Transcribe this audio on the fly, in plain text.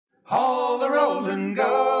Haul the roll and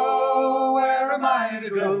go. Where am I to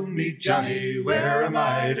go? Meet Johnny, where am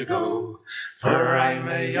I to go? For I'm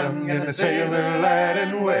a young and a sailor lad,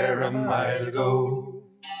 and where am I to go?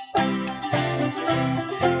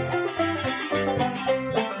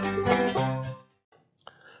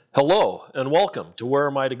 Hello, and welcome to Where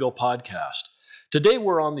Am I to Go podcast. Today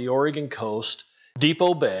we're on the Oregon coast,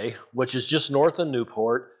 Depot Bay, which is just north of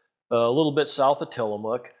Newport, a little bit south of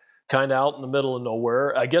Tillamook, kind of out in the middle of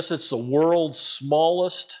nowhere. I guess it's the world's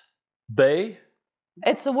smallest bay.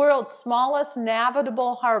 It's the world's smallest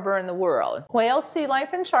navigable harbor in the world. Whale Sea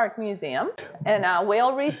Life and Shark Museum and a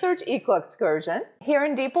whale research eco-excursion. Here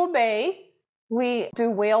in Depot Bay, we do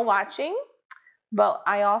whale watching, but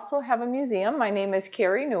I also have a museum. My name is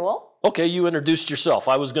Carrie Newell. Okay, you introduced yourself.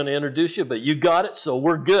 I was going to introduce you, but you got it, so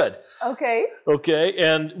we're good. Okay. Okay,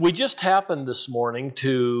 and we just happened this morning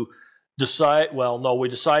to we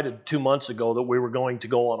decided 2 months ago that we were going to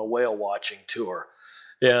go on a whale watching tour.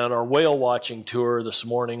 And our whale watching tour this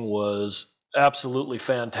morning was absolutely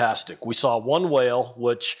fantastic. We saw one whale,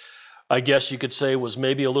 which I guess you could say was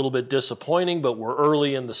maybe a little bit disappointing, but we're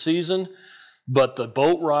early in the season. But the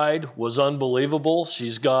boat ride was unbelievable.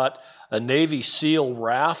 She's got a Navy SEAL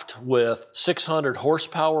raft with 600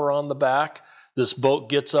 horsepower on the back. This boat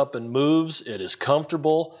gets up and moves. It is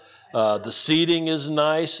comfortable. The seating is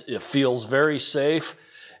nice. It feels very safe.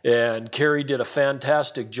 And Carrie did a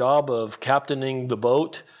fantastic job of captaining the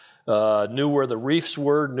boat, knew where the reefs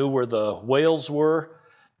were, knew where the whales were,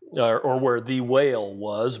 or where the whale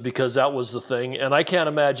was, because that was the thing. And I can't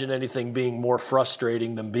imagine anything being more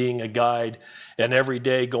frustrating than being a guide and every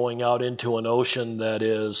day going out into an ocean that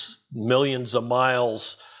is millions of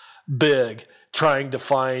miles big, trying to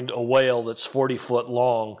find a whale that's 40 foot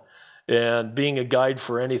long. And being a guide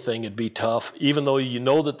for anything, it'd be tough, even though you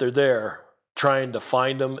know that they're there. Trying to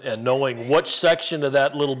find them and knowing which section of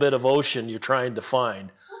that little bit of ocean you're trying to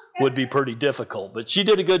find would be pretty difficult. But she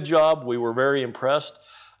did a good job. We were very impressed.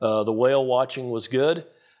 The whale watching was good,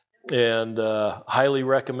 and highly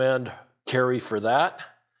recommend Carrie for that.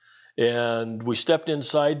 And we stepped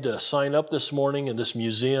inside to sign up this morning, and this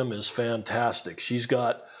museum is fantastic. She's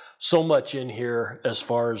got so much in here as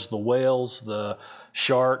far as the whales, the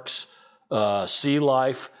sharks, sea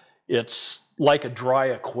life. It's like a dry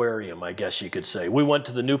aquarium, I guess you could say. We went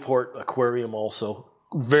to the Newport Aquarium also.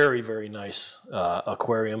 Very, very nice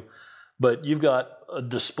aquarium. But you've got a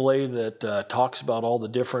display that talks about all the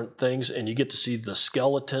different things, and you get to see the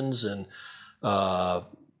skeletons and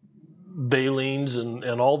baleen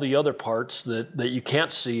and all the other parts that you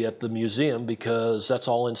can't see at the museum because that's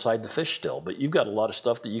all inside the fish still. But you've got a lot of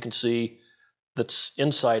stuff that you can see that's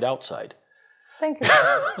inside outside. Thank you.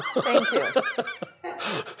 Thank you.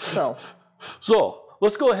 So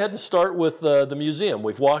let's go ahead and start with the museum.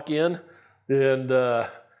 We've walked in, and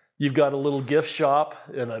you've got a little gift shop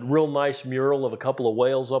and a real nice mural of a couple of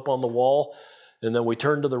whales up on the wall. And then we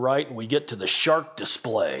turn to the right, and we get to the shark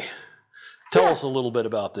display. Tell us a little bit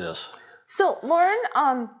about this. So, Lauren,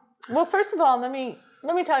 well, first of all, let me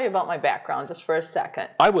tell you about my background just for a second.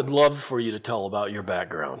 I would love for you to tell about your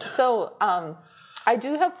background. So, I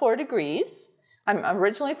do have 4 degrees. I'm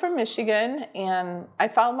originally from Michigan, and I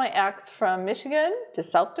followed my ex from Michigan to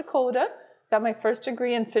South Dakota. Got my first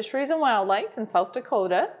degree in fisheries and wildlife in South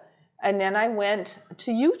Dakota. And then I went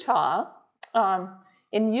to Utah.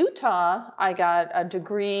 In Utah, I got a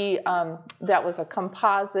degree that was a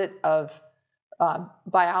composite of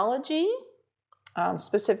biology,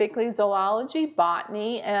 specifically zoology,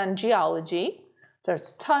 botany, and geology.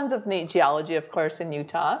 There's tons of neat geology, of course, in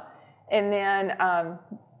Utah. And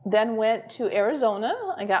then went to Arizona.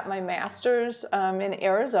 I got my master's in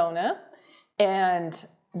Arizona, and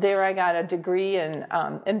there I got a degree in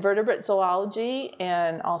invertebrate zoology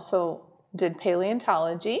and also did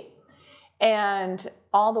paleontology. And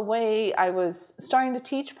all the way I was starting to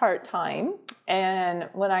teach part-time, and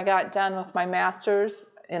when I got done with my master's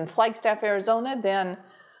in Flagstaff, Arizona, then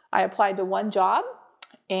I applied to one job,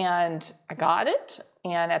 and I got it.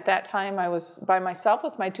 And at that time I was by myself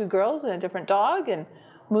with my 2 girls and a different dog, and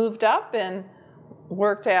moved up and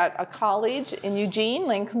worked at a college in Eugene,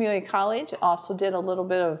 Lane Community College. Also did a little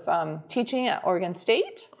bit of teaching at Oregon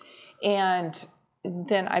State. And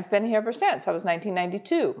then I've been here ever since. That was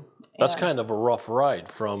 1992. That's kind of a rough ride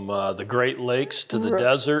from the Great Lakes to the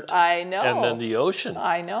desert. I know. And then the ocean.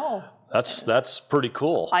 I know. That's pretty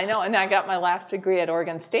cool. I know. And I got my last degree at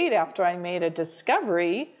Oregon State after I made a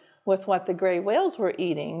discovery with what the gray whales were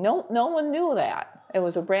eating. No one knew that. It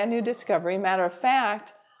was a brand new discovery. Matter of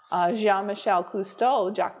fact, Jean-Michel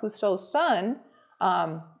Cousteau, Jacques Cousteau's son,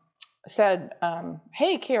 said,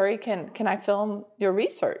 hey, Carrie, can I film your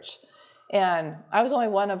research? And I was only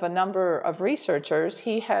one of a number of researchers.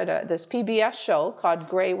 He had this PBS show called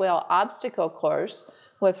Gray Whale Obstacle Course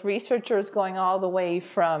with researchers going all the way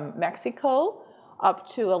from Mexico up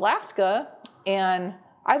to Alaska. And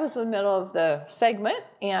I was in the middle of the segment,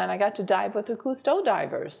 and I got to dive with the Cousteau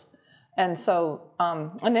divers. And so,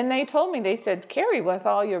 and then they told me, they said, Carrie, with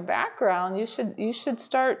all your background, you should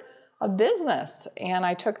start a business. And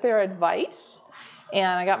I took their advice,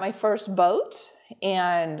 and I got my first boat,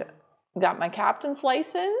 and got my captain's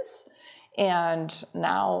license, and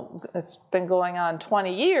now it's been going on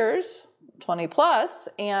 20 years, 20 plus,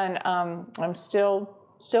 and I'm still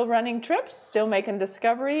running trips, still making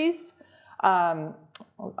discoveries.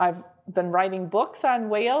 I've been writing books on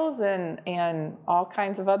whales and all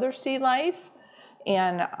kinds of other sea life,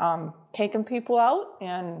 and taking people out.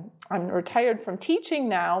 And I'm retired from teaching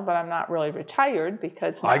now, but I'm not really retired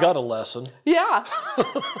because now, I got a lesson. Yeah,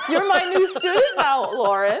 you're my new student now,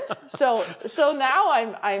 Lauren. So now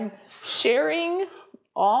I'm sharing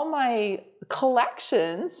all my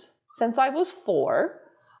collections since I was 4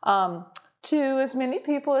 to as many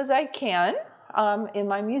people as I can in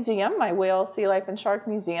my museum, my Whale, Sea Life, and Shark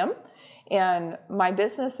Museum. And my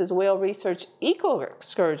business is Whale Research Eco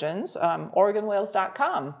Excursions,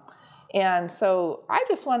 OregonWhales.com. And so I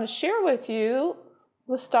just want to share with you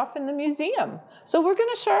the stuff in the museum. So we're going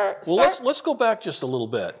to start. Well, let's go back just a little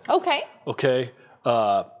bit. Okay. Okay.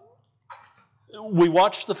 We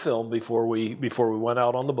watched the film before we went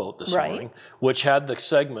out on the boat this morning, which had the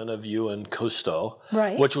segment of you and Cousteau,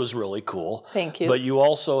 which was really cool. Thank you. But you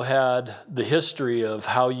also had the history of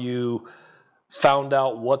how you found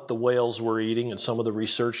out what the whales were eating and some of the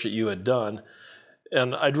research that you had done.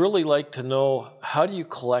 And I'd really like to know, how do you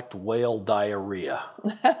collect whale diarrhea?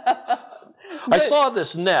 I saw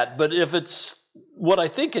this net, but if it's what I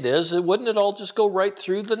think it is, wouldn't it all just go right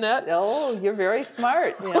through the net? Oh, you're very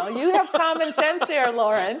smart. You have common sense there,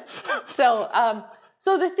 Lauren. So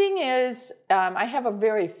the thing is, I have a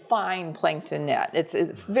very fine plankton net. It's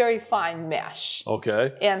very fine mesh.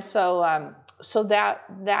 Okay. And so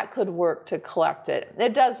that could work to collect it.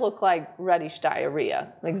 It does look like reddish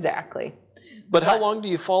diarrhea, exactly. But how long do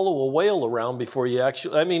you follow a whale around before you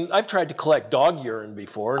actually? I mean, I've tried to collect dog urine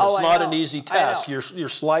before, and it's not an easy task. You're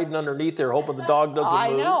sliding underneath there, hoping the dog doesn't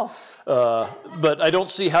move. I know. But I don't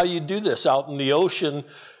see how you do this out in the ocean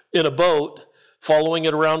in a boat, following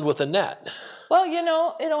it around with a net. Well,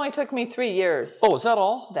 it only took me 3 years. Oh, is that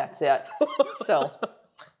all? That's it.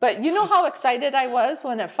 But you know how excited I was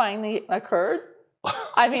when it finally occurred?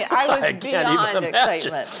 I mean, I was beyond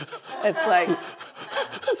excitement. It's like,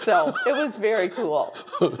 so it was very cool.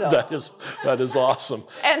 So. That is awesome.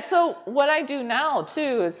 And so what I do now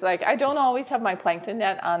too is like, I don't always have my plankton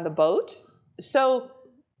net on the boat. So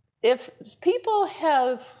if people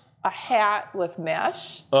have a hat with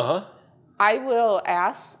mesh, I will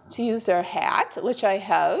ask to use their hat, which I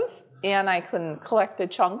have, and I can collect the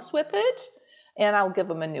chunks with it, and I'll give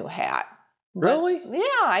them a new hat. Really? But,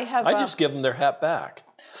 yeah, I have. I just give them their hat back.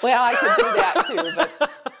 Well, I could do that too,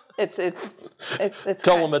 but it's.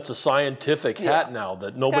 Tell them it's a scientific hat now,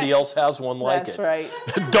 that nobody else has one like it. That's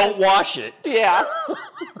right. Don't wash it. Yeah.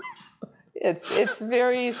 It's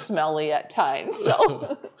very smelly at times.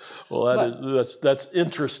 So. Well, that's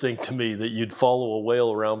interesting to me that you'd follow a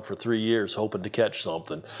whale around for 3 years hoping to catch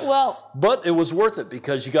something. Well. But it was worth it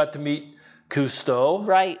because you got to meet Cousteau.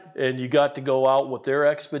 Right. And you got to go out with their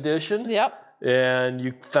expedition. Yep. And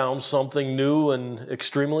you found something new and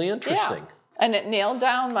extremely interesting. Yeah. And it nailed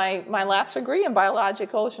down my last degree in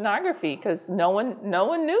biological oceanography because no one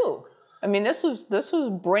knew. I mean, this was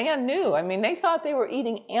brand new. I mean, they thought they were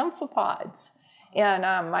eating amphipods. And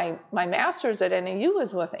my master's at NAU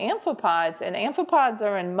was with amphipods, and amphipods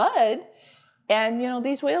are in mud. And,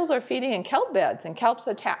 these whales are feeding in kelp beds, and kelp's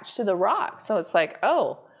attached to the rock. So it's like,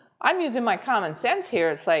 oh, I'm using my common sense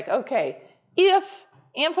here. It's like, okay, if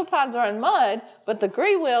amphipods are in mud, but the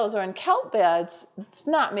gray whales are in kelp beds, it's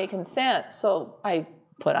not making sense. So I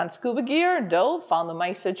put on scuba gear and dove, found the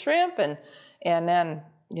mysid shrimp, and then,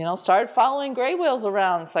 started following gray whales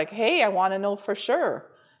around. It's like, hey, I want to know for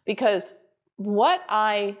sure. Because what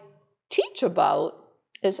I teach about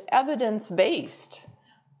is evidence-based.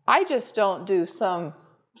 I just don't do some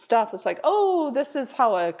stuff. It's like, oh, this is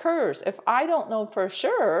how it occurs. If I don't know for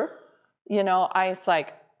sure, it's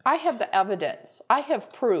like, I have the evidence. I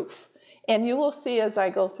have proof. And you will see as I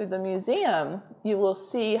go through the museum, you will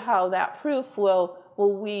see how that proof will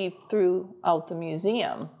weave throughout the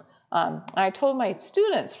museum. I told my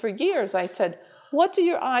students for years, I said, what do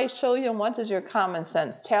your eyes show you and what does your common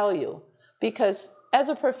sense tell you? Because as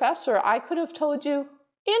a professor, I could have told you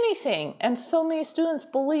anything. And so many students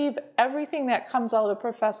believe everything that comes out of a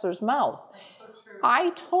professor's mouth.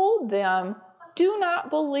 I told them, do not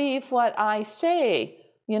believe what I say.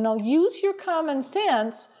 You know, use your common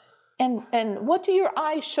sense, and what do your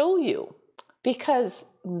eyes show you? Because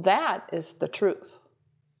that is the truth.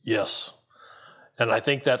 Yes. And I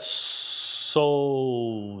think that's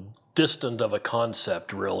so distant of a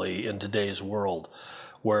concept, really, in today's world,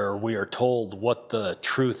 where we are told what the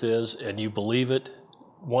truth is and you believe it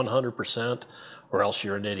 100%, or else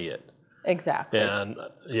you're an idiot. Exactly. And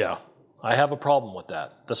yeah, I have a problem with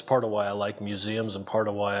that. That's part of why I like museums, and part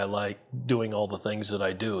of why I like doing all the things that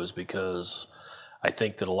I do, is because I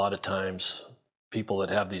think that a lot of times people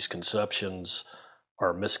that have these conceptions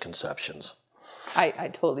are misconceptions. I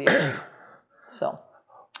totally agree.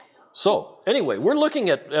 So anyway, we're looking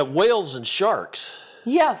at whales and sharks.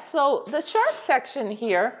 Yes, so the shark section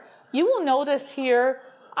here, you will notice here,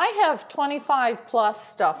 I have 25 plus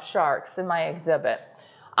stuffed sharks in my exhibit.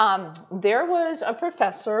 There was a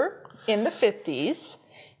professor in the 50s,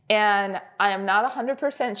 and I am not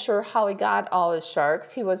 100% sure how he got all his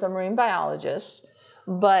sharks. He was a marine biologist,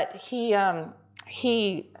 but he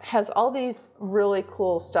has all these really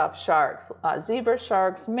cool stuffed sharks, zebra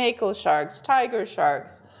sharks, mako sharks, tiger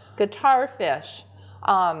sharks, guitar fish,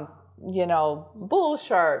 you know, bull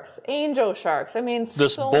sharks, angel sharks. I mean,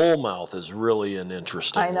 this bullmouth is really an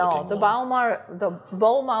interesting. I know the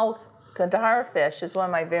bullmouth guitar fish is one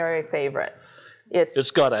of my very favorites.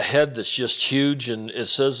 It's got a head that's just huge, and it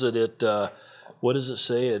says that it. What does it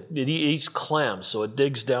say? It eats clams, so it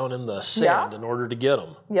digs down in the sand in order to get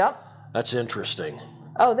them. Yep. That's interesting.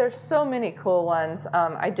 Oh, there's so many cool ones.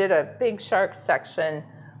 I did a big shark section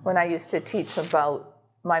when I used to teach about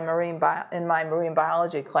my marine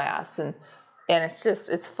biology class, and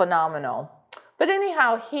it's phenomenal. But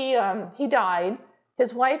anyhow, he died.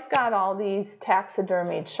 His wife got all these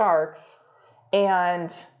taxidermied sharks,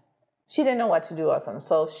 and she didn't know what to do with them.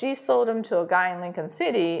 So she sold them to a guy in Lincoln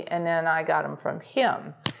City, and then I got them from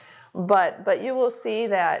him. But you will see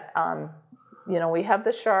that you know, we have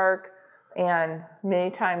the shark, and many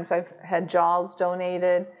times I've had jaws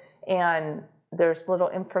donated, and there's little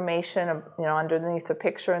information, you know, underneath the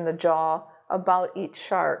picture in the jaw about each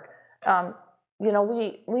shark. You know,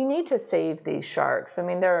 we need to save these sharks. I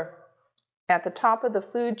mean, they're at the top of the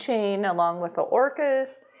food chain along with the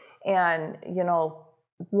orcas, and, you know,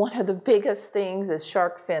 one of the biggest things is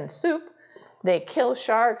shark fin soup. They kill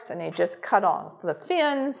sharks and they just cut off the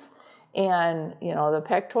fins and, you know, the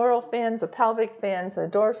pectoral fins, the pelvic fins, the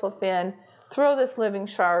dorsal fin, throw this living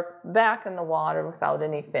shark back in the water without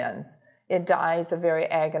any fins. It dies a very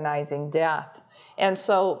agonizing death. And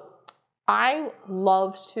so I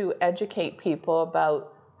love to educate people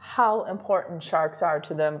about how important sharks are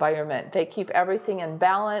to the environment. They keep everything in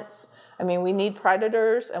balance. I mean, we need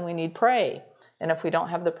predators and we need prey. And if we don't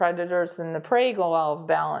have the predators, then the prey go out of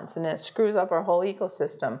balance, and it screws up our whole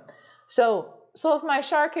ecosystem. So with my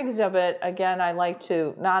shark exhibit, again, I like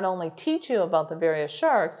to not only teach you about the various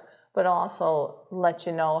sharks, but also let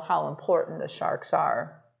you know how important the sharks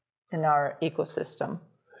are in our ecosystem.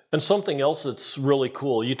 And something else that's really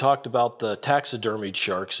cool, you talked about the taxidermied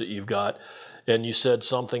sharks that you've got, and you said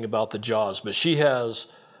something about the jaws, but she has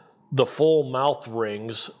the full mouth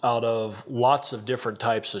rings out of lots of different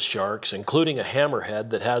types of sharks, including a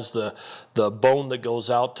hammerhead that has the bone that goes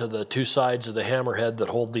out to the two sides of the hammerhead that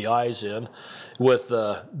hold the eyes in, with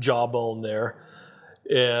the jawbone there.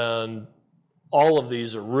 And all of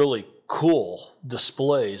these are really cool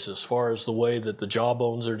displays as far as the way that the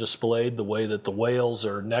jawbones are displayed, the way that the whales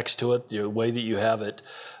are next to it, the way that you have it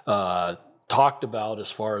talked about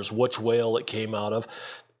as far as which whale it came out of.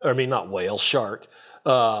 I mean, not whale, shark.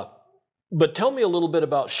 But tell me a little bit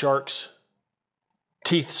about sharks'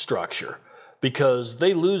 teeth structure, because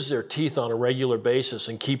they lose their teeth on a regular basis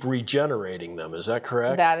and keep regenerating them. Is that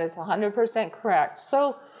correct? That is 100% correct.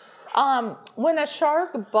 So when a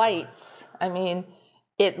shark bites, I mean,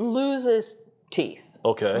 it loses teeth.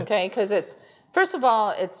 Okay. Okay, because first of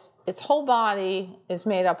all, its whole body is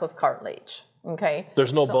made up of cartilage. Okay.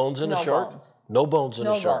 There's no bones in a shark? Bones. No bones in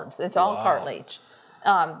a shark? No bones. It's all cartilage.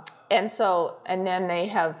 And then they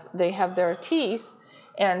have their teeth,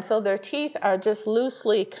 and so their teeth are just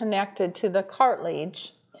loosely connected to the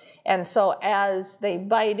cartilage, and so as they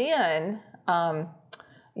bite in,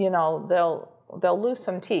 you know, they'll lose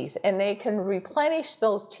some teeth, and they can replenish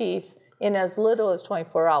those teeth in as little as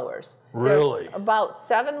 24 hours. Really? There's about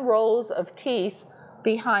 7 rows of teeth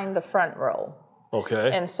behind the front row.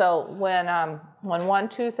 Okay. And so when one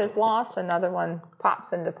tooth is lost, another one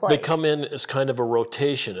pops into place. They come in as kind of a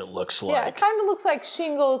rotation, it looks like. Yeah, it kind of looks like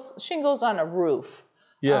shingles on a roof.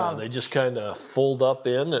 Yeah, they just kind of fold up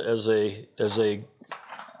in as a.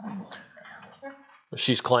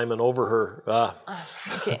 She's climbing over her. I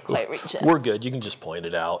can't quite reach it. We're good. You can just point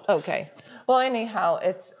it out. Okay. Well, anyhow,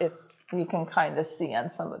 it's you can kind of see on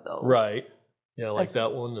some of those. Right. Yeah, like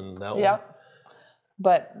that one and that one. Yep.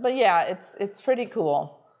 But yeah, it's pretty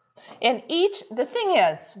cool. And the thing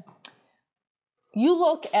is, you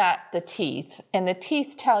look at the teeth, and the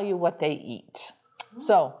teeth tell you what they eat.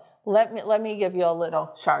 So let me give you a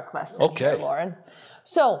little shark lesson here, Lauren.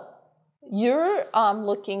 So you're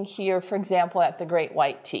looking here, for example, at the great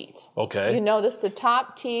white teeth. Okay. You notice the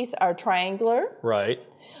top teeth are triangular. Right.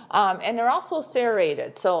 And they're also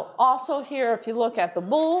serrated. So also here, if you look at the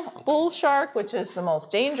bull shark, which is the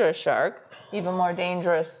most dangerous shark, even more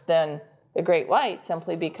dangerous than the great white,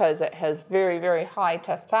 simply because it has very, very high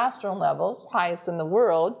testosterone levels, highest in the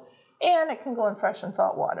world, and it can go in fresh and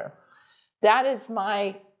salt water. That is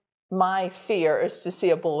my fear, is to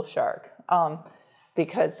see a bull shark.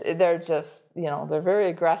 Because they're just, they're very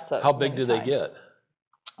aggressive. How big do they get?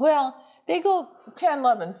 Well, they go 10,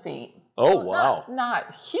 11 feet. Oh, so wow.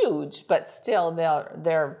 Not huge, but still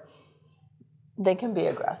they can be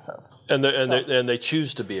aggressive. And they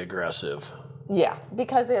choose to be aggressive. Yeah,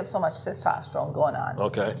 because they have so much testosterone going on.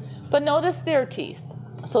 Okay. But notice their teeth.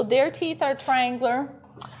 So their teeth are triangular.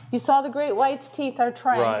 You saw the great white's teeth are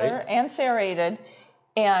triangular and serrated.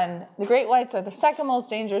 And the great whites are the second most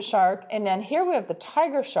dangerous shark. And then here we have the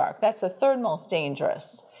tiger shark. That's the third most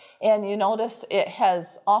dangerous. And you notice it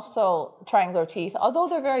has also triangular teeth, although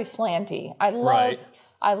they're very slanty.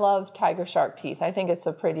 I love tiger shark teeth. I think it's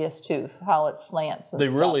the prettiest tooth, how it slants and They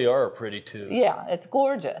stuff. really are a pretty tooth. Yeah, it's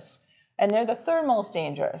gorgeous. And they're the third most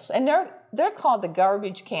dangerous. And they're called the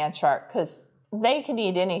garbage can shark because they can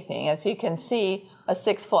eat anything. As you can see, a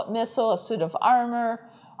 6-foot missile, a suit of armor,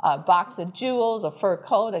 a box of jewels, a fur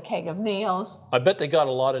coat, a keg of nails. I bet they got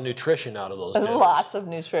a lot of nutrition out of those dinners. Lots of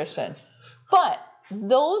nutrition. But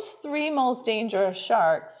those three most dangerous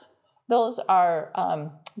sharks, those are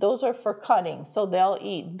for cutting. So they'll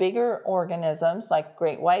eat bigger organisms, like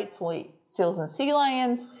great whites will eat seals and sea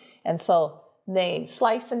lions. And so they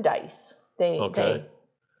slice and dice. They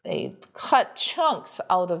cut chunks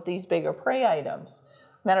out of these bigger prey items.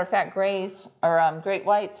 Matter of fact, great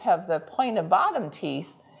whites have the pointed bottom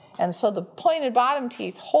teeth. And so the pointed bottom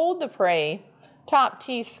teeth hold the prey, top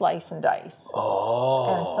teeth slice and dice.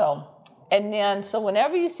 Oh. So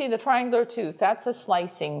whenever you see the triangular tooth, that's a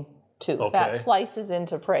slicing tooth. Okay. That slices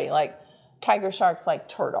into prey, like tiger sharks, like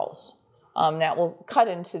turtles. That will cut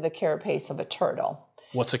into the carapace of a turtle.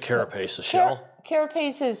 What's a carapace? A shell?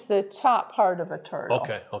 Carapace is the top part of a turtle.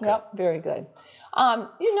 Okay. Yep, very good.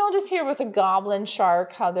 You notice here with a goblin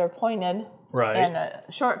shark how they're pointed. Right. And a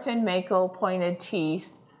short fin mako, pointed teeth.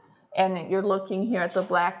 And you're looking here at the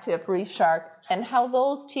black tip reef shark and how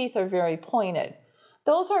those teeth are very pointed.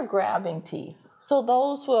 Those are grabbing teeth. So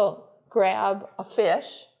those will grab a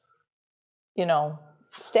fish,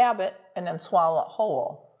 stab it, and then swallow it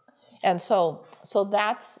whole. And so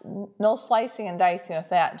that's no slicing and dicing with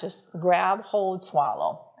that. Just grab, hold,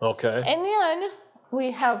 swallow. Okay. And then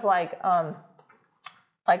we have like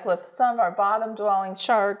with some of our bottom-dwelling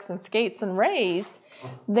sharks and skates and rays,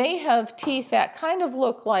 they have teeth that kind of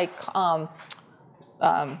look like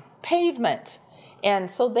pavement. And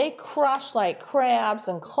so they crush like crabs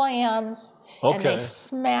and clams, and they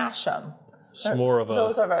smash them.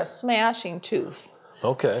 Those are our smashing tooth.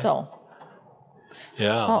 Okay. So.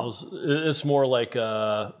 Yeah, it's more like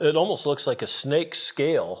it almost looks like a snake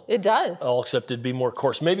scale. It does. All except it'd be more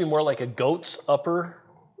coarse, maybe more like a goat's upper.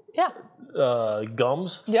 Yeah.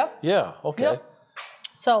 Gums. Yep. Yeah. Okay. Yep.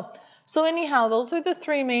 So anyhow, those are the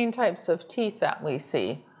three main types of teeth that we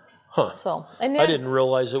see. Huh. So and then, I didn't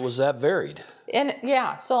realize it was that varied. And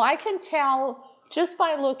yeah, so I can tell just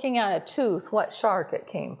by looking at a tooth what shark it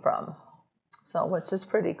came from. So, which is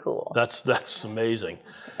pretty cool. That's amazing.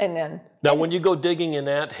 And then now, when you go digging in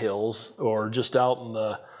anthills or just out in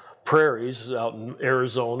the prairies, out in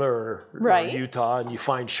Arizona or Utah, and you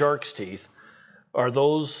find shark's teeth, are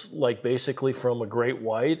those like basically from a great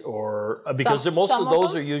white, or because most of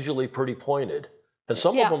those are usually pretty pointed, and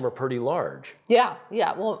some of them are pretty large. Yeah.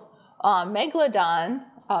 Well, Megalodon.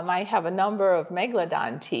 I have a number of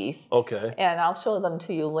Megalodon teeth. Okay. And I'll show them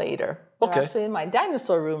to you later. Okay. They're actually in my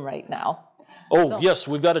dinosaur room right now. Oh, yes,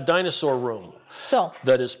 we've got a dinosaur room. So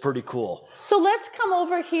that is pretty cool. So let's come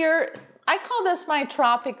over here. I call this my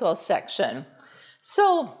tropical section.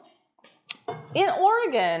 So in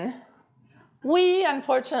Oregon, we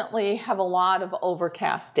unfortunately have a lot of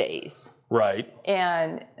overcast days. Right.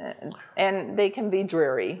 And they can be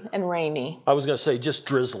dreary and rainy. I was going to say just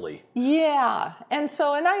drizzly. Yeah. And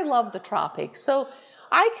I love the tropics. So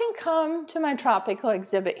I can come to my tropical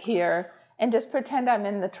exhibit here and just pretend I'm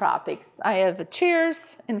in the tropics. I have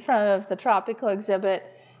chairs in front of the tropical exhibit,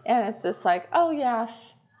 and it's just like, oh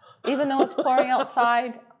yes, even though it's pouring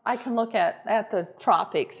outside, I can look at the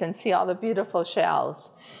tropics and see all the beautiful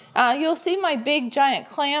shells. You'll see my big giant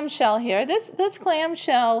clamshell here. This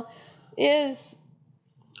clamshell is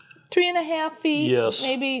 3.5 feet, Yes.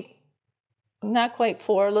 maybe not quite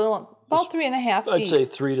 4, about 3.5 feet. I'd say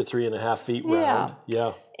 3 to 3.5 feet round.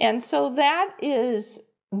 Yeah. And so that is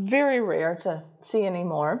very rare to see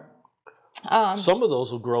anymore. Some of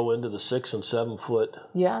those will grow into the 6 and 7 foot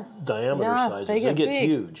Yes. diameter Yeah, sizes. they get big.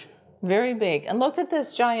 Huge. Very big. And look at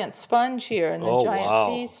this giant sponge here and the giant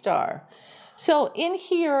sea star. So in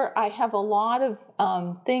here, I have a lot of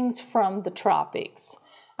things from the tropics.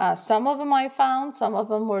 Some of them I found, some of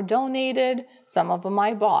them were donated, some of them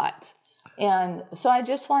I bought. And so I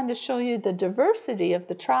just wanted to show you the diversity of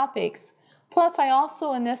the tropics. Plus, I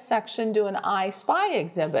also in this section do an I Spy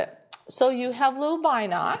exhibit. So you have little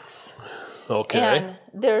binocs. Okay. And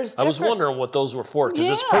there's I was wondering what those were for because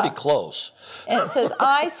it's pretty close. And it says,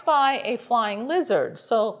 I spy a flying lizard.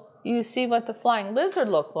 So you see what the flying lizard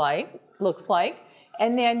looks like,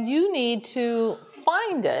 and then you need to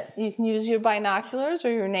find it. You can use your binoculars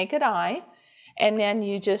or your naked eye, and then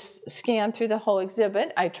you just scan through the whole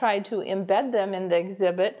exhibit. I tried to embed them in the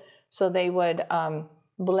exhibit so they would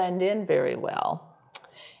blend in very well.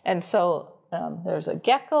 And so there's a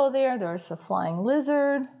gecko there, there's a flying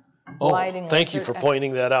lizard. Thank you for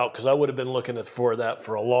pointing that out because I would have been looking for that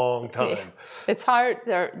for a long time. It's hard.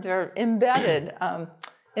 They're embedded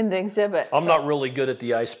in the exhibit. I'm not really good at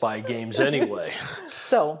the I Spy games anyway.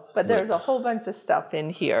 But there's a whole bunch of stuff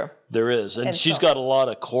in here. There is. And she's got a lot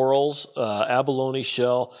of corals, abalone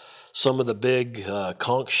shell, some of the big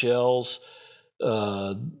conch shells,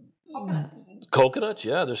 coconuts.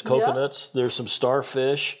 Yeah, there's coconuts. Yep. There's some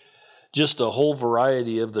starfish. Just a whole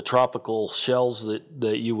variety of the tropical shells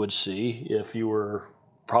that you would see if you were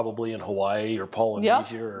probably in Hawaii or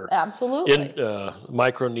Polynesia or absolutely. In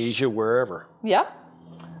Micronesia, wherever. Yep.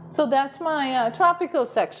 So that's my tropical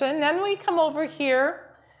section. Then we come over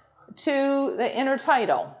here to the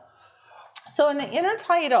intertidal. So in the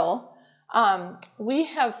intertidal, we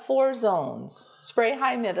have 4 zones, spray,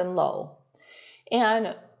 high, mid, and low.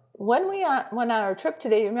 And when we went on our trip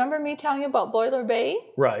today, remember me telling you about Boiler Bay?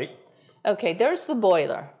 Right. Okay, there's the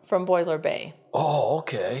boiler from Boiler Bay. Oh,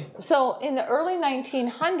 okay. So in the early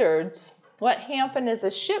 1900s, what happened is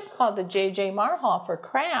a ship called the J.J. Marhofer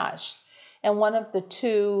crashed, and one of the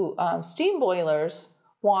 2 steam boilers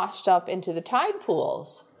washed up into the tide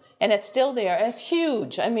pools. And it's still there. It's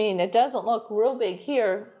huge. I mean, it doesn't look real big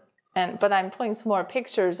here, but I'm putting some more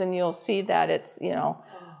pictures, and you'll see that it's,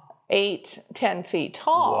 8-10 feet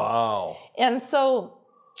tall. Wow. And so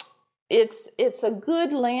it's a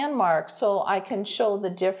good landmark so I can show the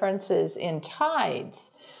differences in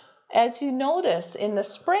tides. As you notice, in the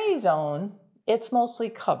spray zone, it's mostly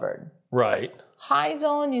covered. Right. High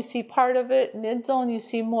zone, you see part of it. Mid zone, you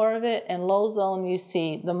see more of it. And low zone, you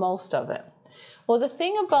see the most of it. Well, the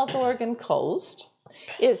thing about the Oregon coast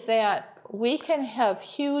is that we can have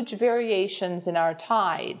huge variations in our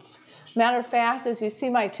tides. Matter of fact, as you see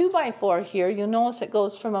my 2x4 here, you'll notice it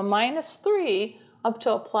goes from a -3 up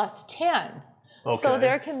to a +10. Okay. So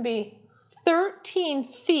there can be 13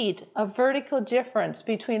 feet of vertical difference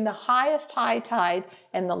between the highest high tide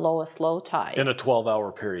and the lowest low tide. In a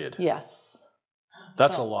 12-hour period. Yes.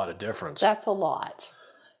 That's a lot of difference. That's a lot.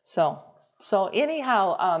 So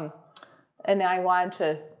anyhow, and I wanted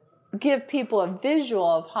to give people a visual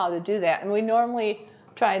of how to do that. And we normally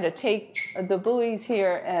try to take the buoys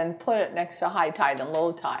here and put it next to high tide and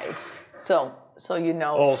low tide. So you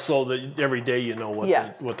know. Oh, so that every day you know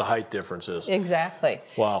what the height difference is. Exactly.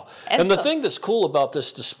 Wow. And the thing that's cool about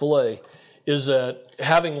this display is that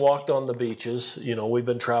having walked on the beaches, we've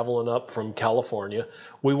been traveling up from California.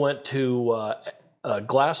 We went to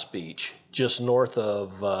Glass Beach, just north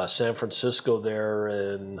of San Francisco there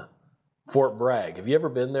in Fort Bragg. Have you ever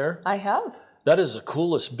been there? I have. That is the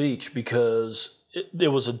coolest beach because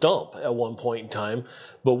it was a dump at one point in time,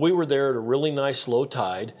 but we were there at a really nice low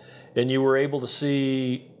tide, and you were able to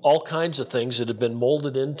see all kinds of things that had been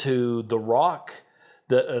molded into the rock,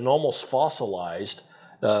 and almost fossilized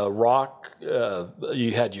rock.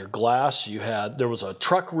 You had your glass. There was a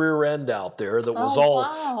truck rear end out there that was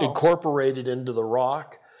incorporated into the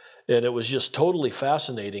rock, and it was just totally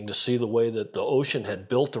fascinating to see the way that the ocean had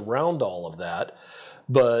built around all of that.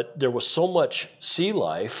 But there was so much sea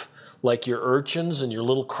life, like your urchins and your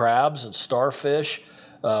little crabs and starfish.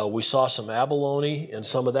 We saw some abalone and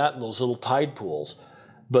some of that in those little tide pools.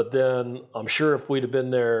 But then I'm sure if we'd have been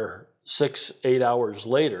there 6-8 hours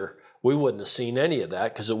later, we wouldn't have seen any of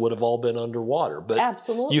that because it would have all been underwater. But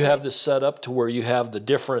Absolutely. you have this set up to where you have the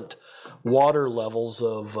different water levels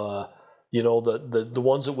of, the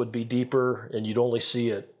ones that would be deeper and you'd only see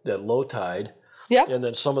it at low tide. Yep. And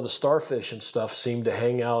then some of the starfish and stuff seem to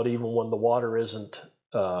hang out even when the water isn't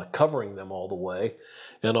covering them all the way,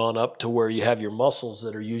 and on up to where you have your mussels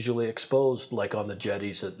that are usually exposed, like on the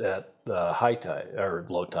jetties at high tide or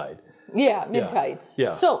low tide. Yeah, mid-tide.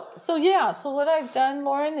 Yeah. So what I've done,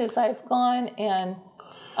 Lauren, is I've gone and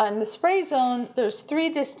on the spray zone, there's 3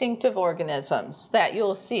 distinctive organisms that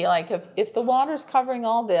you'll see. Like if the water's covering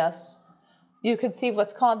all this, you could see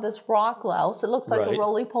what's called this rock louse. It looks like a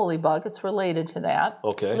roly-poly bug. It's related to that.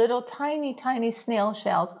 Okay. Little tiny, tiny snail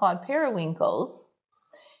shells called periwinkles.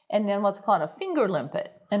 And then what's called a finger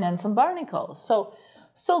limpet. And then some barnacles. So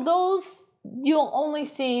those you'll only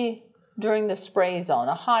see during the spray zone,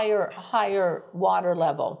 a higher water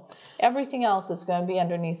level. Everything else is going to be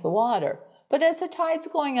underneath the water. But as the tide's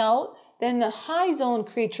going out, then the high zone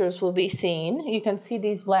creatures will be seen. You can see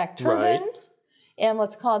these black turbans and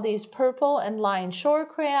what's called these purple and line shore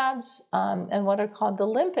crabs and what are called the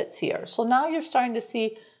limpets here. So now you're starting to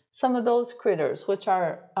see some of those critters, which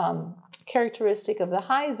are characteristic of the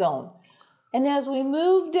high zone. And as we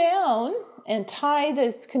move down and tide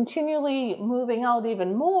is continually moving out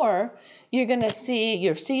even more, you're going to see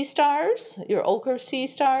your sea stars, your ochre sea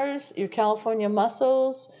stars, your California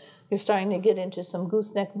mussels. You're starting to get into some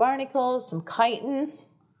gooseneck barnacles, some chitons,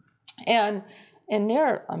 and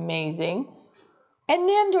they're amazing. And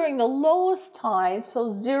then during the lowest tide, so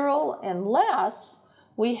 0 and less,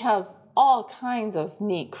 we have all kinds of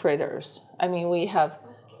neat critters. I mean, we have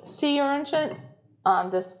sea urchins,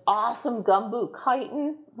 this awesome gumboot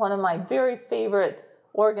chiton, one of my very favorite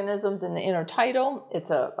organisms in the intertidal. It's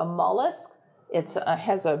a mollusk. It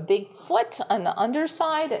has a big foot on the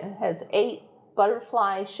underside and has 8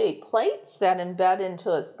 butterfly-shaped plates that embed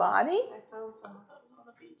into its body. I found some of those on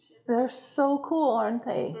the beach. They're so cool, aren't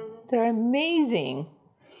they? Mm-hmm. They're amazing.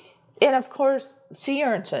 And of course, sea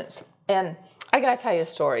urchins. And I got to tell you a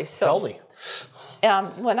story. So, Tell me.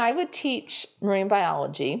 When I would teach marine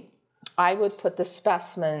biology, I would put the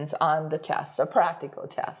specimens on the test, a practical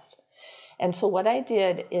test. And so what I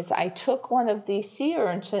did is I took one of these sea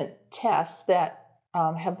urchin tests that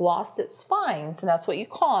have lost its spines, and that's what you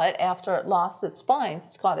call it after it lost its spines.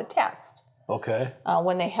 It's called a test. Okay.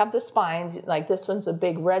 When they have the spines, like this one's a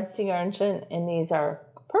big red sea urchin, and these are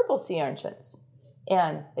purple sea urchins.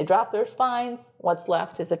 And they drop their spines. What's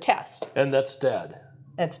left is a test. And that's dead.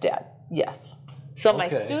 It's dead, yes. So my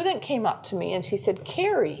Okay. student came up to me and she said,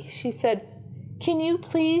 Carrie, she said, can you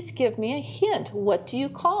please give me a hint? What do you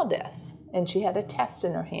call this? And she had a test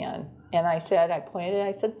in her hand. And I said,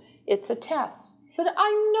 it's a test. She said,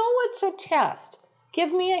 I know it's a test.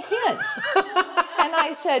 Give me a hint. And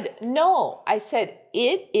I said, no. I said,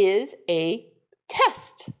 it is a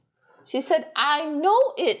test. She said, I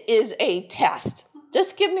know it is a test.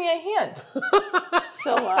 Just give me a hint.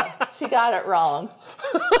 So she got it wrong.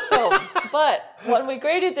 But when we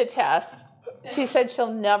graded the test, she said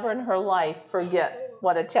she'll never in her life forget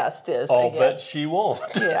what a test is. I'll bet she won't.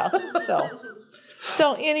 Yeah.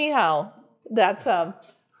 So anyhow, that's and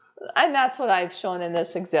that's what I've shown in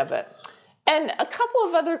this exhibit. And a couple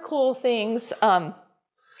of other cool things. I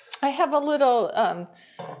have a little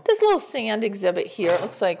this little sand exhibit here. It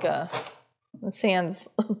looks like the sand's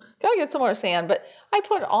gotta get some more sand, but I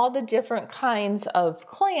put all the different kinds of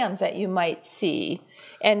clams that you might see,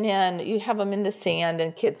 and then you have them in the sand,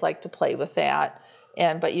 and kids like to play with that.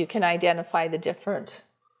 But you can identify the different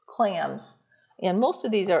clams, and most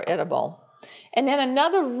of these are edible. And then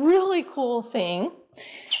another really cool thing,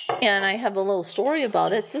 and I have a little story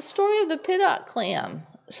about it. It's the story of the Pittock clam.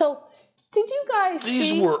 So, did you guys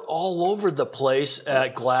These see? were all over the place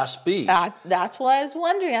at Glass Beach. That's what I was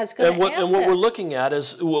wondering. I was going to ask And what we're looking at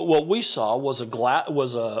is what we saw was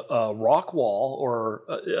a rock wall or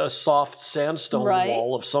a soft sandstone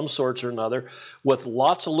wall of some sorts or another with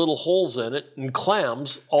lots of little holes in it and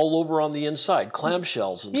clams all over on the inside, clam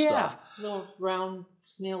shells and stuff. Little round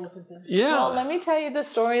snail-looking thing. Yeah. Well, let me tell you the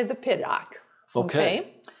story of the Pittock.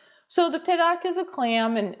 Okay. So the Pittock is a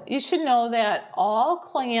clam, and you should know that all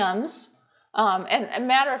clams, and a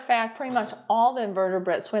matter of fact, pretty much all the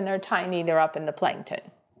invertebrates, when they're tiny, they're up in the plankton.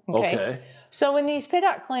 Okay. So when these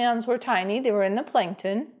Pittock clams were tiny, they were in the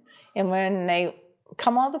plankton, and when they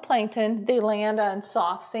come out of the plankton, they land on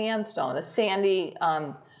soft sandstone, a sandy,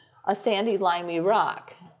 limey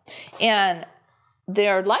rock. And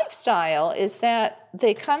their lifestyle is that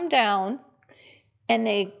they come down and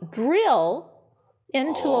they drill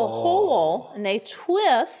into a hole, and they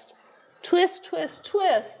twist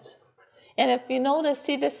And if you notice,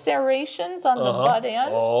 see the serrations on the butt end?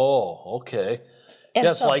 Oh, okay. And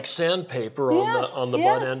Yeah, it's so- like sandpaper Yes, on the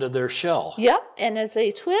yes. butt end of their shell. Yep, and as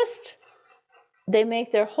they twist, they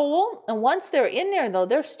make their hole, and once they're in there, though,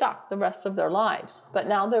 they're stuck the rest of their lives. But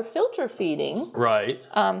now they're filter feeding. Right.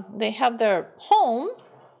 They have their home,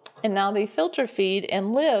 and now they filter feed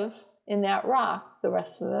and live in that rock the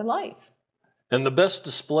rest of their life. And the best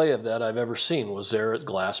display of that I've ever seen was there at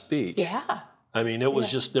Glass Beach. Yeah. I mean, it was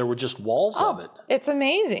just, there were just walls of it. It's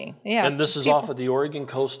amazing. Yeah. And this is People- off of the Oregon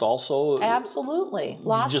coast also? Absolutely.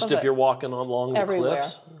 Lots Just of if it. you're walking along the Everywhere.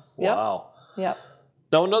 cliffs? Yep. Wow. Yep.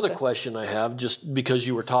 Now, another question I have, just because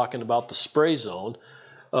you were talking about the spray zone,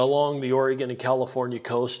 along the Oregon and California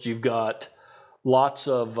coast, you've got lots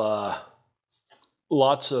of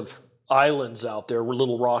islands out there,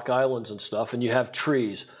 little rock islands and stuff, and you have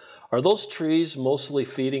trees. Are those trees mostly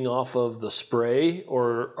feeding off of the spray,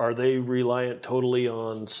 or are they reliant totally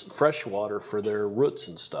on fresh water for their roots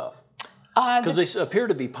and stuff? Because they appear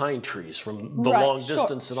to be pine trees from the long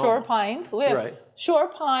distance and shore on. pines. We have Right. shore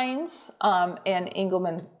pines and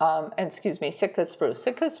Engelmann, Sitka spruce.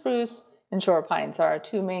 Sitka spruce and shore pines are our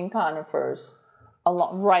two main conifers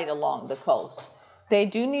right along the coast. They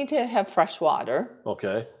do need to have fresh water,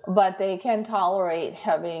 Okay. but they can tolerate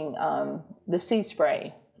having the sea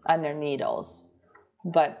spray on their needles.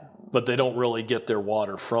 But But they don't really get their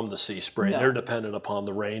water from the sea spray. No. They're dependent upon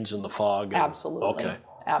the rains and the fog. absolutely. Okay.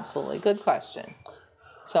 Absolutely. Good question.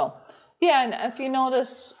 So, yeah, and if you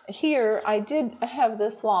notice here, I did have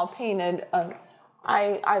this wall painted.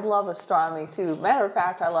 I love astronomy too. Matter of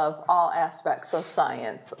fact, I love all aspects of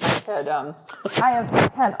science. I have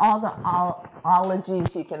had all the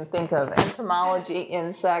ologies you can think of: entomology,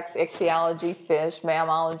 insects; ichthyology, fish;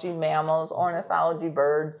 mammalogy, mammals; ornithology,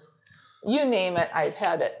 birds. You name it, I've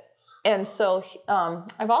had it. And so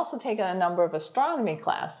I've also taken a number of astronomy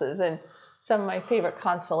classes, and some of my favorite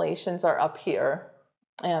constellations are up here.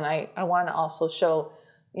 And I want to also show,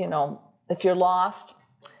 if you're lost,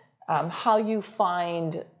 how you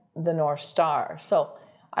find the North Star. So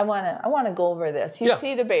I want to go over this. You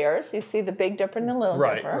see the bears. You see the Big Dipper and the Little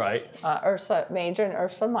Dipper. Right. Ursa Major and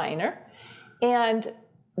Ursa Minor. And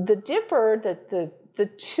the Dipper, the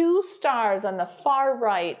two stars on the far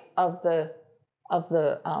right of the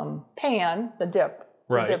pan, the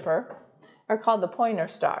Dipper, are called the pointer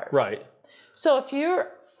stars. Right. So if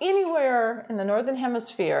you're anywhere in the Northern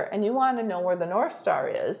Hemisphere and you want to know where the North Star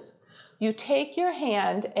is, you take your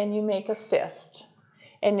hand and you make a fist.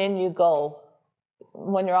 And then you go,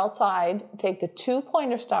 when you're outside, take the two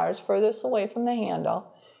pointer stars furthest away from the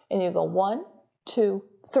handle, and you go 1, 2,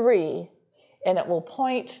 3, and it will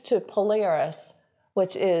point to Polaris,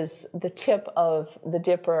 which is the tip of the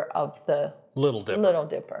Dipper of the Little Dipper. Little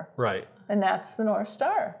Dipper. Right. And that's the North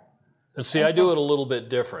Star. And see, I do it a little bit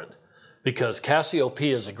different because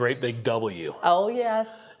Cassiopeia is a great big W. Oh,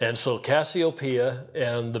 yes. And so Cassiopeia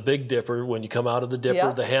and the Big Dipper, when you come out of the Dipper,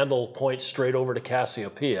 Yep. the handle points straight over to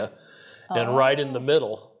Cassiopeia. And right in the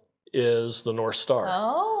middle is the North Star.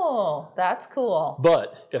 Oh, that's cool.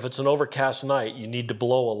 But if it's an overcast night, you need to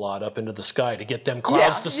blow a lot up into the sky to get them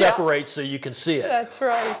clouds to separate so you can see it. That's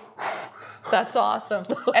right. That's awesome.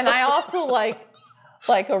 And I also like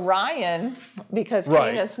Orion because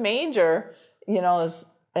Right. Canis Major, is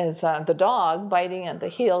the dog biting at the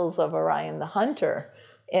heels of Orion the hunter.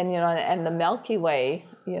 And, and the Milky Way,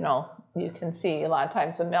 you can see a lot of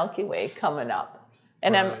times the Milky Way coming up.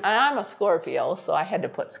 And Right. I'm a Scorpio, so I had to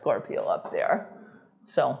put Scorpio up there.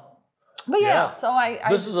 So, but yeah, so I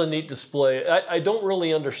This is a neat display. I don't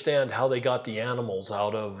really understand how they got the animals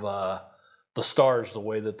out of the stars the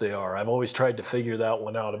way that they are. I've always tried to figure that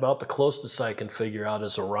one out. About the closest I can figure out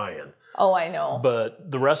is Orion. oh, I know. But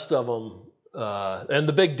the rest of them, and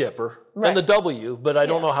the Big Dipper, Right. and the W, but I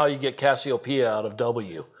don't Yeah. know how you get Cassiopeia out of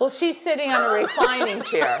W. Well, she's sitting on a reclining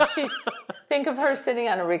chair. Think of her sitting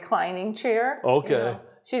on a reclining chair. Okay.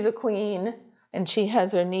 She's a queen, and she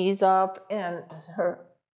has her knees up, and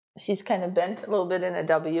she's kind of bent a little bit in a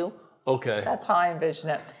W. Okay. That's how I envision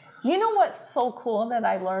it. You know what's so cool that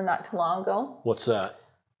I learned not too long ago? What's that?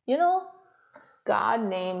 God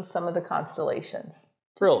named some of the constellations.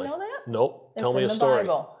 Really? You know that? Nope. Tell It's me in a the story.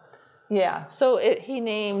 Bible. Yeah. So he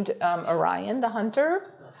named Orion the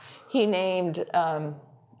hunter. He named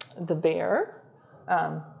the bear,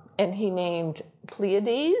 and he named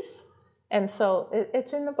Pleiades. And so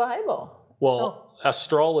it's in the Bible. Well,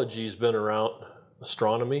 astrology's been around.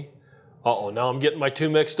 Astronomy? Now I'm getting my two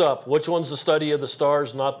mixed up. Which one's the study of the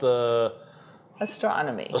stars, not the...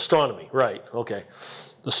 Astronomy. Astronomy, right. Okay.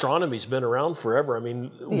 Astronomy's been around forever. I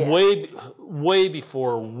mean, Yeah. way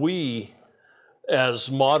before we, as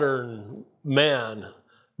modern man,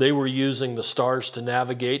 They were using the stars to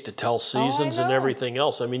navigate, to tell seasons and know. everything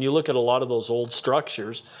else. I mean, you look at a lot of those old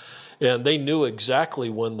structures, and they knew exactly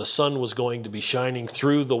when the sun was going to be shining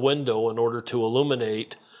through the window in order to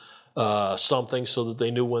illuminate something, so that they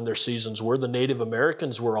knew when their seasons were. The Native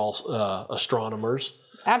Americans were all astronomers.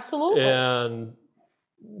 Absolutely. And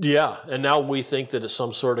yeah, and now we think that it's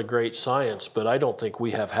some sort of great science, but I don't think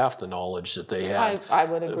we have half the knowledge that they had I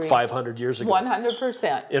would agree. 500 years ago.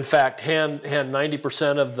 100%. In fact, hand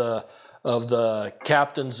 90% of the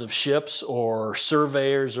captains of ships or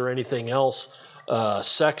surveyors or anything else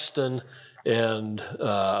sextant and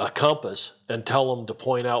a compass, and tell them to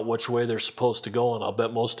point out which way they're supposed to go, and I'll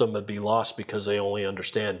bet most of them would be lost because they only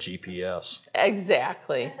understand GPS.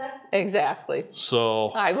 Exactly.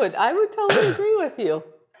 So I would totally agree with you.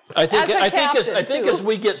 I think captain, as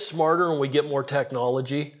we get smarter and we get more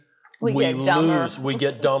technology, we get dumber. We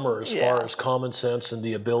get dumber as Yeah. far as common sense and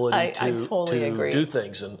the ability I totally agree. do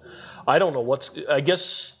things. And I don't know I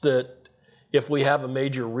guess that if we have a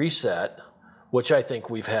major reset, which I think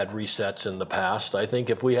we've had resets in the past, I think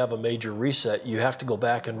if we have a major reset, you have to go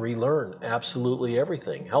back and relearn absolutely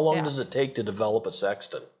everything. How long does it take to develop a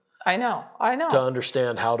sextant? I know. To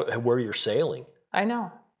understand where you're sailing. I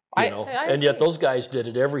know. And yet those guys did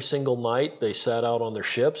it every single night. They sat out on their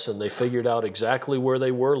ships and they figured out exactly where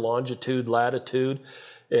they were, longitude, latitude,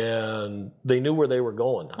 and they knew where they were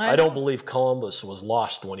going. I don't believe Columbus was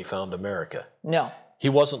lost when he found America. No. He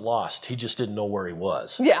wasn't lost. He just didn't know where he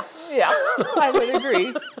was. Yeah, I would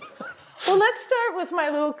agree. Well, let's start with my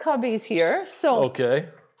little cubbies here. Okay.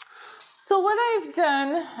 So what I've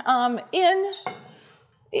done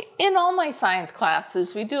in all my science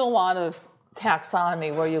classes, we do a lot of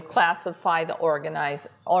taxonomy where you classify the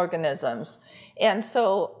organisms. And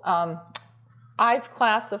so I've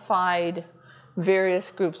classified various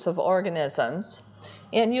groups of organisms.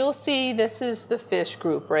 And you'll see this is the fish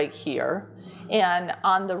group right here. And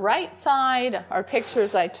on the right side are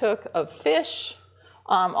pictures I took of fish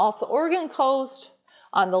off the Oregon coast.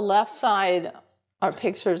 On the left side are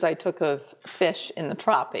pictures I took of fish in the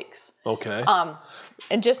tropics. Okay.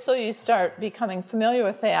 And just so you start becoming familiar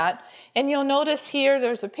with that. And you'll notice here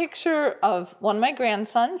there's a picture of one of my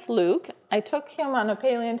grandsons, Luke. I took him on a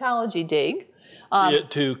paleontology dig.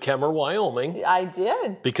 To Kemmer, Wyoming. I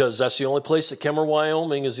did. Because that's the only place that Kemmer,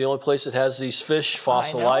 Wyoming is the only place that has these fish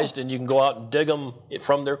fossilized, and you can go out and dig them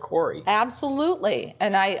from their quarry. Absolutely.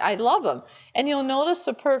 And I love them. And you'll notice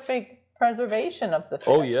the perfect preservation of the fish.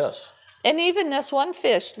 Oh, yes. And even this one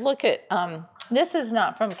fish, look at, this is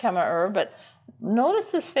not from Kemmerer, but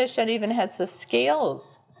notice this fish that even has the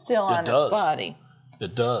scales still on its body.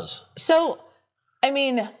 It does. So, I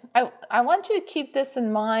mean, I want you to keep this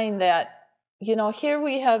in mind that, you know, here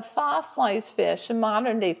we have fossilized fish and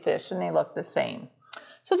modern day fish, and they look the same.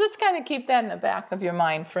 So just kind of keep that in the back of your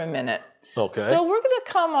mind for a minute. Okay. So we're going to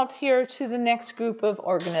come up here to the next group of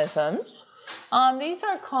organisms. These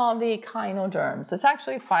are called the echinoderms. It's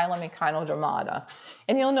actually phylum Echinodermata.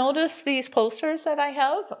 And you'll notice these posters that I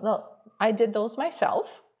have. I did those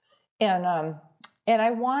myself. And I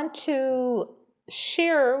want to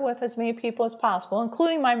share with as many people as possible,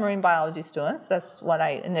 including my marine biology students. That's what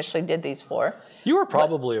I initially did these for. You were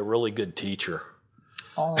probably a really good teacher.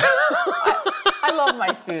 Oh, I love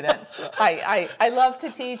my students. I love to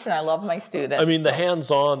teach, and I love my students. I mean, the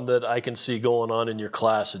hands-on that I can see going on in your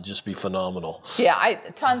class would just be phenomenal. Yeah,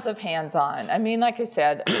 tons of hands-on. I mean, like I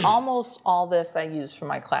said, almost all this I use for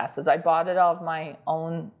my classes. I bought it out of my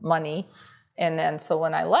own money, and then so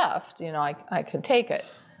when I left, you know, I could take it.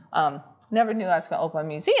 Never knew I was going to open a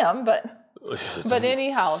museum, but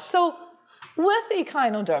anyhow. So with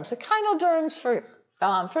echinoderms,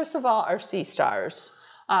 first of all, are sea stars.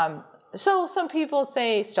 So some people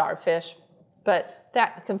say starfish, but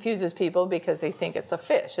that confuses people because they think it's a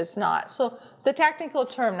fish. It's not. So the technical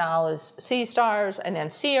term now is sea stars, and then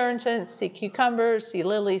sea urchins, sea cucumbers, sea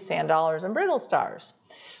lilies, sand dollars, and brittle stars.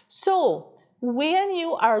 So when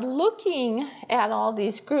you are looking at all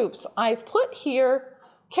these groups, I've put here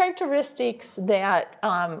characteristics that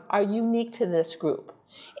are unique to this group.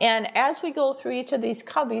 And as we go through each of these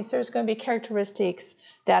cubbies, there's going to be characteristics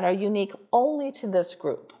that are unique only to this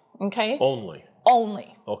group, okay? Only.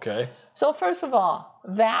 Okay. So first of all,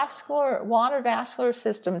 water vascular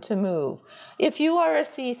system to move. If you are a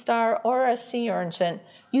sea star or a sea urchin,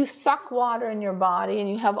 you suck water in your body, and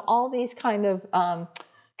you have all these kind of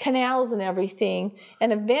canals and everything,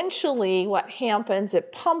 and eventually what happens,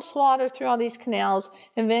 it pumps water through all these canals,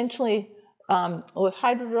 eventually with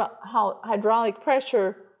hydraulic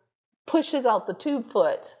pressure pushes out the tube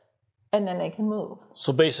foot, and then they can move.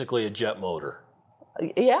 So basically a jet motor.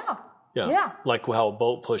 Yeah, Yeah. Yeah. Like how a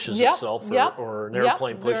boat pushes Yep, itself yep, or an yep,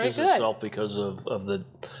 airplane very pushes good. itself because of the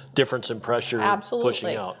difference in pressure Absolutely.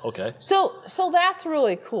 pushing out. Okay. So that's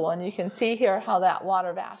really cool, and you can see here how that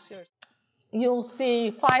water vascular. You'll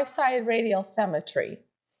see 5-sided radial symmetry,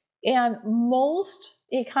 and most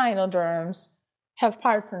echinoderms have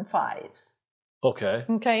parts in 5s. Okay.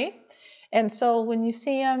 Okay, and so when you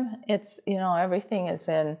see them, it's everything is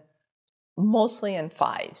in mostly in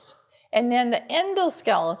 5s, and then the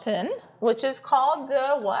endoskeleton, which is called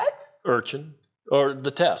the what? Urchin or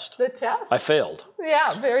the test. The test. I failed.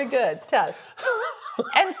 Yeah, very good test.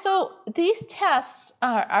 And so these tests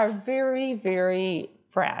are very, very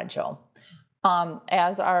fragile,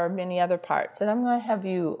 as are many other parts. And I'm going to have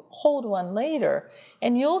you hold one later,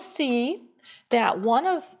 and you'll see that one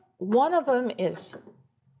of them is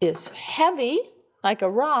heavy like a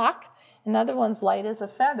rock, and the other one's light as a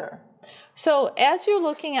feather. So as you're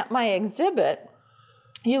looking at my exhibit,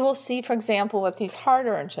 you will see, for example, with these heart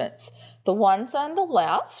urchins, the ones on the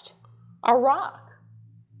left are rock.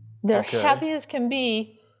 They're Okay. heavy as can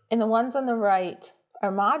be, and the ones on the right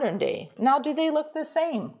are modern day. Now, do they look the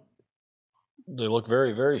same? They look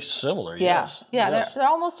very, very similar. Yeah. Yes. Yeah, Yes. they're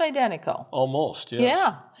almost identical. Almost. Yes.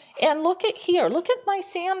 Yeah. And look at here. Look at my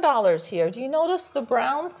sand dollars here. Do you notice the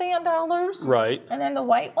brown sand dollars? Right. And then the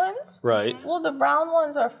white ones? Right. Well, the brown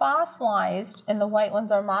ones are fossilized, and the white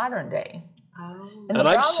ones are modern day. Oh. And the And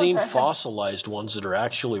I've brown ones seen are fossilized ones that are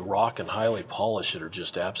actually rock and highly polished that are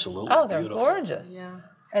just absolutely Oh, they're beautiful. gorgeous. Yeah.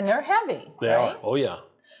 And they're heavy, They right? are. Oh yeah.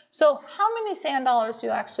 So how many sand dollars do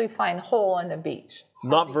you actually find whole on the beach?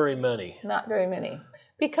 Not very many. Not very many.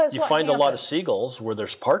 Because You what find a lot of happens- seagulls where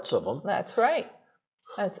there's parts of them. That's right.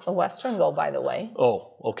 That's a western gull, by the way.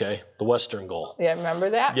 Oh, okay. The western gull. Yeah, remember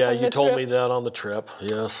that? Yeah, from you the told trip? me that on the trip.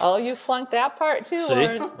 Yes. Oh, you flunked that part too, See?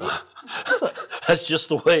 Lauren. That's just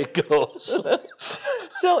the way it goes.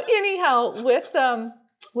 So anyhow, with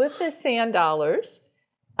the sand dollars,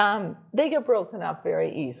 they get broken up very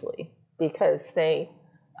easily because the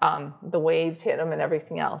waves hit them and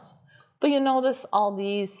everything else. But you notice all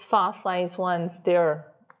these fossilized ones, they're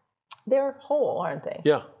whole, aren't they?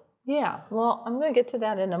 Yeah. Yeah, well, I'm going to get to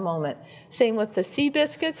that in a moment. Same with the sea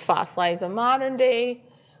biscuits, fossilized in modern day.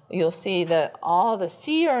 You'll see that all the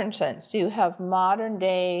sea urchins, you have modern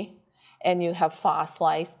day and you have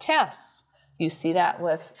fossilized tests. You see that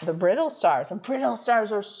with the brittle stars, and brittle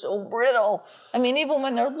stars are so brittle. I mean, even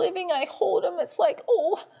when they're living, I hold them. It's like,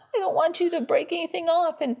 oh, I don't want you to break anything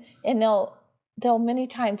off, and they'll many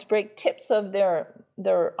times break tips of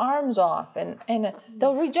their arms off, and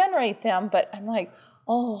they'll regenerate them. But I'm like,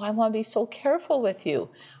 oh, I want to be so careful with you.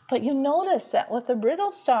 But you notice that with the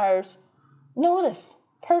brittle stars, notice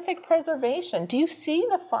perfect preservation. Do you see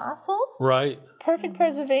the fossils? Right. Perfect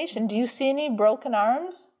preservation. Do you see any broken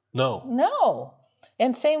arms? No. No.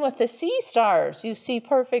 And same with the sea stars. You see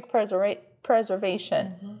perfect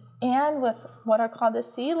preservation. And with what are called the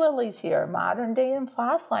sea lilies here, modern day and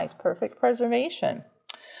fossilized, perfect preservation.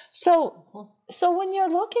 So when you're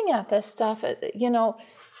looking at this stuff,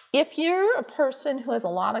 if you're a person who has a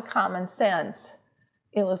lot of common sense,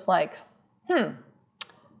 it was like,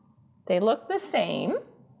 they look the same,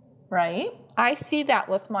 right? I see that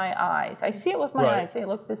with my eyes. I see it with my Right. eyes. They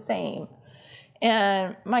look the same.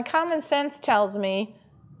 And my common sense tells me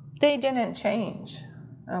they didn't change,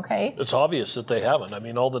 okay? It's obvious that they haven't. I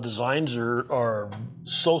mean, all the designs are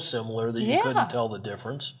so similar that you Yeah. couldn't tell the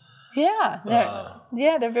difference. Yeah,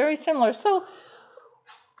 they're very similar. So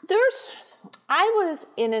I was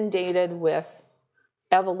inundated with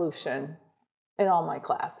evolution in all my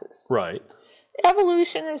classes. Right.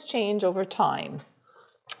 Evolution has changed over time.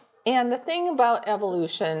 And the thing about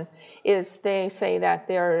evolution is they say that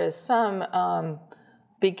there is some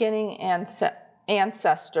beginning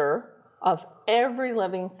ancestor of every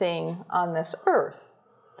living thing on this earth.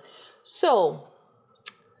 So,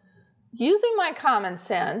 using my common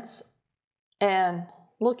sense and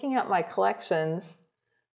looking at my collections,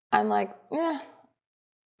 I'm like,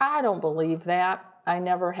 I don't believe that. I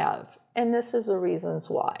never have. And this is the reasons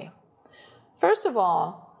why. First of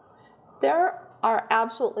all, there are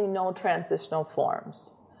absolutely no transitional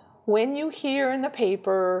forms. When you hear in the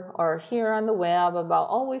paper or hear on the web about,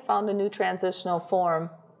 oh, we found a new transitional form,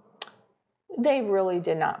 they really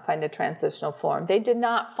did not find a transitional form. They did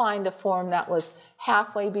not find a form that was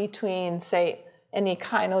halfway between, say, an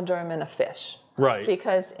echinoderm and a fish. Right.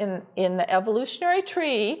 Because in the evolutionary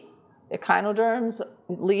tree, echinoderms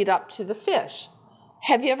lead up to the fish.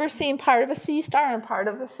 Have you ever seen part of a sea star and part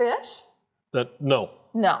of a fish? No.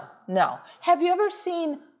 No. Have you ever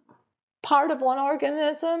seen part of one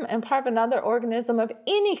organism and part of another organism of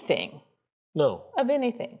anything? No. Of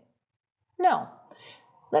anything? No.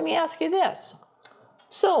 let me ask you this.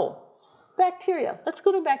 So, bacteria. Let's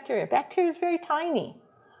go to bacteria. Bacteria is very tiny.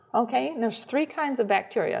 Okay, and there's 3 kinds of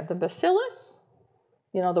bacteria. The bacillus,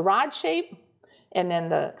 the rod shape, and then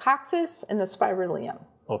the coccus and the spirillum.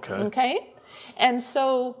 Okay. Okay? And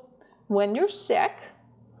so when you're sick,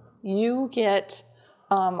 you get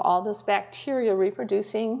all this bacteria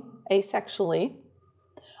reproducing asexually.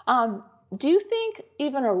 Do you think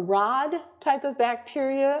even a rod type of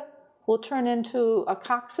bacteria will turn into a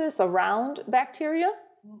coccus, a round bacteria?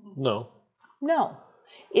 No. No.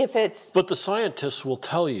 If it's... But the scientists will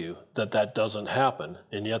tell you that that doesn't happen,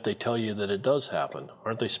 and yet they tell you that it does happen.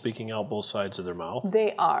 Aren't they speaking out both sides of their mouth?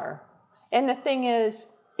 They are. And the thing is,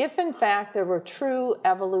 if in fact there were true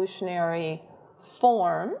evolutionary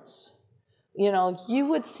forms, you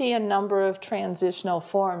would see a number of transitional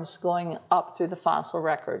forms going up through the fossil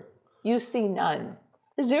record. You see none.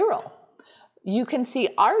 0. You can see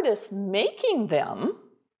artists making them.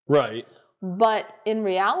 Right. But in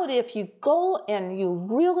reality, if you go and you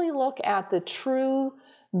really look at the true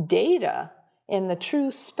data and the true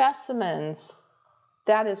specimens,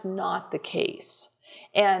 that is not the case.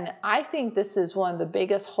 And I think this is one of the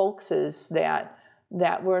biggest hoaxes that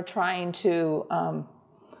we're trying to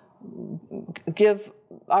give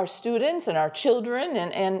our students and our children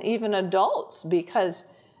and even adults, because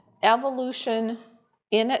evolution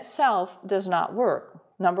in itself does not work.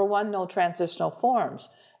 Number 1, no transitional forms.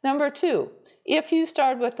 Number 2, if you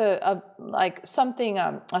start with a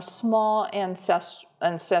small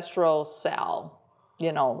ancestral cell,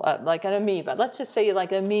 like an amoeba, let's just say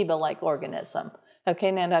like an amoeba-like organism. Okay,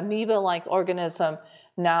 and an amoeba-like organism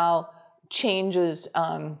now changes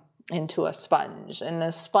into a sponge, and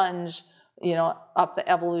the sponge, up the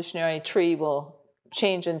evolutionary tree will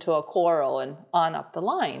change into a coral and on up the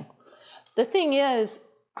line. The thing is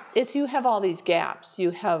you have all these gaps.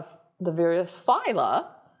 You have the various phyla,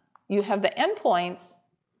 you have the endpoints,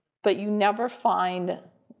 but you never find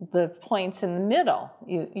the points in the middle.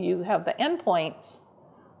 You have the endpoints,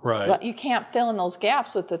 right? But you can't fill in those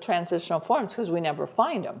gaps with the transitional forms because we never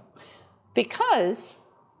find them. Because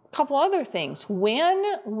a couple other things. When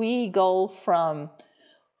we go from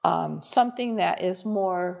something that is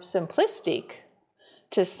more simplistic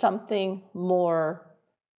to something more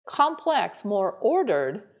complex, more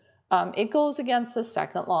ordered, it goes against the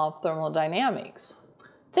second law of thermodynamics.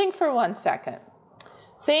 Think for 1 second.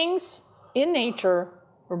 Things in nature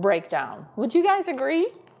break down. Would you guys agree?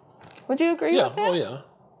 Would you agree with that? Oh yeah.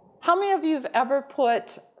 How many of you have ever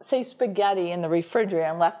put, say, spaghetti in the refrigerator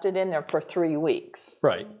and left it in there for 3 weeks?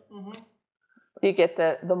 Right. Mm-hmm. You get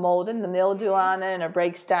the mold and the mildew on it, and it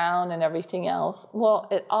breaks down and everything else. Well,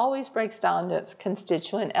 it always breaks down to its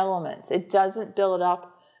constituent elements. It doesn't build up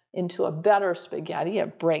into a better spaghetti.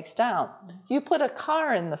 It breaks down. You put a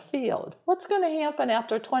car in the field. What's going to happen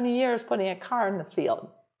after 20 years putting a car in the field?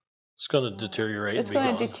 It's going to deteriorate. It's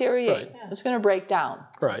going to deteriorate. Right. It's going to break down.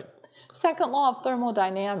 Right. Second law of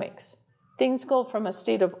thermodynamics. Things go from a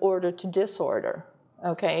state of order to disorder.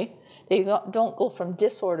 Okay? They don't go from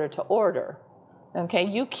disorder to order. Okay?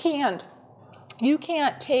 You can't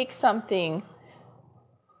take something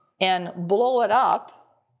and blow it up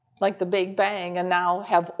like the Big Bang and now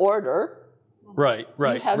have order. Right.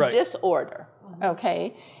 You have disorder.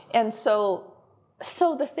 Okay? And so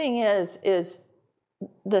the thing is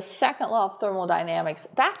the second law of thermodynamics,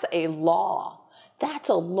 that's a law. That's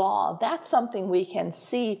a law. That's something we can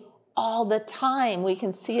see all the time. We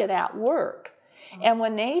can see it at work. And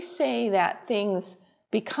when they say that things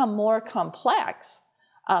become more complex,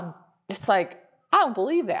 it's like, I don't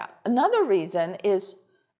believe that. Another reason is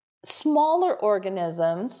smaller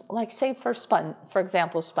organisms, like say for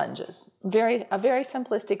example, sponges. A very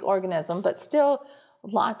simplistic organism, but still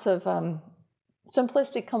lots of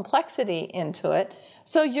simplistic complexity into it.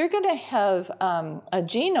 So you're going to have a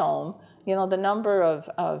genome, the number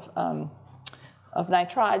of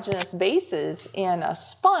nitrogenous bases in a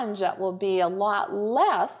sponge that will be a lot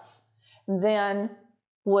less than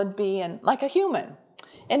would be in like a human.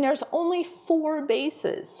 And there's only 4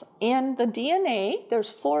 bases. In the DNA, there's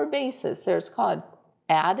 4 bases. There's called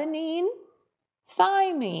adenine,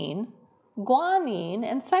 thymine, guanine,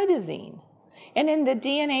 and cytosine. And in the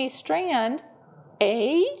DNA strand,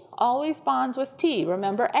 A always bonds with T.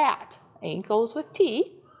 Remember at. A goes with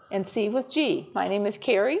T and C with G. My name is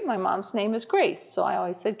Carrie. My mom's name is Grace. So I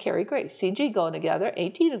always said Carrie, Grace. CG go together,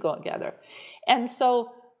 AT to go together. And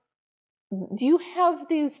so you have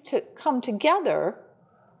these to come together,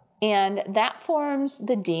 and that forms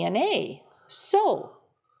the DNA. So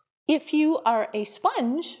if you are a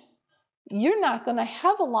sponge, you're not going to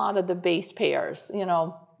have a lot of the base pairs.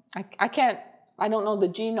 I can't I don't know the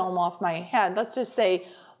genome off my head. Let's just say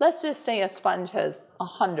a sponge has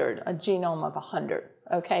 100, a genome of 100,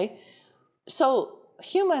 okay? So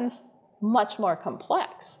humans, much more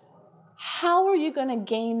complex. How are you going to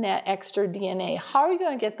gain that extra DNA? How are you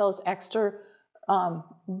going to get those extra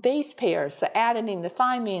base pairs, the adenine, the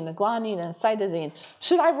thymine, the guanine, and cytosine?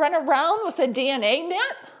 Should I run around with a DNA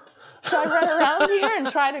net? Should I run around here and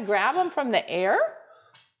try to grab them from the air?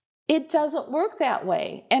 It doesn't work that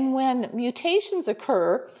way. And when mutations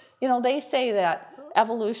occur, they say that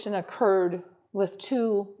evolution occurred with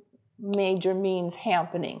two major means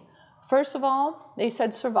happening. First of all, they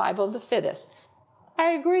said survival of the fittest.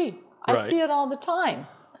 I agree. I see it all the time.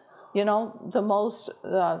 The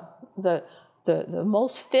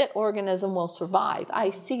most fit organism will survive.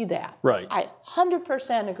 I see that. Right. I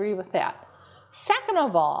 100% agree with that. Second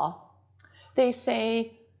of all, they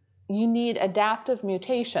say you need adaptive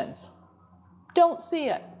mutations. Don't see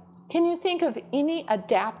it. Can you think of any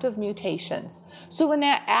adaptive mutations? So when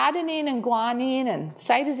that adenine and guanine and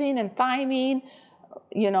cytosine and thymine,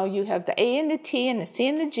 you have the A and the T and the C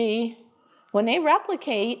and the G. When they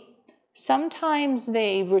replicate, sometimes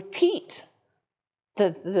they repeat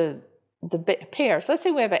the pairs. Let's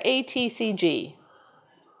say we have an A, T, C, G.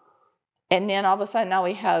 And then all of a sudden now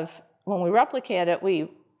we have, when we replicate it, we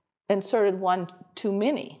inserted one too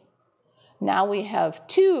many. Now we have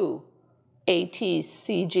two A, T,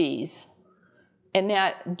 C, Gs. And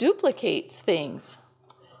that duplicates things.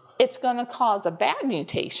 It's going to cause a bad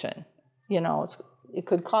mutation. It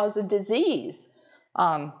could cause a disease.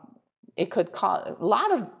 It could cause a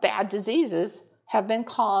lot of bad diseases have been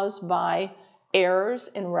caused by errors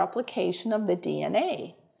in replication of the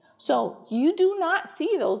DNA. So you do not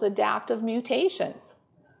see those adaptive mutations.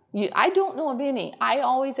 I don't know of any. I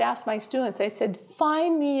always ask my students, I said,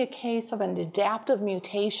 find me a case of an adaptive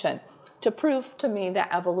mutation to prove to me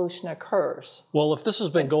that evolution occurs. Well, if this has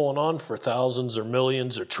been going on for thousands or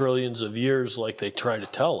millions or trillions of years like they try to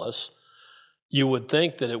tell us, you would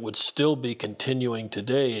think that it would still be continuing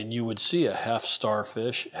today, and you would see a half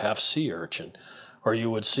starfish, half sea urchin, or you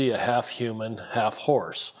would see a half human, half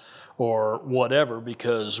horse, or whatever,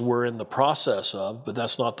 because we're in the process of, but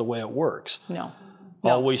that's not the way it works. No.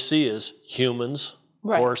 All we see is humans,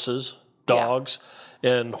 horses, dogs,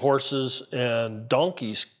 and horses and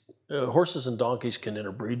donkeys. Horses and donkeys can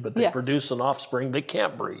interbreed, but they produce an offspring they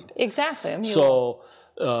can't breed. Exactly. So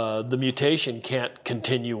the mutation can't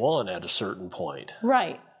continue on at a certain point.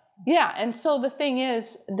 Right. Yeah, and so the thing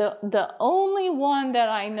is, the only one that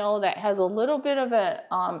I know that has a little bit of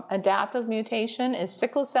an adaptive mutation is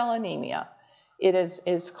sickle cell anemia. It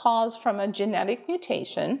is caused from a genetic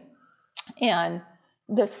mutation, and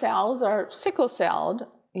the cells are sickle-celled,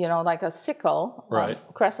 like a sickle,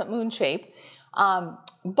 crescent moon shape,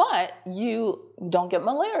 but you don't get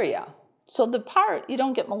malaria. So the part you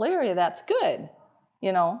don't get malaria, that's good.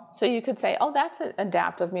 So you could say, oh, that's an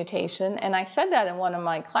adaptive mutation. And I said that in one of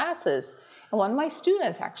my classes. And one of my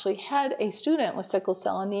students actually had a student with sickle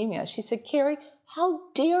cell anemia. She said, Carrie, how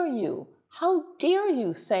dare you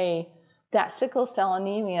say that sickle cell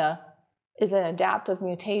anemia is an adaptive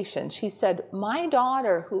mutation? She said, my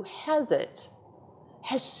daughter who has it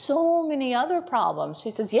has so many other problems. She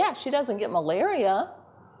says, yeah, she doesn't get malaria,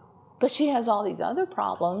 but she has all these other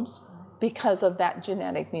problems because of that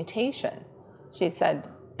genetic mutation. She said,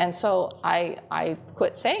 and so I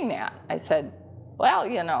quit saying that. I said, well,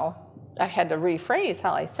 I had to rephrase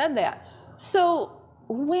how I said that. So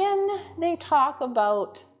when they talk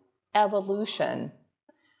about evolution,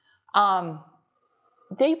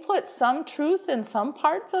 they put some truth in some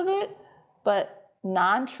parts of it, but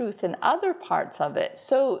non-truth in other parts of it.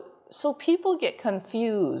 So people get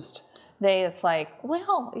confused. It's like,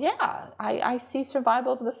 well, yeah, I see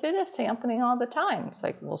survival of the fittest happening all the time. It's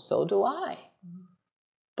like, well, so do I.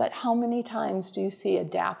 But how many times do you see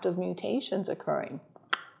adaptive mutations occurring?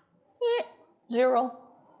 Zero.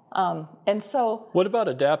 And so... What about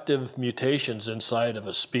adaptive mutations inside of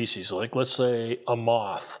a species? Like, let's say a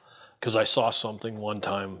moth, because I saw something one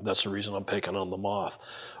time, that's the reason I'm picking on the moth,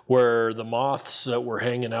 where the moths that were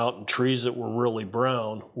hanging out in trees that were really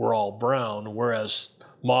brown were all brown, whereas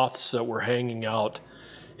moths that were hanging out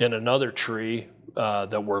in another tree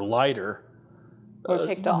that were lighter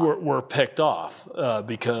were picked off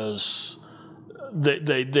because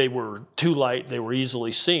they were too light, they were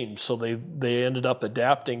easily seen, so they ended up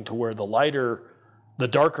adapting to where the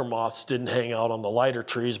darker moths didn't hang out on the lighter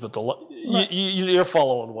trees, but you're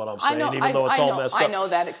following what I'm saying, though it's all messed up. I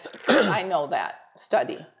know that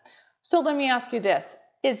study. So let me ask you this.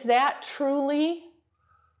 Is that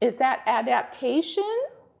adaptation?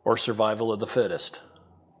 Or survival of the fittest?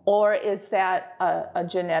 Or is that a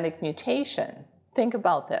genetic mutation? think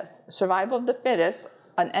about this. Survival of the fittest,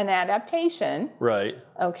 an adaptation, Right.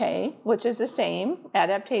 okay, which is the same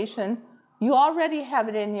adaptation. You already have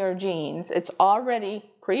it in your genes. It's already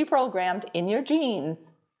pre-programmed in your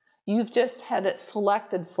genes. You've just had it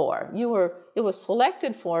selected for. It was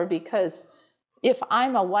selected for because if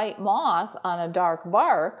I'm a white moth on a dark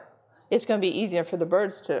bark, it's going to be easier for the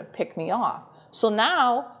birds to pick me off. So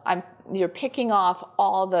now you're picking off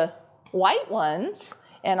all the white ones,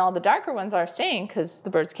 and all the darker ones are staying because the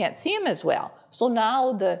birds can't see them as well. So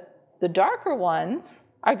now the darker ones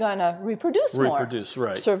are going to reproduce more. Reproduce,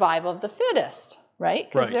 right. Survival of the fittest, right?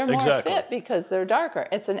 Because Right, they're more exactly. fit because they're darker.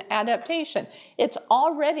 It's an adaptation. It's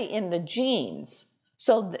already in the genes.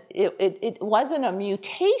 So it wasn't a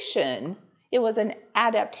mutation. It was an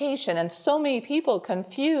adaptation. And so many people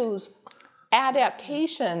confuse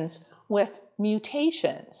adaptations with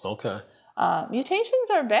mutations. Okay. Mutations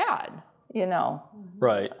are bad, you know.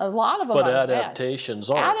 Right. A lot of them But are adaptations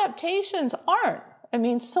bad. aren't. Adaptations aren't. I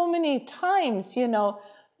mean, so many times, you know,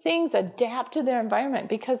 things adapt to their environment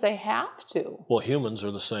because they have to. Well, humans are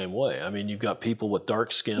the same way. I mean, you've got people with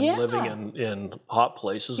dark skin Yeah. living in hot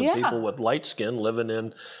places, and Yeah. people with light skin living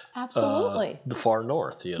in Absolutely. the far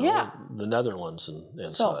north, you know, Yeah. the Netherlands and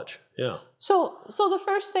So- such. Yeah. So the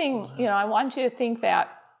first thing, you know, I want you to kind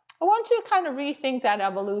of rethink that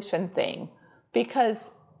evolution thing,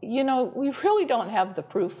 because, you know, we really don't have the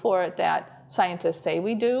proof for it that scientists say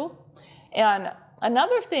we do. And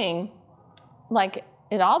another thing, like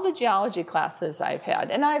in all the geology classes I've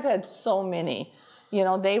had, and I've had so many, you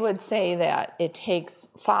know, they would say that it takes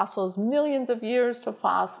fossils millions of years to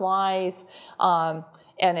fossilize,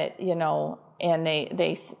 and it, you know, and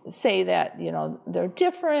they say that, you know, they're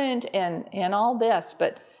different and all this.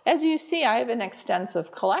 But as you see, I have an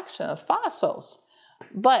extensive collection of fossils.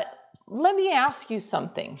 But let me ask you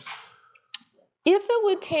something. If it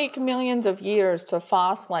would take millions of years to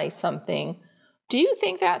fossilize something, do you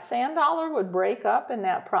think that sand dollar would break up in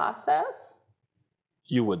that process?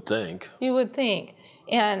 You would think. You would think.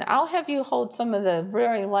 And I'll have you hold some of the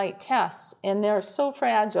very light tests, and they're so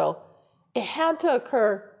fragile. It had to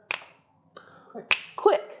occur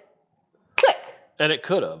quick. And it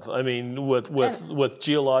could have. I mean, with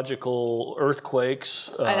geological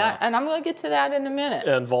earthquakes And I'm going to get to that in a minute.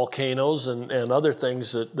 and volcanoes and other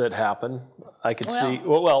things that happen, I could see.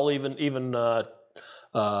 Well, even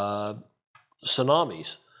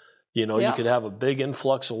tsunamis. You know, Yeah. you could have a big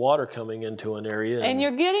influx of water coming into an area. And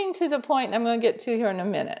you're getting to the point I'm going to get to here in a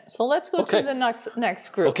minute. So let's go Okay. to the next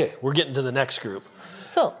group. Okay, we're getting to the next group.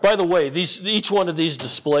 So By the way, each one of these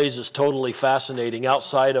displays is totally fascinating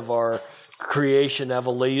outside of our creation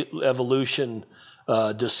evolution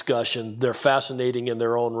discussion. They're fascinating in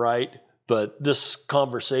their own right, but this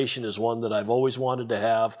conversation is one that I've always wanted to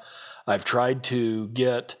have. I've tried to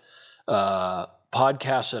get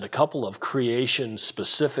podcasts at a couple of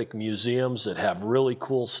creation-specific museums that have really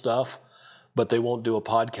cool stuff, but they won't do a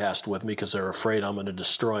podcast with me because they're afraid I'm going to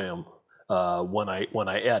destroy them when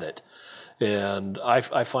I edit. And I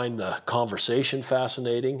find the conversation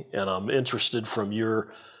fascinating, and I'm interested from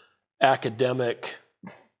your academic,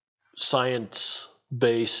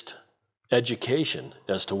 science-based education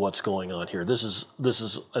as to what's going on here. This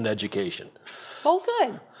is an education. oh,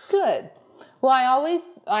 good. Well, I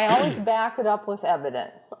always back it up with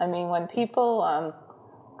evidence. I mean, when people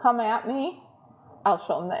come at me, I'll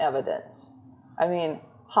show them the evidence. I mean,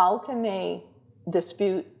 how can they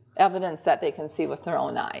dispute evidence that they can see with their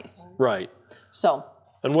own eyes? Right. So,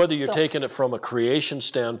 And whether you're So- taking it from a creation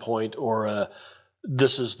standpoint or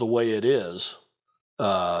this is the way it is,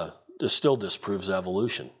 it still disproves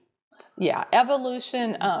evolution. yeah,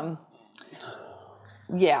 evolution.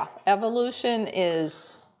 Evolution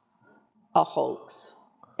is a hoax.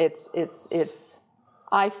 It's.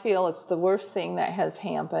 I feel it's the worst thing that has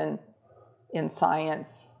happened in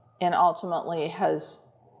science, and ultimately has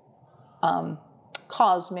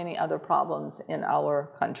caused many other problems in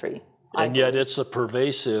our country. And yet it's a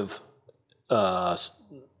pervasive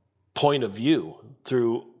point of view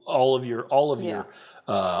through all of your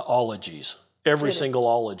ologies. Every single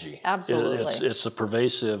ology. Absolutely. It's a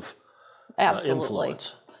pervasive Absolutely.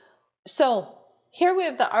 influence. So here we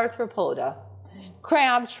have the arthropoda: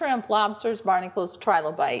 crab, shrimp, lobsters, barnacles,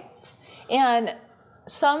 trilobites. And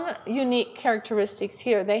some unique characteristics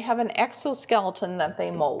here. They have an exoskeleton that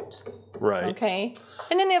they molt, Right. okay?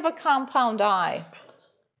 And then they have a compound eye.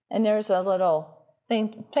 And there's a little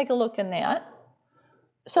thing. Take a look in that.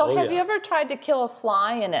 So Oh, have yeah. you ever tried to kill a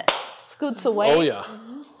fly and it scoots away? Oh, yeah.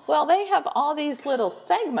 Well, they have all these little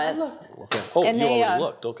segments. Okay. Oh, And you they, already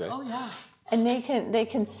looked. Okay. Oh, yeah. And they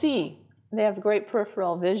can see. They have great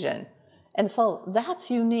peripheral vision. And so that's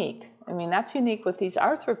unique. I mean, that's unique with these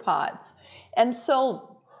arthropods. And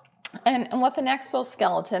so, and with an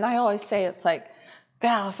exoskeleton, I always say it's like,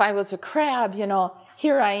 wow, if I was a crab,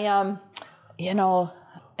 here I am,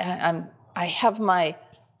 I have my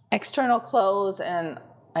external clothes and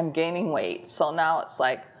I'm gaining weight. So now it's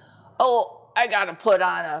like, oh, I got to put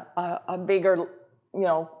on a bigger,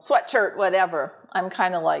 sweatshirt, whatever.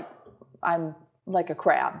 I'm like a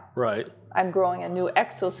crab. Right. I'm growing a new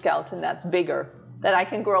exoskeleton that's bigger that I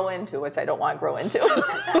can grow into, which I don't want to grow into.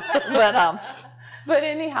 But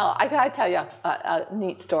anyhow, I got to tell you a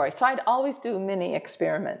neat story. So I'd always do mini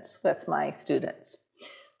experiments with my students.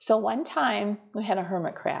 So one time we had a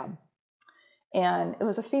hermit crab, and it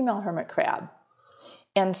was a female hermit crab.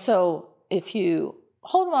 And so if you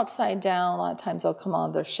hold them upside down, a lot of times they'll come out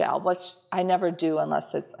of their shell, which I never do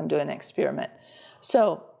unless I'm doing an experiment.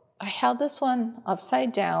 So I held this one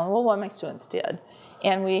upside down, well, one of my students did,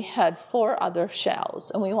 and we had 4 other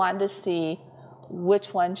shells, and we wanted to see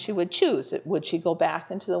which one she would choose. Would she go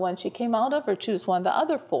back into the one she came out of or choose one of the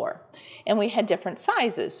other 4? And we had different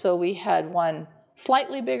sizes. So we had one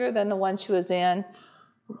slightly bigger than the one she was in,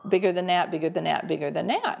 bigger than that, bigger than that, bigger than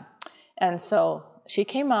that. And so she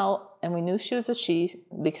came out, and we knew she was a she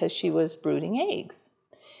because she was brooding eggs.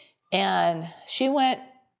 And she went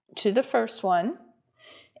to the first one,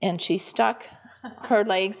 and she stuck her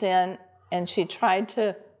legs in, and she tried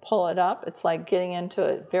to pull it up. It's like getting into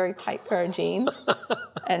a very tight pair of jeans.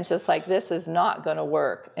 And just like, this is not going to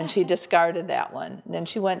work. And she discarded that one. And then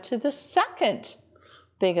she went to the second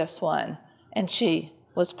biggest one, and she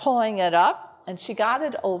was pulling it up, and she got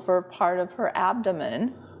it over part of her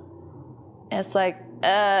abdomen. And it's like,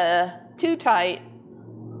 too tight.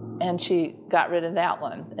 And she got rid of that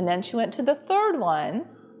one. And then she went to the third one,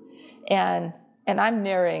 and I'm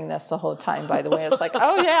narrating this the whole time, by the way. It's like,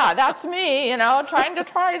 oh, yeah, that's me, trying to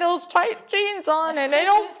try those tight jeans on, and they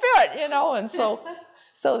don't fit, And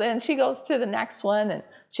so then she goes to the next one, and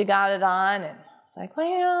she got it on, and it's like,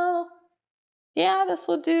 well, yeah, this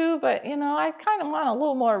will do, but, I kind of want a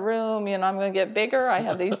little more room. I'm going to get bigger. I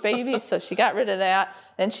have these babies. So she got rid of that.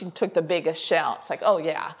 Then she took the biggest shell. It's like, oh,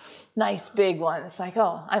 yeah, nice big one. It's like,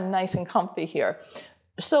 oh, I'm nice and comfy here.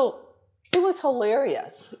 So it was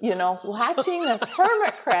hilarious, watching this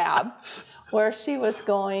hermit crab where she was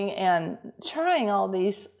going and trying all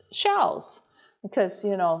these shells. Because,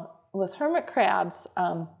 with hermit crabs,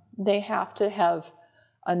 they have to have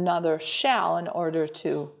another shell in order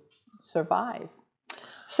to survive.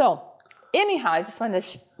 So anyhow, I just wanted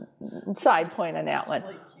to side point on that one.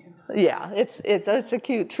 Yeah, it's a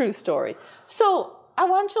cute, true story. So I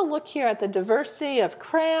want you to look here at the diversity of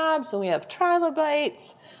crabs, and we have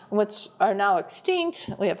trilobites, which are now extinct.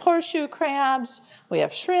 We have horseshoe crabs. We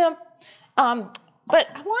have shrimp. But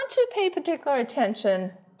I want you to pay particular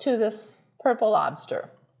attention to this purple lobster.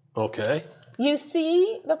 Okay. You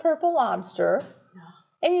see the purple lobster,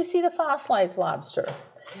 and you see the fossilized lobster.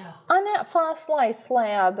 Yeah. On that fossilized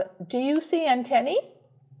slab, do you see antennae?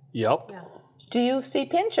 Yep. Yeah. Do you see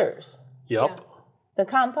pinchers? Yep. The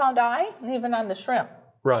compound eye, and even on the shrimp.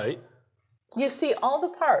 Right. You see all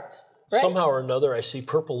the parts, right? Somehow or another, I see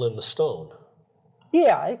purple in the stone.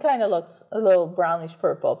 Yeah, it kind of looks a little brownish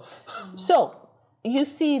purple. So you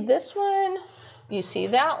see this one, you see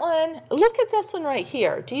that one. Look at this one right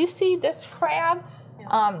here. Do you see this crab?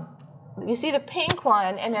 Yeah. You see the pink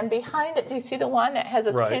one, and then behind it, you see the one that has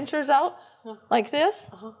its Right. pinchers out, like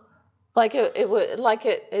this? Like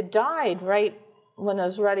it died right when it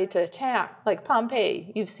was ready to attack, like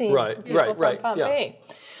Pompeii. You've seen people from Pompeii.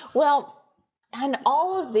 Yeah. Well, and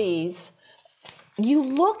all of these, you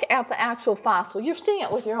look at the actual fossil, you're seeing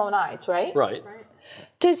it with your own eyes, right? Right.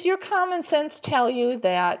 Does your common sense tell you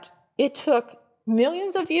that it took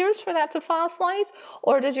millions of years for that to fossilize?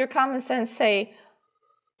 Or does your common sense say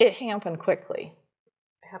it happened quickly?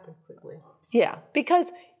 It happened quickly. Yeah,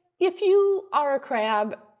 because if you are a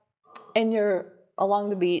crab and you're along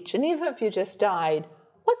the beach, and even if you just died,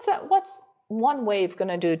 what's one wave going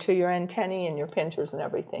to do to your antennae and your pinchers and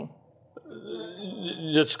everything?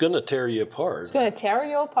 It's going to tear you apart. It's going to tear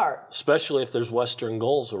you apart. Especially if there's western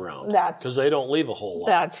gulls around. That's- because they don't leave a whole lot.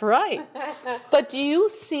 That's right. But do you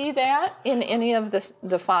see that in any of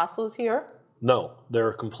the fossils here? No,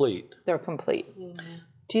 they're complete. They're complete.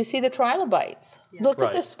 Do you see the trilobites? Look at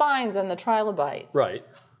Right. the spines on the trilobites. Right.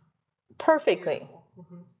 Perfectly.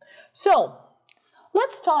 So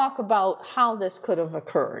let's talk about how this could have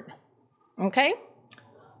occurred. Okay?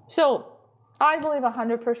 So I believe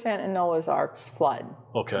 100% in Noah's Ark's flood.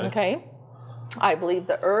 Okay. Okay? I believe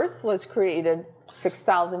the earth was created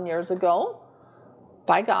 6,000 years ago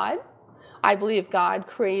by God. I believe God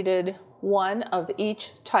created one of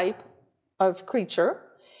each type of creature.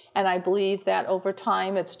 And I believe that over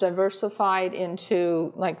time it's diversified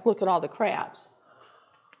into, like, look at all the crabs.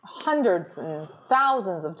 Hundreds and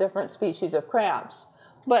thousands of different species of crabs.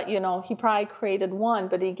 But, you know, he probably created one,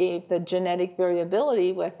 but he gave the genetic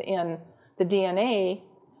variability within the DNA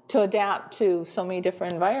to adapt to so many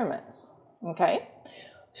different environments. Okay?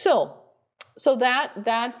 So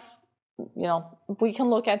that's, you know, we can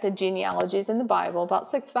look at the genealogies in the Bible about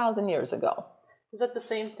 6,000 years ago. Is that the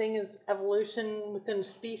same thing as evolution within a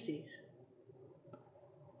species?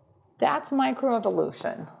 That's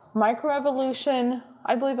microevolution. Microevolution,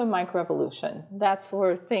 I believe in microevolution. That's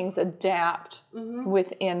where things adapt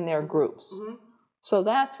within their groups. So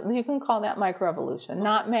that's, you can call that microevolution,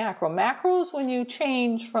 not macro. Macro is when you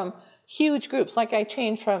change from huge groups, like I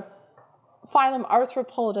changed from phylum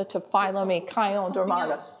Arthropoda to phylum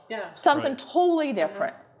Echinodermata. Yeah. Something totally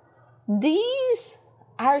different. These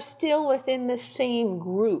are still within the same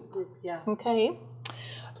group. Yeah. Okay?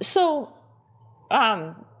 So, They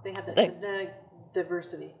have that genetic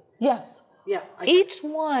diversity. yes. Yeah. Each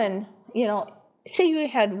one, you know, say you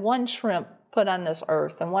had one shrimp put on this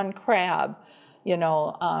earth and one crab, you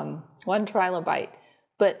know, one trilobite,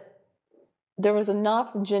 but there was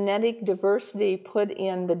enough genetic diversity put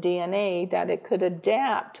in the DNA that it could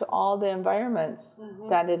adapt to all the environments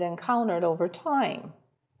that it encountered over time.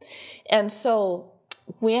 And so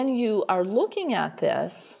when you are looking at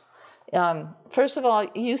this, first of all,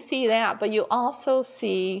 you see that, but you also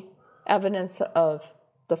see evidence of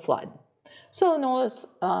the flood. So notice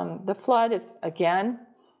the flood, again,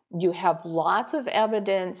 you have lots of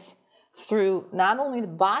evidence through not only the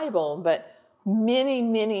Bible, but many,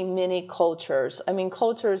 many, many cultures. I mean,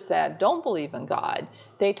 cultures that don't believe in God,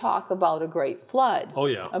 they talk about a great flood. Oh,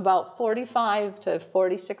 yeah. About 45 to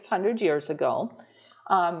 4,600 years ago,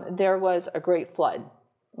 there was a great flood.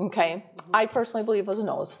 Okay? I personally believe it was a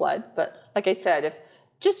Noah's flood, but like I said,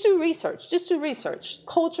 just do research.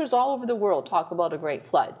 Cultures all over the world talk about a great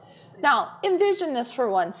flood. Now, envision this for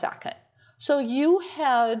 1 second. So you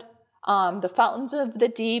had the fountains of the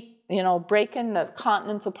deep, you know, breaking the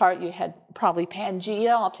continents apart. You had probably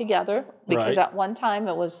Pangea altogether, because at one time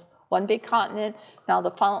it was one big continent. Now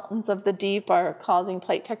the fountains of the deep are causing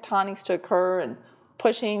plate tectonics to occur and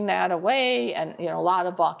pushing that away, and, you know, a lot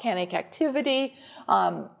of volcanic activity.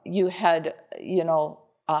 You had, you know,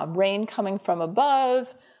 rain coming from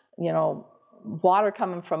above, you know, water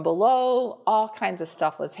coming from below, all kinds of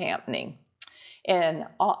stuff was happening. And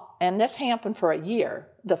this happened for a year.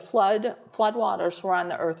 The floodwaters were on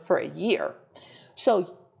the earth for a year.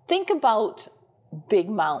 So think about big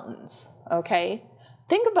mountains, okay?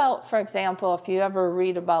 Think about, for example, if you ever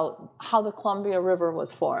read about how the Columbia River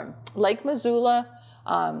was formed. Lake Missoula,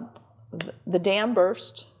 the dam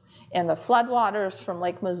burst, and the floodwaters from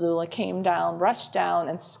Lake Missoula came down, rushed down,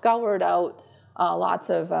 and scoured out lots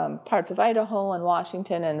of parts of Idaho and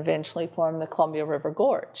Washington, and eventually formed the Columbia River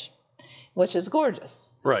Gorge, which is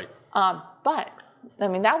gorgeous. Right. But I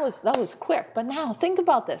mean, that was quick. But now think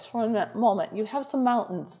about this for a moment. You have some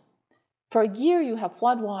mountains. For a year, you have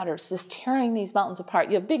floodwaters just tearing these mountains apart.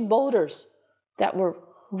 You have big boulders that were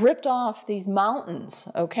ripped off these mountains,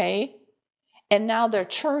 okay? And now they're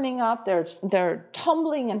churning up. They're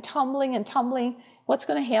tumbling and tumbling and tumbling. What's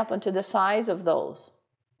going to happen to the size of those?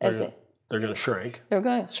 They're going to shrink. They're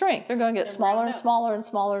going to shrink. They're going to get smaller and smaller and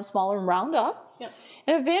smaller and smaller and round up. Yeah.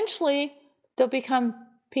 And eventually, they'll become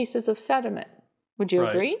pieces of sediment. Would you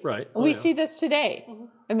agree? Right. We see this today.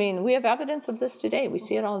 I mean, we have evidence of this today. We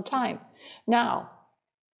see it all the time. Now,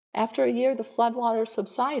 after a year, the floodwaters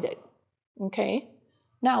subsided. Okay?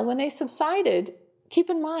 Now, when they subsided,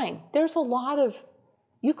 keep in mind, there's a lot of,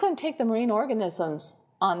 you couldn't take the marine organisms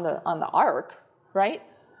on the ark, right?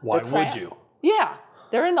 Why would you? Yeah,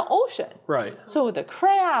 they're in the ocean. Right. So the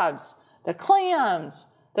crabs, the clams,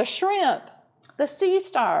 the shrimp, the sea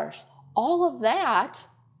stars, all of that,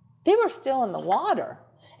 they were still in the water.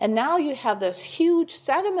 And now you have this huge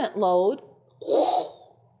sediment load.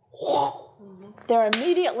 They're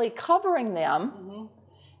immediately covering them.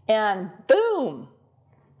 And boom,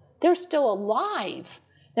 they're still alive.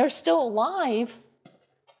 They're still alive.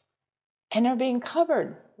 And they're being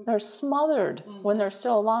covered. They're smothered when they're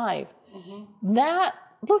still alive.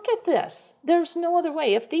 Look at this. There's no other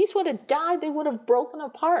way. If these would have died, they would have broken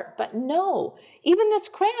apart. But no. Even this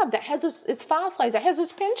crab that has its fossilized, it has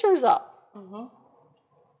its pinchers up.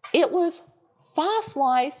 It was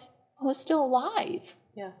fossilized, it was still alive.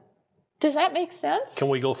 Yeah. Does that make sense? Can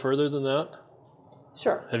we go further than that?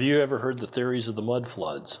 Sure. Have you ever heard the theories of the mud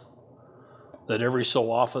floods? That every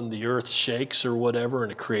so often the earth shakes or whatever,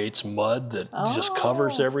 and it creates mud that just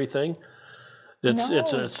covers everything.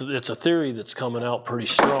 It's a theory that's coming out pretty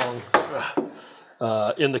strong.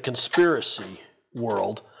 in the conspiracy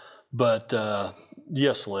world. But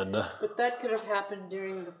yes, Linda, But that could have happened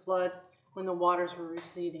during the flood when the waters were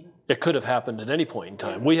receding. it could have happened at any point in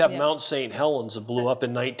time. We have Yeah. Mount St. Helens that blew up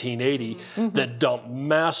in 1980 that dumped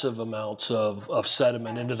massive amounts of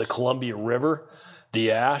sediment into the Columbia River,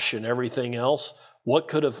 the ash and everything else. What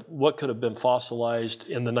could have been fossilized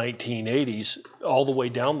in the 1980s all the way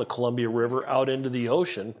down the Columbia River out into the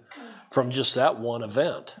ocean from just that one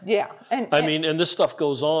event? Yeah. I mean, and this stuff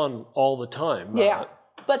goes on all the time. yeah.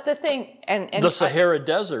 But the thing, and The Sahara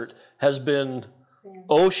Desert has been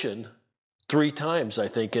ocean 3 times, I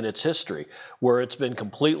think, in its history, where it's been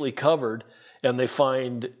completely covered, and they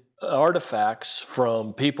find artifacts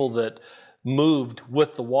from people that moved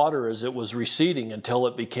with the water as it was receding until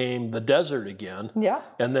it became the desert again, yeah.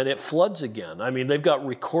 and then it floods again. I mean, they've got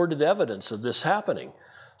recorded evidence of this happening.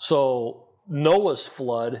 So Noah's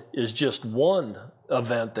flood is just one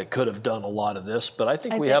event that could have done a lot of this, but I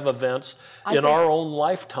think we have events in our own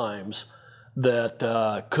lifetimes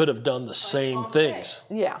that could have done the same things.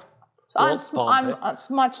 Yeah. So Well, on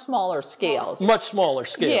much smaller scales. Much smaller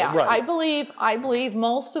scale, Yeah, right? I believe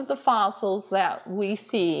most of the fossils that we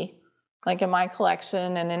see, like in my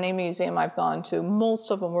collection and in any museum I've gone to,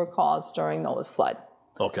 most of them were caused during Noah's flood.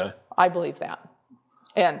 Okay. I believe that.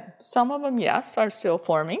 And some of them, yes, are still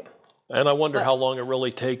forming. And I wonder how long it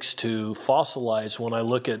really takes to fossilize when I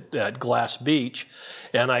look at Glass Beach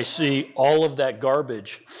and I see all of that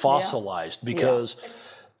garbage fossilized because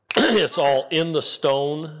it's all in the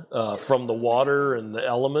stone from the water and the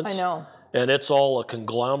elements. I know. And it's all a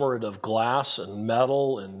conglomerate of glass and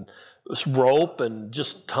metal and rope and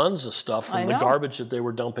just tons of stuff from the garbage that they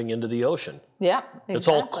were dumping into the ocean. Yeah, exactly. It's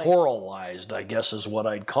all coralized, I guess is what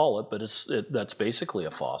I'd call it, but that's basically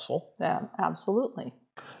a fossil. Yeah, absolutely.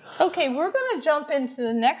 Okay, we're going to jump into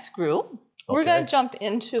the next group. We're going to jump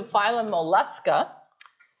into phylum Mollusca.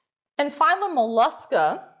 And phylum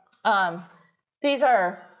Mollusca, these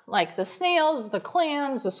are like the snails, the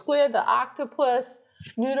clams, the squid, the octopus,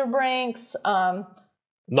 nudibranchs,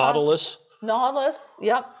 Nautilus. nautilus,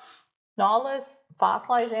 nautilus,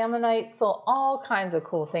 fossilized ammonites, so all kinds of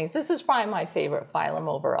cool things. This is probably my favorite phylum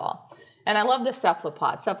overall. And I love the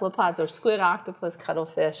cephalopods. Cephalopods are squid, octopus,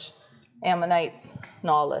 cuttlefish, ammonites,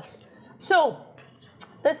 nautilus. So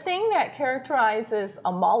the thing that characterizes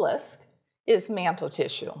a mollusk is mantle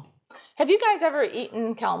tissue. Have you guys ever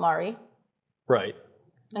eaten calamari? Right.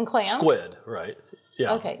 And clams? Squid, right.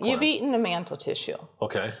 Yeah. Okay, clam. you've eaten the mantle tissue.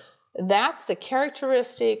 Okay. That's the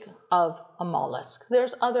characteristic of a mollusk.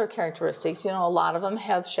 There's other characteristics. You know, a lot of them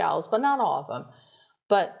have shells, but not all of them.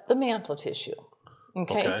 But the mantle tissue.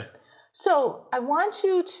 Okay? So I want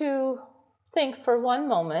you to think for one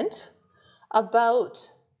moment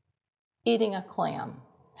about eating a clam.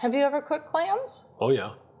 Have you ever cooked clams? Oh,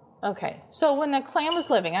 yeah. Okay. So when a clam is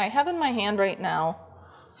living, I have in my hand right now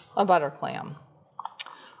a butter clam.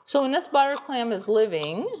 So when this butter clam is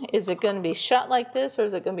living, is it going to be shut like this or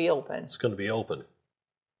is it going to be open? It's going to be open.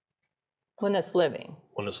 When it's living.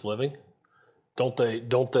 When it's living? No,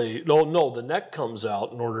 the neck comes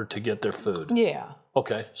out in order to get their food. Yeah.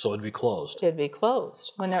 Okay, so it'd be closed. It'd be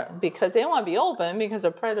closed because they don't want to be open because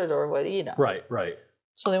a predator would eat them. Right.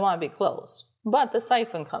 So they want to be closed. But the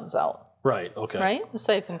siphon comes out. Right, okay. Right? The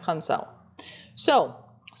siphon comes out. So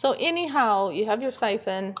anyhow, you have your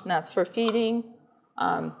siphon, and that's for feeding,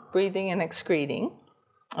 breathing, and excreting.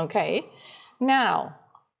 Okay? Now,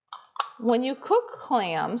 when you cook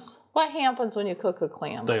clams, what happens when you cook a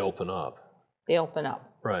clam? They open up. They open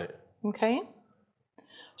up. Right. Okay?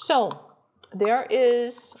 So there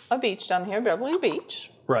is a beach down here, Beverly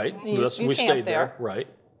Beach. Right. You We stayed there. there. Right.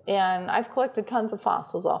 And I've collected tons of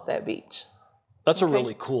fossils off that beach. That's a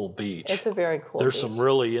really cool beach. It's a very cool There's beach. some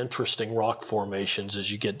really interesting rock formations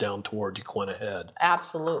as you get down toward Yaquina Head.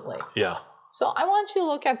 Absolutely. Yeah. So I want you to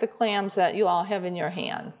look at the clams that you all have in your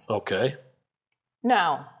hands. Okay.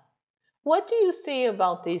 Now, what do you see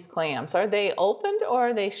about these clams? Are they opened or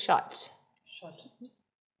are they shut?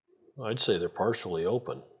 I'd say they're partially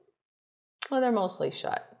open. Well, they're mostly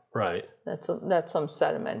shut. Right. That's some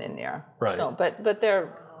sediment in there. Right. So, but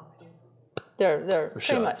they're pretty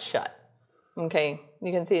shut. much shut. Okay.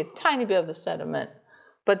 You can see a tiny bit of the sediment,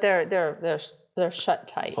 but they're shut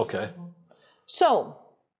tight. Okay. So,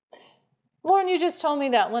 Lauren, you just told me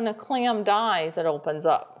that when a clam dies, it opens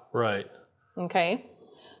up. Right. Okay.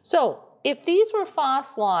 So if these were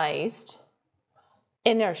fossilized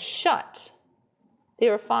and they're shut, they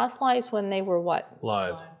were fossilized when they were what?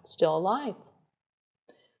 Live. Still alive.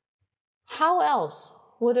 How else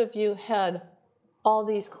would have you had all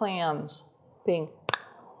these clams being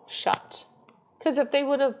shut? Because if they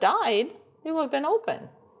would have died, they would have been open.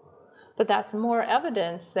 But that's more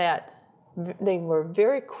evidence that they were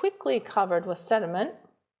very quickly covered with sediment,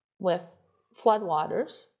 with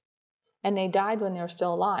floodwaters, and they died when they were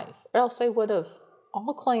still alive. Or else they would have,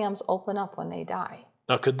 all clams open up when they die.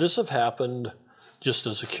 Now, could this have happened, just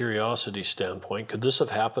as a curiosity standpoint, could this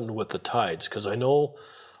have happened with the tides? Because I know,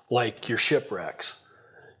 like your shipwrecks,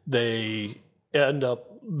 they end up,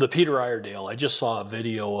 the Peter Iredale, I just saw a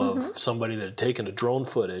video of somebody that had taken a drone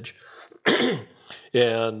footage,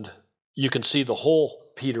 and you can see the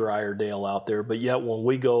whole Peter Iredale out there, but yet when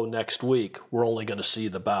we go next week, we're only going to see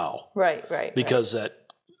the bow. Right. Because that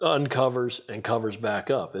uncovers and covers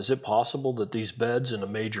back up. Is it possible that these beds in a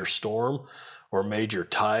major storm or major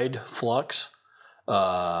tide flux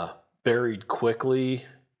buried quickly,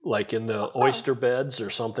 like in the oyster beds or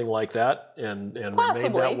something like that, and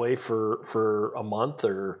remained that way for a month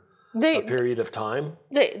or a period of time?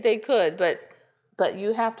 They could, but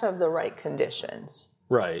you have to have the right conditions.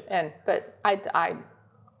 Right. But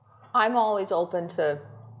I'm always open to.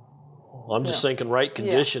 I'm just thinking right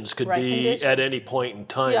conditions could be at any point in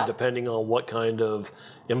time, depending on what kind of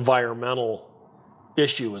environmental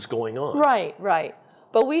issue is going on. Right.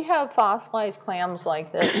 But we have fossilized clams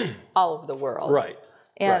like this all over the world. Right.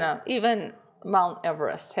 And even Mount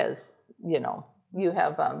Everest has, you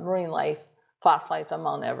have marine life fossilized on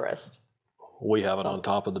Mount Everest. We have it on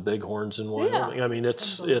top of the bighorns in Wyoming. Yeah. I mean,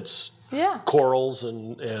 it's corals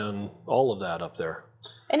and all of that up there.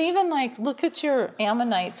 And even look at your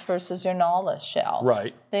ammonites versus your Nautilus shell.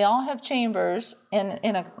 Right. They all have chambers. And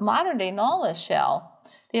in a modern day Nautilus shell,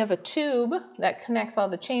 they have a tube that connects all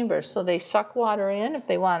the chambers. So they suck water in if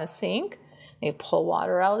they want to sink. They pull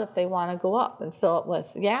water out if they want to go up and fill it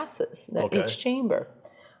with gases, each chamber.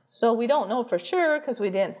 So we don't know for sure because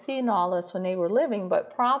we didn't see Nautilus when they were living,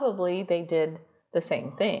 but probably they did the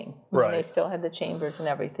same thing. Right. They still had the chambers and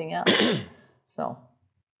everything else. So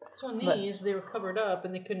on these, they were covered up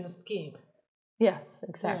and they couldn't escape. Yes,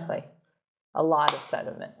 exactly. Yeah. A lot of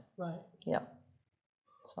sediment. Right. Yep.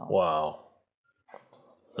 So. Wow.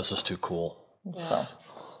 This is too cool. So,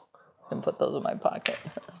 I can put those in my pocket.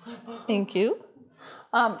 Thank you.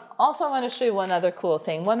 Also, I want to show you one other cool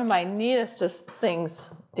thing. One of my neatest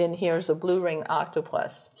things in here is a blue-ringed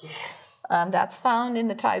octopus. Yes. That's found in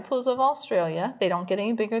the tide pools of Australia. They don't get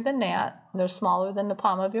any bigger than that. They're smaller than the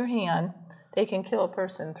palm of your hand. They can kill a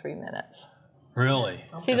person in 3 minutes. Really?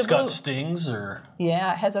 See, it's got stings, or?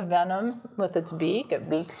 Yeah, it has a venom with its beak. It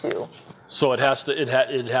beaks you. So it'd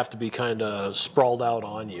have to be kind of sprawled out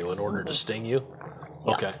on you in order to sting you?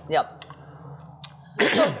 Okay. Yep.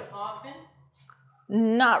 Often?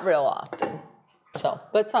 Not real often.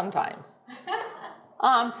 But sometimes.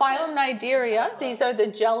 Phylum Cnidaria, these are the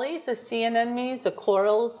jellies, the sea anemones, the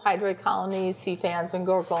corals, hydroid colonies, sea fans, and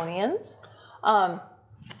gorgonians.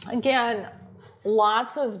 Again,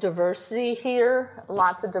 lots of diversity here,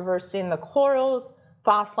 lots of diversity in the corals,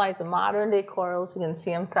 fossilized and modern day corals. You can see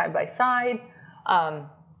them side by side.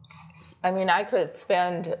 I could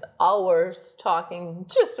spend hours talking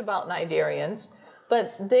just about cnidarians,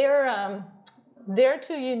 but they're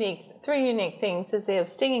three unique things is they have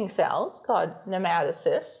stinging cells called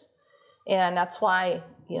nematocysts, and that's why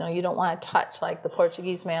you don't want to touch like the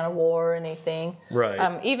Portuguese man of war or anything.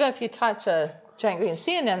 Right. Even if you touch a giant green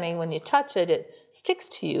sea anemone, when you touch it, it sticks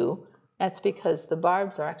to you. That's because the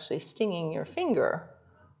barbs are actually stinging your finger,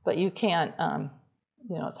 but you can't.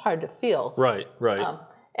 It's hard to feel. Right.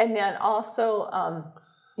 And then also,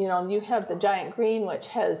 you have the giant green, which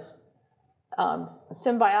has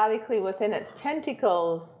symbiotically within its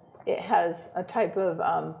tentacles, it has a type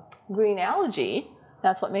of green algae.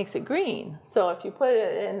 That's what makes it green. So if you put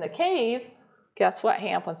it in the cave, guess what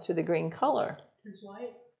happens to the green color? It's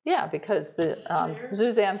white. Yeah, because the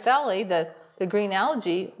zooxanthellae, the green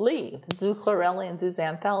algae, leave. Zoochlorellae and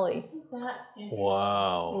zooxanthellae. Isn't that interesting?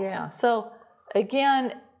 Wow. Yeah. So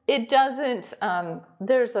again, it doesn't.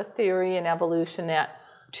 There's a theory in evolution that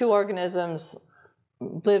two organisms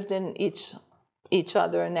lived in each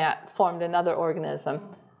other and that formed another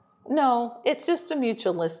organism. No, it's just a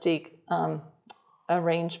mutualistic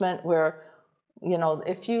arrangement where,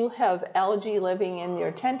 if you have algae living in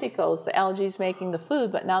your tentacles, the algae is making the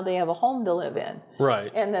food, but now they have a home to live in.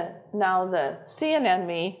 Right. And now the sea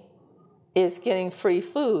anemone is getting free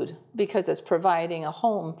food because it's providing a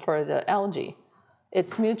home for the algae.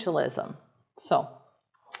 It's mutualism. So,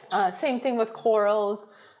 same thing with corals.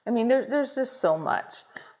 There's just so much.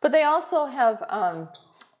 But they also have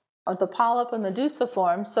the polyp and medusa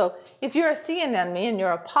form. So if you're a sea anemone and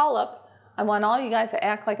you're a polyp, I want all you guys to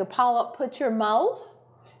act like a polyp. Put your mouth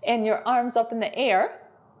and your arms up in the air.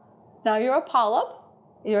 Now you're a polyp.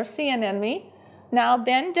 You're a sea anemone. Now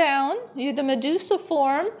bend down. You're the medusa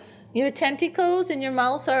form. Your tentacles in your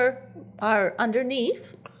mouth are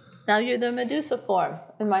underneath. Now you're the Medusa form.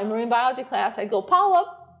 In my marine biology class, I go polyp,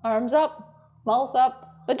 arms up, mouth up,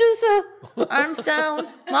 Medusa, arms down,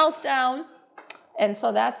 mouth down. And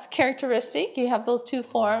so that's characteristic. You have those two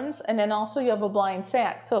forms, and then also you have a blind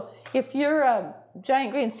sac. So if you're a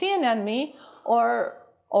giant green sea anemone, or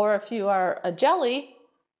if you are a jelly,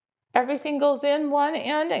 everything goes in one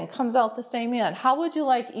end and comes out the same end. How would you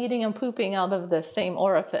like eating and pooping out of the same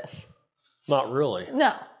orifice? Not really.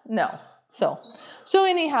 No. So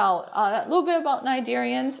anyhow, a little bit about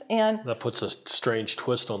Cnidarians, and That puts a strange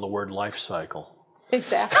twist on the word life cycle.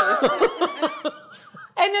 exactly.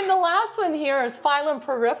 And then the last one here is phylum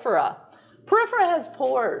Porifera. Porifera has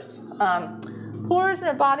pores. Pores in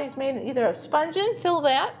our body's made either of spongin, feel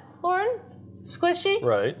that, Lauren? Squishy.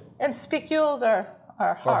 Right. And spicules are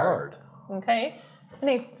hard. Okay? And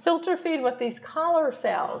they filter feed with these collar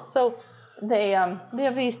cells. So they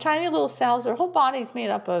have these tiny little cells. Their whole body's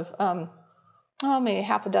made up of maybe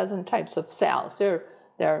half a dozen types of cells. They're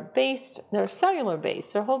cellular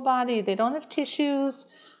based. Their whole body, they don't have tissues,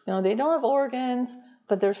 they don't have organs,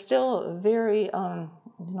 but they're still very,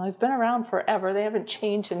 they've been around forever. They haven't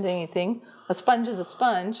changed into anything. A sponge is a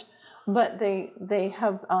sponge, but they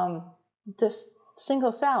have just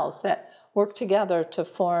single cells that work together to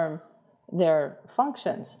form their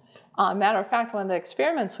functions. Matter of fact, one of the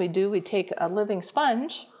experiments we do, we take a living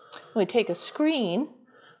sponge, we take a screen,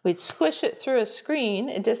 we'd squish it through a screen,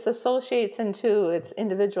 it disassociates into its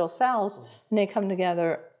individual cells, and they come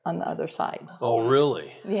together on the other side. Oh,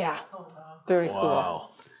 really? Yeah, very cool. Wow.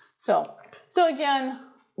 So again,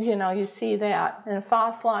 you see that, and a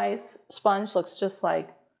fossilized sponge looks just like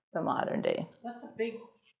the modern day. That's a big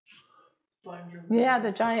sponge. Yeah,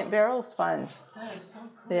 the giant barrel sponge. That is so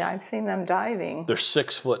cool. Yeah, I've seen them diving. They're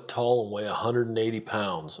 6 foot tall and weigh 180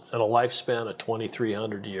 pounds and a lifespan of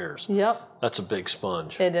 2,300 years. Yep, That's a big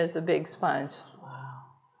sponge. it is a big sponge. Wow.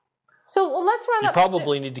 So let's run You up.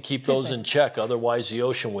 probably need to keep Excuse those me. in check, otherwise the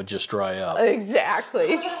ocean would just dry up.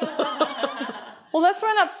 Exactly. Well, let's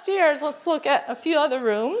run upstairs. Let's look at a few other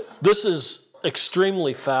rooms. This is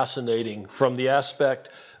extremely fascinating from the aspect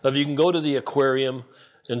of you can go to the aquarium,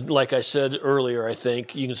 and like I said earlier, I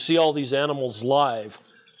think, you can see all these animals live,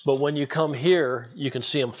 but when you come here, you can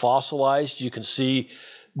see them fossilized, you can see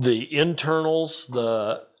the internals,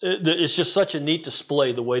 it's just such a neat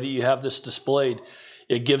display, the way that you have this displayed.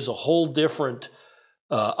 It gives a whole different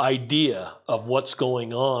idea of what's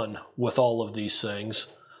going on with all of these things.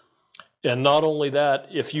 And not only that,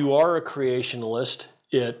 if you are a creationalist,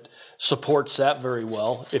 it supports that very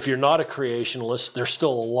well. If you're not a creationalist, there's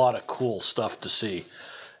still a lot of cool stuff to see.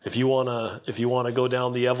 If you wanna go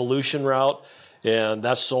down the evolution route, and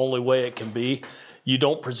that's the only way it can be, you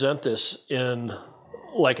don't present this in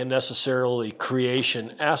like a necessarily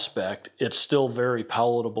creation aspect. It's still very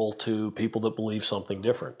palatable to people that believe something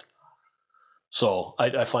different. So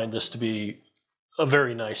I find this to be a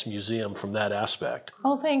very nice museum from that aspect.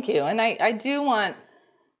 Oh, thank you. And I do want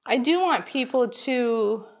people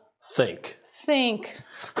to Think.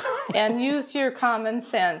 and use your common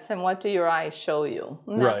sense, and what do your eyes show you?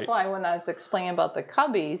 And that's Right. why when I was explaining about the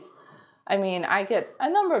cubbies, I get a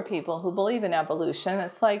number of people who believe in evolution.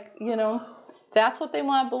 It's like, that's what they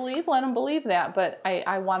want to believe, let them believe that. But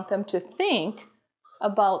I want them to think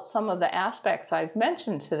about some of the aspects I've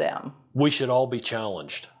mentioned to them. We should all be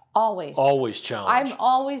challenged. Always. Always challenged. I'm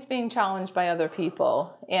always being challenged by other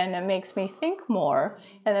people, and it makes me think more,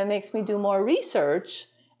 and it makes me do more research,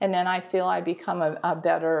 and then I feel I become a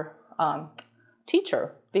better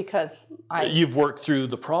teacher because You've worked through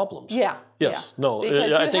the problems. Yeah. Yes. Yeah. No.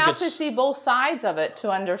 Because I you think have it's to see both sides of it to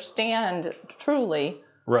understand truly,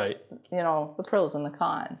 right. the pros and the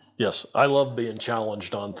cons. Yes, I love being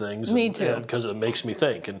challenged on things. Me too. Because it makes me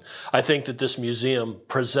think. And I think that this museum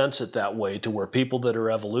presents it that way, to where people that are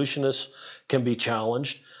evolutionists can be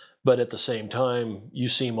challenged, but at the same time, you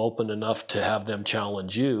seem open enough to have them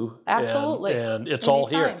challenge you. Absolutely. And it's all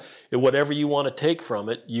here. Anytime. And whatever you want to take from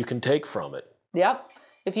it, you can take from it. Yep.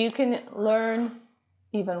 If you can learn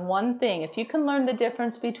even one thing, if you can learn the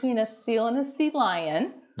difference between a seal and a sea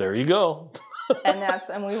lion, There you go.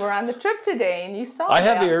 and we were on the trip today, and you saw I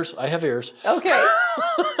have that. ears. I have ears. Okay.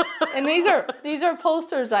 And these are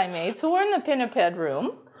posters I made. So we're in the pinniped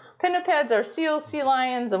room. Pinnipeds are seals, sea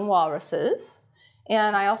lions, and walruses.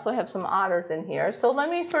 And I also have some otters in here. So let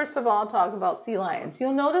me first of all talk about sea lions.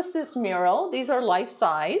 You'll notice this mural. These are life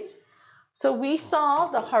size. So we saw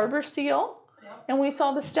the harbor seal, and we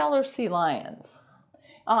saw the stellar sea lions.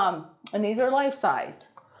 And these are life size.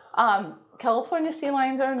 California sea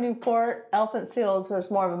lions are in Newport. Elephant seals, there's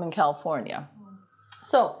more of them in California.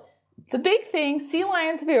 So The big thing, sea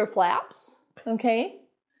lions have ear flaps, okay?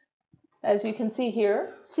 As you can see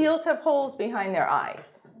here. Seals have holes behind their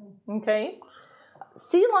eyes, okay?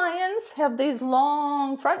 Sea lions have these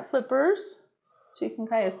long front flippers, so you can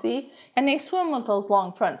kind of see, and they swim with those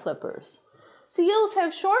long front flippers. Seals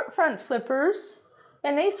have short front flippers,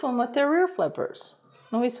 and they swim with their rear flippers.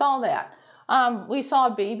 And we saw that. We saw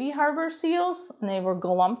baby harbor seals, and they were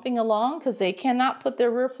glumping along because they cannot put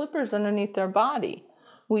their rear flippers underneath their body.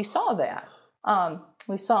 We saw that.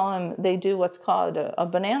 We saw them, they do what's called a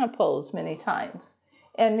banana pose many times.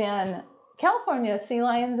 And then California sea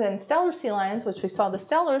lions and Steller sea lions, which we saw the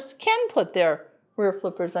Stellers, can put their rear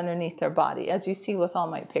flippers underneath their body, as you see with all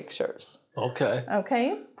my pictures. Okay.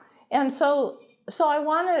 Okay? And so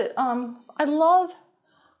I love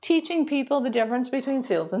teaching people the difference between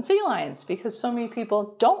seals and sea lions because so many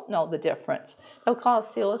people don't know the difference. They'll call a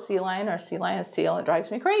seal a sea lion or a sea lion a seal. It drives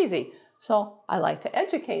me crazy. So I like to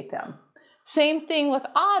educate them. Same thing with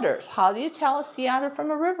otters. How do you tell a sea otter from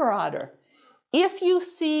a river otter? If you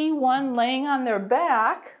see one laying on their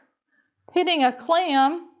back, hitting a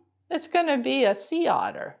clam, it's going to be a sea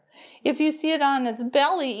otter. If you see it on its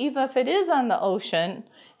belly, even if it is on the ocean,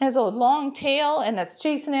 has a long tail and it's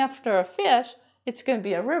chasing after a fish, it's going to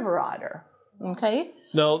be a river otter. Okay?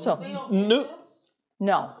 No. So, They don't do this?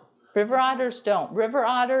 no, river otters don't. River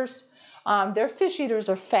otters, their fish eaters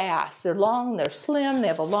are fast. They're long, they're slim, they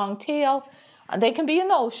have a long tail. They can be in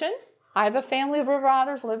the ocean. I have a family of river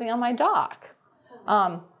otters living on my dock.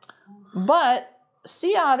 But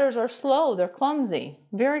sea otters are slow, they're clumsy,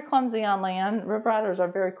 very clumsy on land. River otters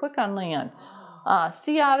are very quick on land.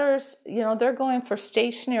 Sea otters, they're going for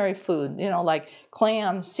stationary food, like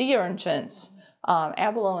clams, sea urchins,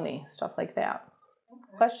 abalone, stuff like that.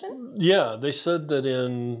 Question? Yeah, they said that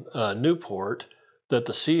in Newport that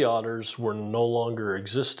the sea otters were no longer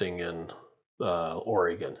existing in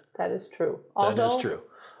Oregon. That is true. That is true.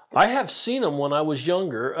 I have seen them when I was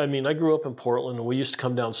younger. I mean, I grew up in Portland, and we used to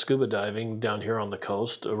come down scuba diving down here on the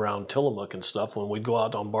coast around Tillamook and stuff. When we'd go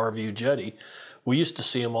out on Barview Jetty, we used to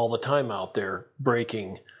see them all the time out there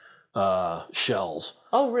breaking shells.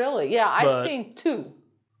 Oh, really? Yeah, I've seen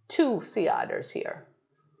two sea otters here.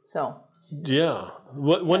 So. Yeah.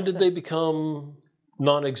 When did they become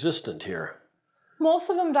non-existent here? Most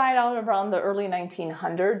of them died out around the early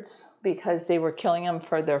 1900s because they were killing them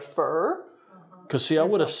for their fur. Because, see, I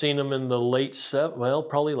would have seen them in the late,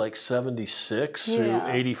 probably like 76 through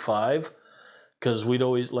 85. Because we'd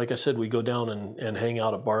always, like I said, we'd go down and hang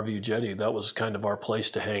out at Barview Jetty. That was kind of our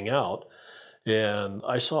place to hang out. And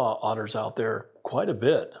I saw otters out there quite a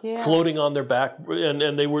bit, floating on their back,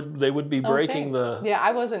 and they would be breaking the. Yeah,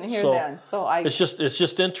 I wasn't here then, so I. It's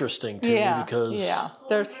just interesting to me because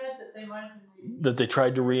there's that they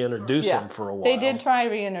tried to reintroduce them for a while. They did try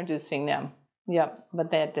reintroducing them. Yep,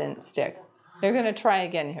 but that didn't stick. They're going to try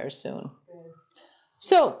again here soon.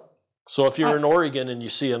 So if you're in Oregon and you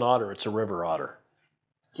see an otter, it's a river otter.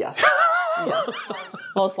 Yes. Yes.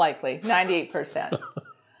 Most likely, 98%.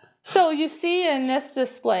 So you see in this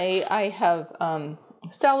display, I have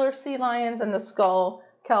Steller sea lions in the skull,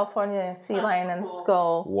 California sea lion and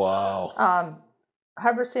skull. Wow.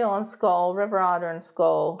 Harbor seal and skull, river otter and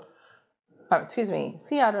skull.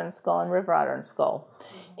 Sea otter and skull and river otter and skull.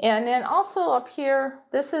 And then also up here,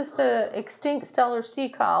 this is the extinct Steller sea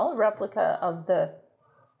cow, replica of the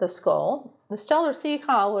skull. The Steller sea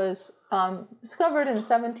cow was discovered in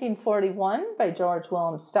 1741 by George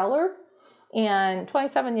William Steller. And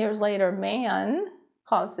 27 years later, man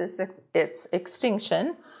caused its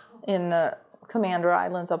extinction in the Commander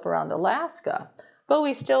Islands up around Alaska. But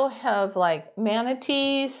we still have like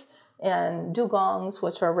manatees and dugongs,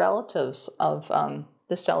 which are relatives of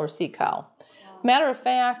the Steller sea cow. Matter of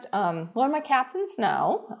fact, one of my captains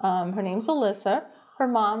now, her name's Alyssa. Her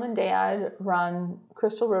mom and dad run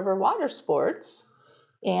Crystal River Water Sports.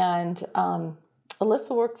 And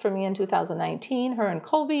Alyssa worked for me in 2019, her and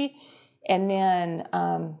Colby. And then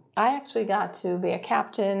I actually got to be a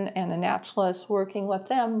captain and a naturalist working with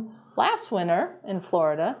them last winter in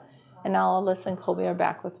Florida. And now Alyssa and Colby are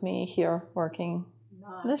back with me here working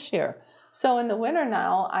this year. So in the winter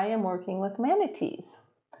now, I am working with manatees.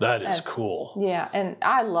 That is cool. Yeah, and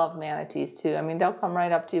I love manatees too. I mean, they'll come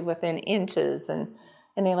right up to you within inches, and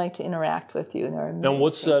they like to interact with you. And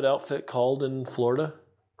what's that outfit called in Florida?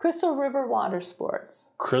 Crystal River Water Sports.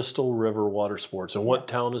 Crystal River Water Sports. And what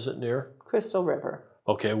town is it near? Crystal River.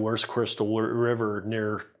 Okay, where's Crystal River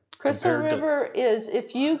near? Crystal River is,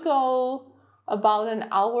 if you go about an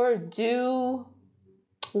hour due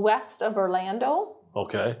west of Orlando.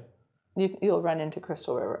 Okay. You'll run into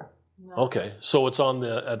Crystal River. No. Okay, so it's on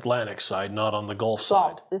the Atlantic side, not on the Gulf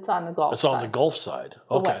side. It's on the Gulf It's side. on the Gulf side.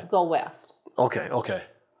 Okay. Go west. Okay.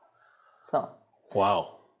 So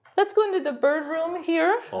Wow. let's go into the bird room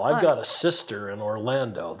here. Well, I've got a sister in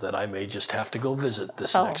Orlando that I may just have to go visit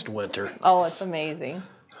this next winter. Oh, it's amazing.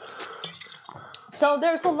 So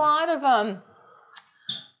there's a lot of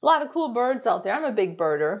cool birds out there. I'm a big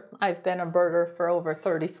birder. I've been a birder for over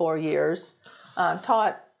 34 years.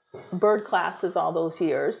 Taught bird classes all those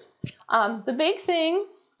years. The big thing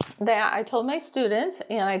that I told my students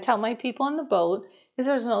and I tell my people on the boat is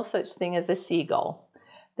there's no such thing as a seagull.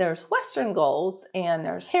 There's western gulls, and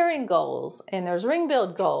there's herring gulls, and there's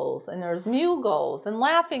ring-billed gulls, and there's mew gulls, and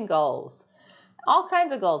laughing gulls. All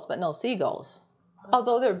kinds of gulls, but no seagulls.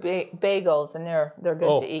 Although they're bay gulls, and they're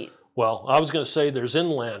good to eat. Well, I was going to say there's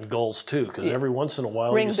inland gulls too, because every once in a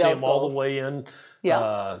while you see them all the way in.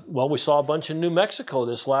 Yeah. Well, we saw a bunch in New Mexico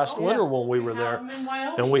this last winter when we were there.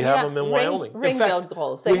 And we have them in Wyoming. Ring-billed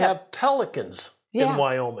gulls. We have pelicans in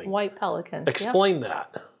Wyoming. White pelicans. Explain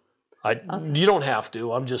that. You don't have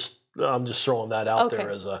to. I'm just throwing that out there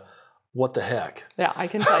as a what the heck. Yeah, I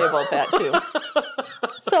can tell you about that too.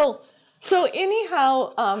 So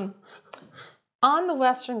anyhow, on the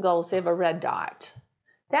western gulls, they have a red dot.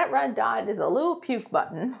 That red dot is a little puke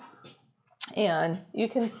button. And you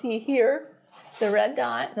can see here the red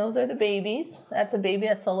dot. Those are the babies. That's a baby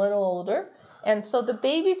that's a little older. And so the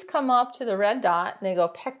babies come up to the red dot and they go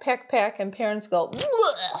peck, peck, peck, and parents go,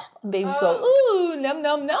 bleh. Babies go, ooh, num,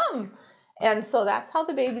 num, num. And so that's how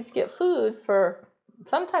the babies get food for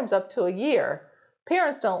sometimes up to a year.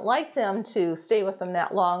 Parents don't like them to stay with them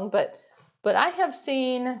that long, but I have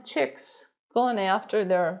seen chicks going after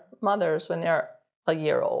their mothers when they're a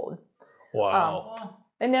year old. Wow.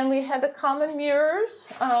 And then we had the common murres.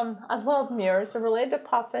 I love murres. They're related to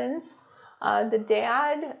puffins. The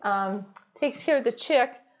dad takes care of the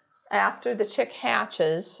chick after the chick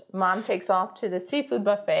hatches. Mom takes off to the seafood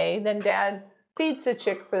buffet. Then dad feeds the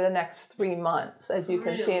chick for the next 3 months, as you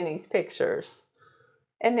can see in these pictures.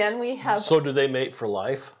 And then we have... So do they mate for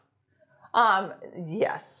life?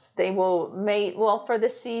 Yes, they will mate, well, for the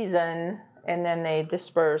season, and then they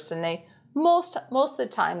disperse. And they most of the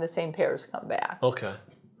time, the same pairs come back. Okay.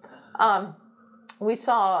 We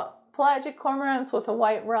saw pelagic cormorants with a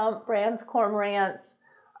white rump, Brand's cormorants.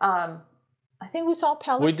 I think we saw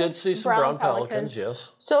pelicans. We did see some brown pelicans,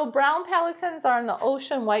 yes. So brown pelicans are in the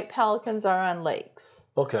ocean, white pelicans are on lakes.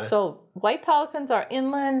 Okay. So white pelicans are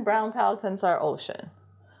inland, brown pelicans are ocean.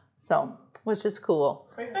 So, which is cool.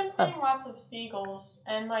 We've been seeing lots of seagulls,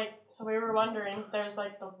 and so we were wondering if there's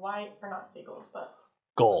the white, or not seagulls, but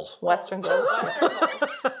gulls. Western gulls. Western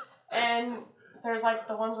gulls. And there's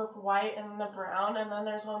the ones with white and the brown, and then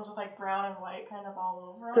there's ones with brown and white kind of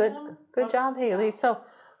all over them. Good job, Haley.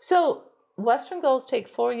 So Western gulls take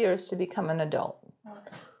 4 years to become an adult.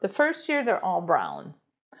 The first year, they're all brown.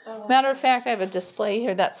 Matter of fact, I have a display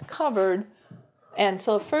here that's covered. And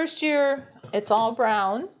so first year, it's all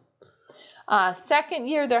brown. Second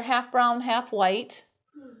year, they're half brown, half white.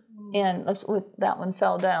 And that one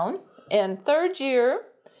fell down. And third year,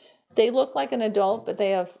 they look like an adult, but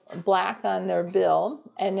they have black on their bill.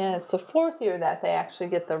 And then it's the fourth year that they actually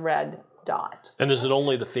get the red dot. And is it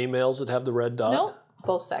only the females that have the red dot? No,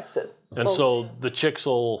 both sexes. And so the chicks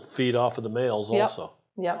will feed off of the males also.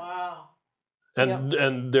 Yep. Wow.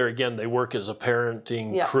 And there again, they work as a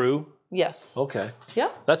parenting crew? Yes. Okay.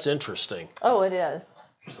 Yep. That's interesting. Oh, it is.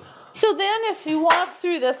 So then if you walk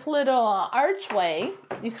through this little archway,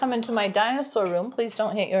 you come into my dinosaur room. Please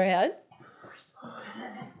don't hit your head.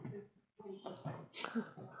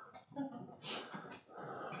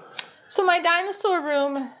 So my dinosaur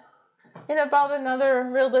room, in about another,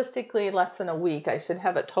 realistically, less than a week, I should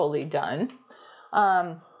have it totally done.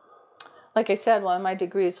 Like I said, one of my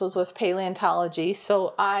degrees was with paleontology,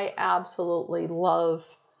 so I absolutely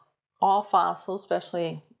love all fossils,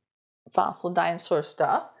 especially fossil dinosaur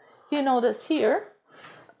stuff. You notice here,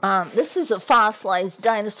 this is a fossilized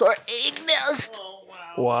dinosaur egg nest. Oh,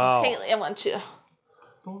 wow. Wow. Haley, I want you.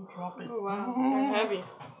 Don't drop it. Oh, wow. They're heavy.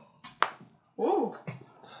 Ooh.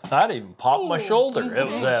 That even popped my shoulder. It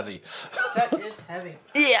was heavy. That is heavy.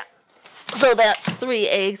 Yeah. So that's 3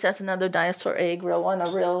 eggs. That's another dinosaur egg, real one,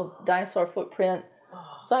 a real dinosaur footprint.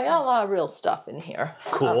 So I got a lot of real stuff in here.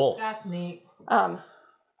 Cool. That's neat.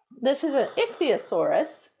 This is an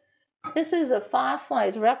ichthyosaurus. This is a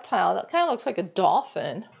fossilized reptile that kind of looks like a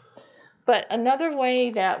dolphin. But another way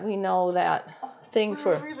that we know that things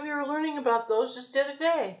were... We were learning about those just the other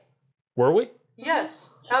day. Were we? Yes.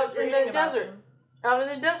 Out in the desert. Out in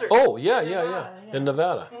the desert. Oh, yeah. In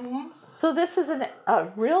Nevada. Mm-hmm. So this is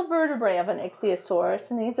a real vertebrae of an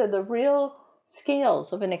ichthyosaurus, and these are the real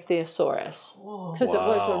scales of an ichthyosaurus because it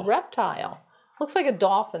was Wow. a reptile. Looks like a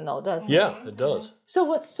dolphin though, doesn't it? Yeah, it does. So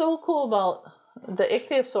what's so cool about the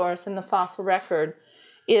ichthyosaurus in the fossil record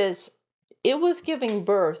is it was giving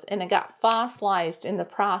birth and it got fossilized in the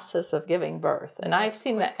process of giving birth. And I've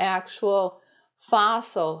seen the actual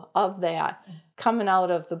fossil of that coming out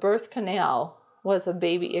of the birth canal was a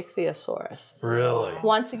baby ichthyosaurus. Really?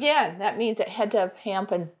 Once again, that means it had to have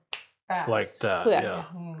happened Like that, quick. yeah.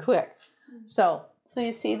 Quick. So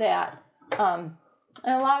you see that. And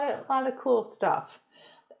a lot of cool stuff.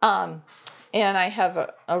 And I have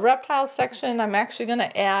a reptile section. I'm actually going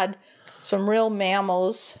to add some real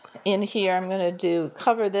mammals in here. I'm going to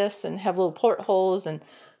cover this and have little portholes. And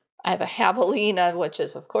I have a javelina, which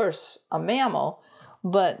is, of course, a mammal,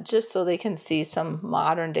 but just so they can see some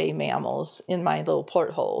modern day mammals in my little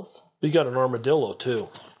portholes. You got an armadillo, too.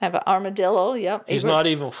 I have an armadillo, yep. He's not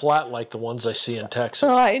even flat like the ones I see in Texas.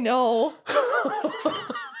 Oh, I know.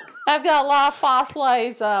 I've got a lot of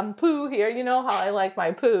fossilized poo here. You know how I like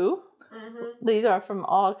my poo. Mm-hmm. These are from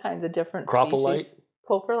all kinds of different Coprolite? species.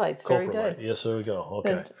 Coprolites, very Coprolite. good. Yes, there we go.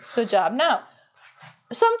 Okay. Good job. Now,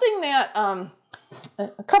 something that,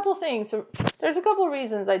 a couple things. There's a couple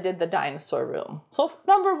reasons I did the dinosaur room. So,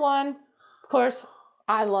 number one, of course,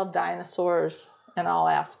 I love dinosaurs in all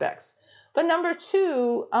aspects. But number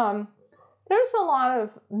two, there's a lot of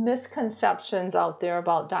misconceptions out there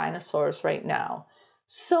about dinosaurs right now.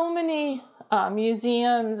 So many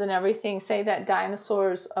museums and everything say that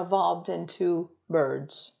dinosaurs evolved into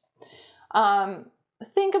birds.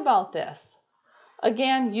 Think about this.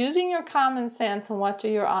 Again, using your common sense and what do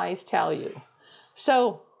your eyes tell you.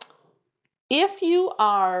 So, if you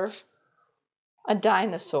are a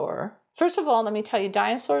dinosaur, first of all, let me tell you,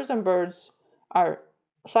 dinosaurs and birds are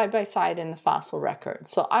side by side in the fossil record.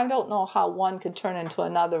 So I don't know how one could turn into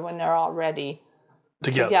another when they're already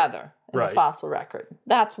together in the fossil record.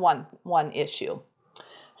 That's one issue.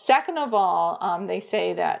 Second of all, they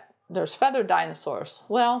say that there's feathered dinosaurs.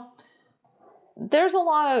 Well, there's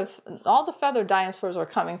all the feathered dinosaurs are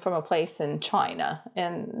coming from a place in China,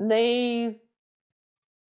 and they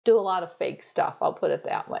do a lot of fake stuff, I'll put it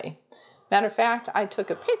that way. Matter of fact, I took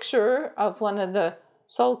a picture of one of the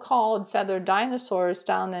so-called feathered dinosaurs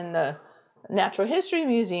down in the Natural History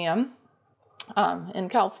Museum in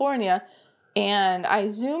California, and I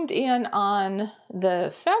zoomed in on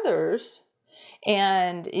the feathers,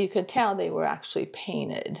 and you could tell they were actually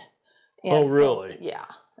painted. And oh, really? Yeah.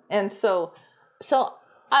 And so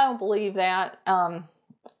I don't believe that.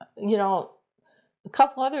 A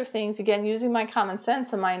couple other things, again, using my common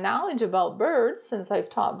sense and my knowledge about birds, since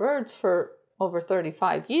I've taught birds for over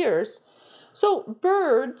 35 years. So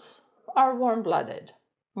birds are warm-blooded,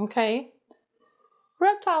 okay?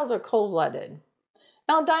 Reptiles are cold-blooded.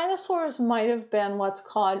 Now, dinosaurs might have been what's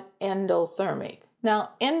called endothermic.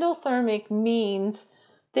 Now, endothermic means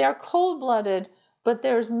they're cold-blooded, but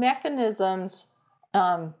there's mechanisms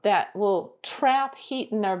that will trap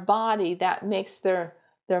heat in their body that makes their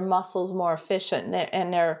muscles more efficient,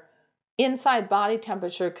 and their inside body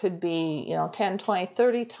temperature could be 10, 20,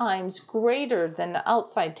 30 times greater than the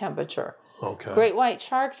outside temperature. Okay. Great white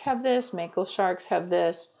sharks have this, mako sharks have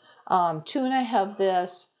this, tuna have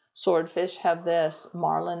this, swordfish have this,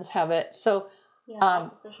 marlins have it. So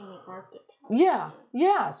lots of fish in the Arctic.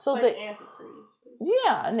 yeah. So it's like antifreeze.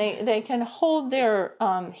 Yeah, and they can hold their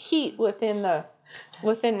heat within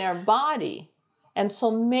their body, and so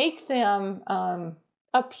make them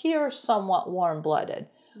appear somewhat warm-blooded.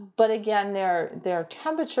 But again, their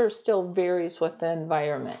temperature still varies with the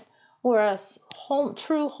environment. Whereas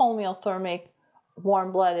true homeothermic,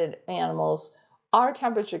 warm-blooded animals, our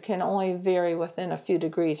temperature can only vary within a few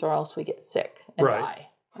degrees, or else we get sick and die.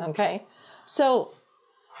 Okay, so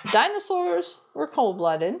dinosaurs were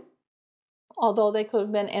cold-blooded, although they could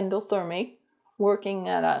have been endothermic, working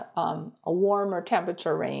at a warmer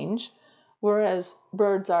temperature range, whereas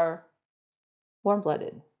birds are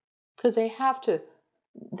warm-blooded because they have to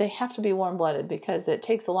be warm-blooded because it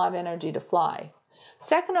takes a lot of energy to fly.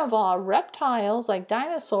 Second of all, reptiles like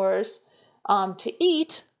dinosaurs, to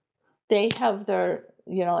eat, they have their,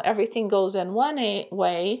 everything goes in one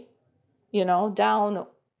way, down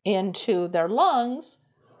into their lungs,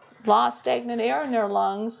 lost stagnant air in their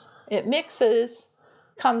lungs, it mixes,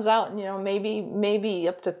 comes out, and maybe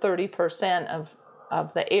up to 30%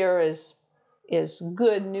 of the air is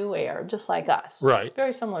good new air, just like us. Right.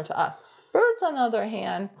 Very similar to us. Birds, on the other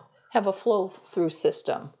hand, have a flow-through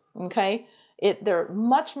system, okay? They're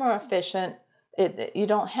much more efficient. You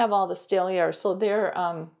don't have all the stale air, so their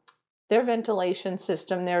ventilation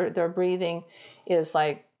system, their breathing is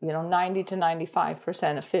like 90 to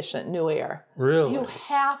 95% efficient new air. Really? You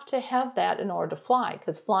have to have that in order to fly,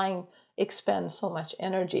 because flying expends so much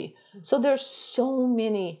energy. So there's so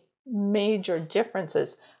many major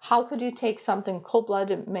differences. How could you take something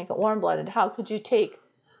cold-blooded and make it warm-blooded? How could you take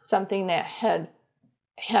something that had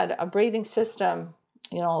a breathing system,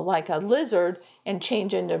 like a lizard, and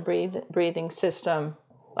change into a breathing system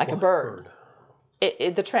like a bird?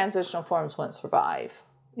 The transitional forms wouldn't survive,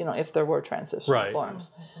 if there were transitional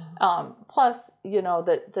forms. Plus,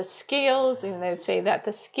 the scales, they'd say that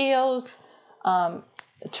the scales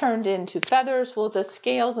turned into feathers. Well, the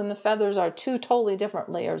scales and the feathers are two totally different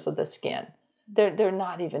layers of the skin. They're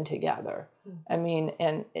not even together. I mean,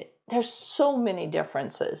 there's so many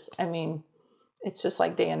differences. I mean, it's just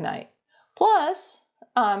like day and night. Plus,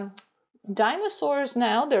 dinosaurs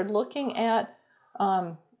now, they're looking at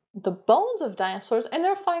the bones of dinosaurs, and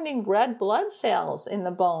they're finding red blood cells in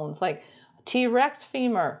the bones, like T-Rex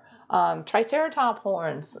femur, Triceratop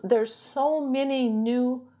horns. There's so many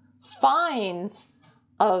new finds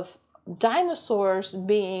of dinosaurs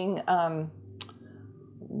being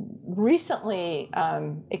recently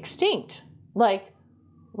extinct, like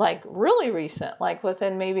really recent, like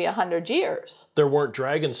within maybe 100 years. There weren't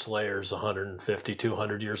dragon slayers 150,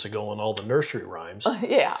 200 years ago in all the nursery rhymes.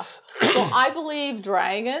 Yeah. Well, I believe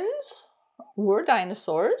dragons were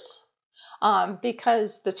dinosaurs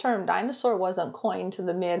because the term dinosaur wasn't coined to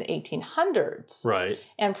the mid-1800s. Right.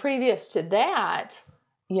 And previous to that,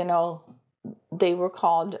 they were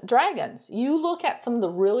called dragons. You look at some of the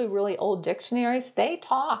really, really old dictionaries, they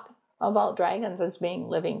talk about dragons as being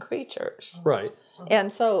living creatures. Right.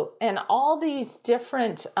 And so, and all these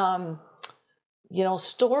different,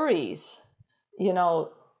 stories,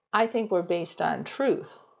 I think were based on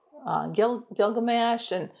truth.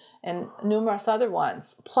 Gilgamesh and numerous other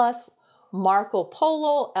ones. Plus Marco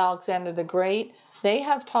Polo, Alexander the Great, they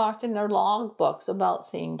have talked in their log books about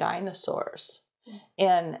seeing dinosaurs.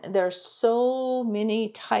 And there's so many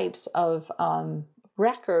types of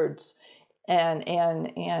records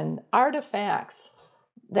and artifacts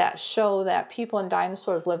that show that people and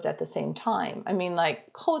dinosaurs lived at the same time. I mean,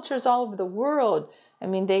 like cultures all over the world. I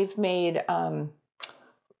mean, they've made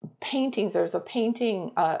paintings. There's a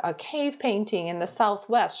painting, a cave painting in the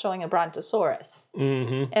Southwest showing a Brontosaurus.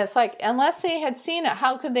 Mm-hmm. And it's like, unless they had seen it,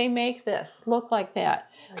 how could they make this look like that?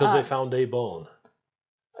 Because they found a bone.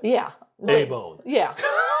 Yeah. A bone. Yeah.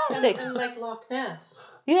 And like Loch Ness.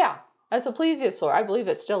 Yeah. That's a plesiosaur. I believe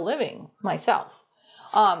it's still living myself.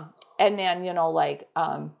 And then,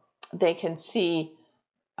 they can see,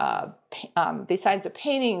 besides the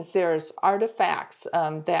paintings, there's artifacts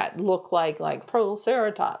that look like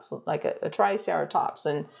Protoceratops, like a Triceratops.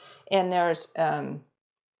 And there's,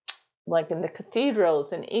 like in the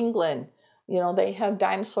cathedrals in England, they have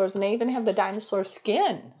dinosaurs, and they even have the dinosaur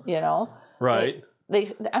skin, Right.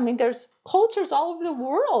 There's cultures all over the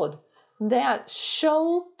world that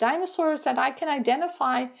show dinosaurs that I can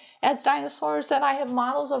identify as dinosaurs that I have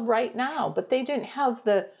models of right now, but they didn't have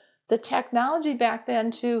the technology back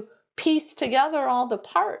then to piece together all the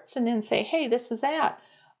parts and then say, hey, this is that.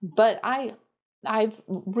 But I've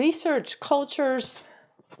researched cultures,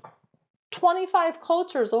 25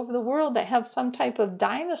 cultures over the world that have some type of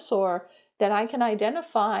dinosaur that I can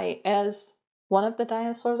identify as one of the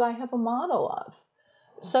dinosaurs I have a model of.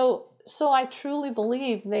 So I truly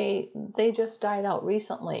believe they just died out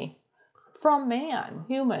recently from man,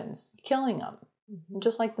 humans, killing them,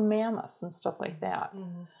 just like the mammoths and stuff like that.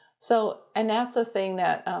 Mm-hmm. So, and that's the thing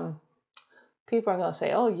that people are going to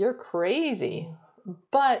say, oh, you're crazy.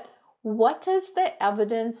 But what does the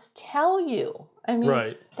evidence tell you? I mean,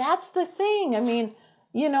 right. That's the thing. I mean,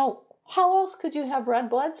 how else could you have red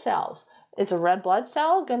blood cells? Is a red blood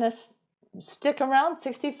cell going to stick around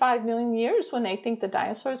 65 million years when they think the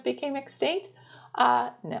dinosaurs became extinct?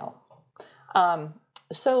 No.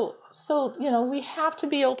 So we have to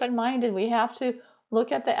be open-minded. We have to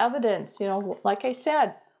look at the evidence. Like I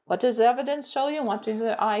said, what does the evidence show you and what do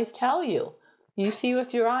the eyes tell you? You see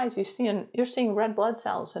with your eyes, you're seeing red blood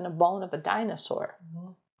cells in a bone of a dinosaur.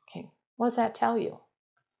 Mm-hmm. Okay, what does that tell you?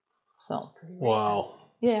 So, wow.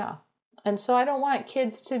 Yeah. And so I don't want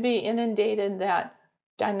kids to be inundated that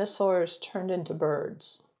dinosaurs turned into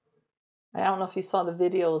birds. I don't know if you saw the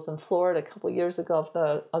videos in Florida a couple years ago of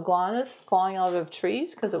the iguanas falling out of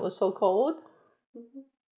trees because it was so cold.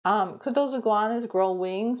 Mm-hmm. Could those iguanas grow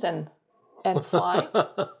wings and fly?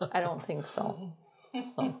 I don't think so.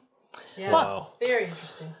 Yeah, well, very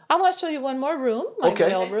interesting. I want to show you one more room, my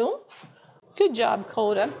whale room. Good job,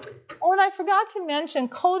 Coda. Oh, and I forgot to mention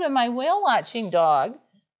Coda, my whale watching dog.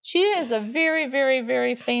 She is a very, very,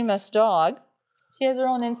 very famous dog. She has her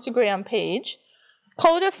own Instagram page.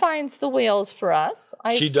 Coda finds the whales for us.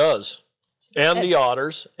 She does. And the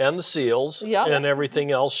otters and the seals Yep. and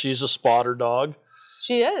everything else. She's a spotter dog,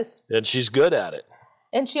 She is. and she's good at it.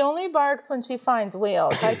 And she only barks when she finds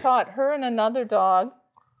whales. I taught her and another dog,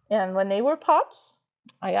 and when they were pups,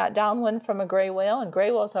 I got downwind from a gray whale, and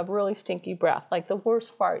gray whales have really stinky breath, like the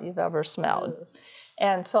worst fart you've ever smelled.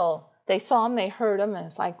 And so they saw him, they heard him, and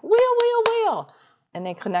it's like, whale, whale, whale. And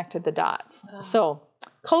they connected the dots. So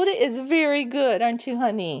Coda is very good, aren't you,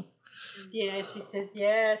 honey? Yeah, she says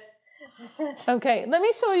yes. Okay, let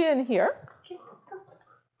me show you in here. Okay, let's go.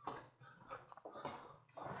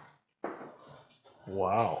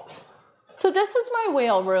 Wow. So this is my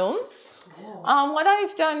whale room. What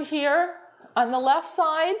I've done here on the left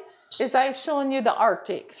side is I've shown you the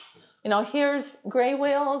Arctic. You know, here's gray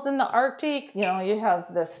whales in the Arctic. You know, you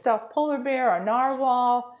have the stuffed polar bear, a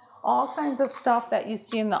narwhal, all kinds of stuff that you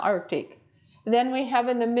see in the Arctic. Then we have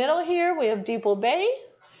in the middle here, we have Depot Bay.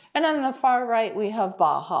 And on the far right, we have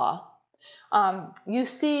Baja. You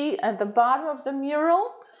see at the bottom of the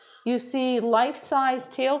mural, you see life-size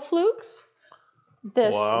tail flukes.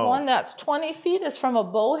 This Wow. one that's 20 feet is from a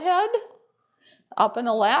bowhead up in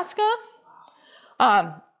Alaska.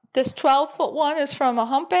 This 12-foot one is from a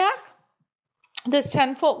humpback. This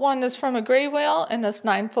 10-foot one is from a gray whale, and this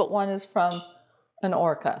 9-foot one is from an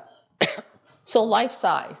orca. So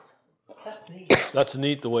life-size. That's neat. That's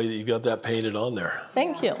neat the way that you got that painted on there.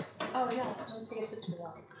 Thank you. Oh yeah, let me take a picture of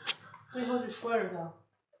that. Wait, hold your sweater though.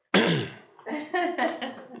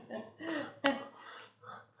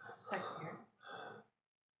 Second here.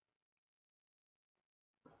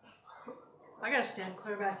 I gotta stand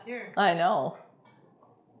clear back here. I know.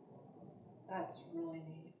 That's really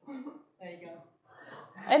neat. There you go.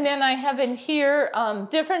 And then I have in here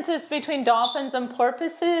differences between dolphins and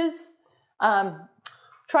porpoises.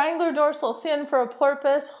 Triangular dorsal fin for a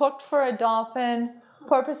porpoise, hooked for a dolphin.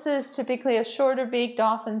 Porpoises typically a shorter beak,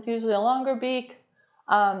 dolphins usually a longer beak.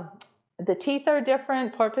 The teeth are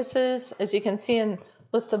different. Porpoises, as you can see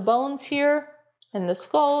with the bones here and the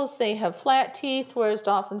skulls, they have flat teeth, whereas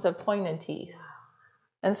dolphins have pointed teeth.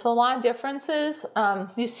 And so a lot of differences.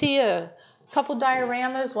 You see a couple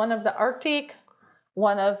dioramas, one of the Arctic,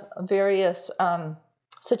 one of various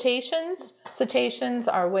cetaceans. Cetaceans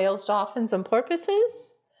are whales, dolphins, and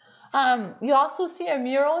porpoises. You also see a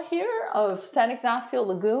mural here of San Ignacio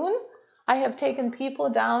Lagoon. I have taken people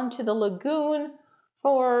down to the lagoon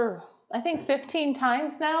for, I think, 15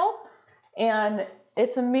 times now. And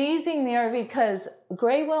it's amazing there because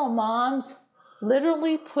gray whale moms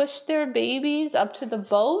literally push their babies up to the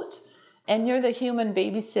boat, and you're the human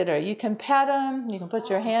babysitter. You can pet them, you can put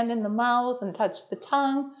your hand in the mouth and touch the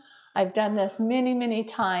tongue. I've done this many, many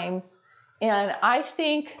times. And I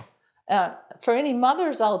think for any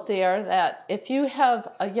mothers out there that if you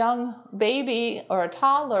have a young baby or a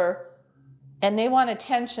toddler and they want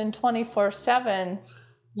attention 24/7,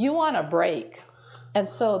 you want a break. And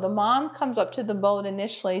so the mom comes up to the boat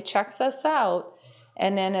initially, checks us out,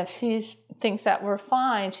 and then if she thinks that we're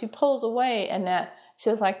fine, she pulls away and that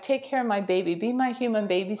she's like, take care of my baby, be my human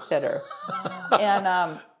babysitter.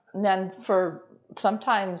 And then for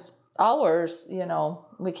sometimes hours, you know,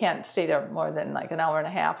 we can't stay there more than like an hour and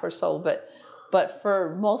a half or so, but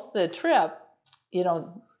for most of the trip, you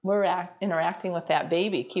know, we're interacting with that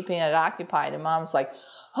baby, keeping it occupied, and mom's like,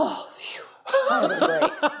 oh, phew, I have a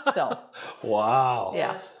break. So, Wow.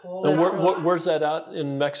 yeah. Cool. And where's that out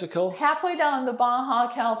in Mexico? Halfway down the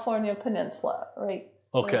Baja California Peninsula, right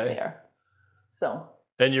Okay. there. So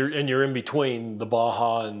And you're in between the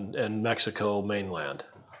Baja and Mexico mainland.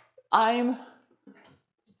 I'm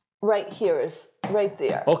right here, is right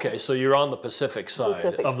there. Okay, so you're on the Pacific side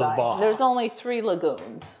Pacific of the side. Baja. There's only 3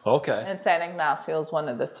 lagoons, Okay. and San Ignacio is one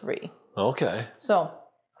of the 3. Okay. So,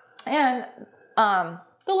 and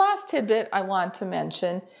the last tidbit I want to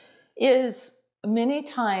mention is many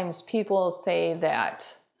times people say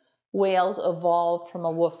that whales evolved from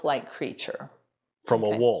a wolf-like creature. From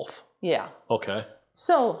Okay. a wolf. Yeah. Okay.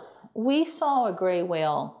 So we saw a gray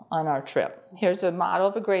whale on our trip. Here's a model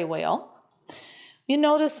of a gray whale. You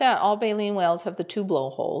notice that all baleen whales have the 2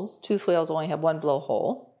 blowholes. Toothed whales only have 1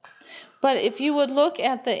 blowhole. But if you would look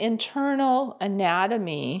at the internal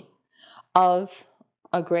anatomy of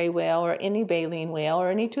a gray whale or any baleen whale or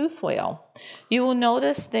any toothed whale, you will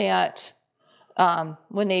notice that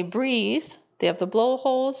when they breathe, they have the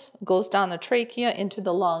blowholes, goes down the trachea into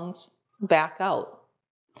the lungs, back out.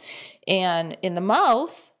 And in the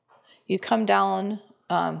mouth, you come down,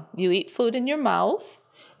 you eat food in your mouth,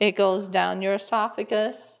 it goes down your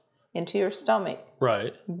esophagus into your stomach,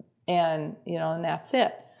 Right. and and that's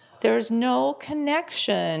it. There's no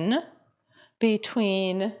connection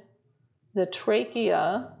between the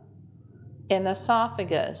trachea and the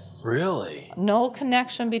esophagus. Really? No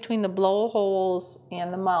connection between the blowholes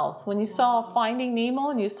and the mouth. When you saw Finding Nemo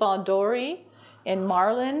and you saw Dory and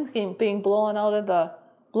Marlin being blown out of the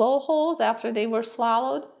blowholes after they were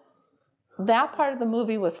swallowed, that part of the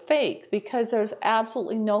movie was fake because there's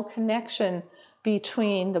absolutely no connection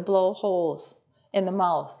between the blowholes and the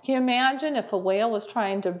mouth. Can you imagine if a whale was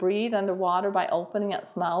trying to breathe underwater by opening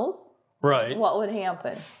its mouth? Right. What would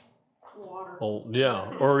happen? Water. Oh,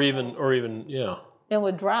 yeah. Or even, yeah. It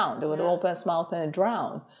would drown. It would open its mouth and it'd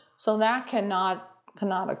drown. So that cannot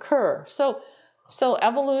occur. So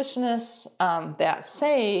evolutionists that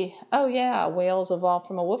say, oh yeah, whales evolved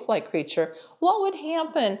from a wolf-like creature, what would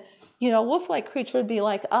happen? Wolf-like creature would be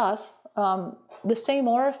like us, the same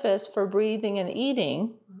orifice for breathing and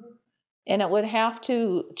eating, and it would have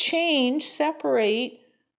to change, separate,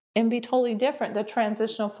 and be totally different. The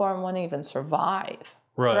transitional form wouldn't even survive.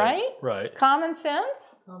 Right? Right. Common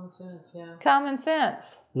sense? Common sense, yeah. Common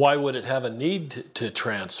sense. Why would it have a need to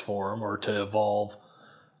transform or to evolve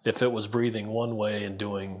if it was breathing one way and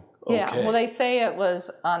doing okay? Yeah, well, they say it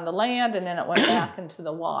was on the land and then it went back into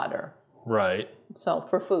the water. Right. So,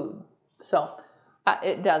 for food. So,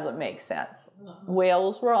 it doesn't make sense.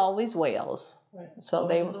 Whales were always whales. Right. So Always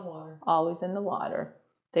they in the water. always in the water.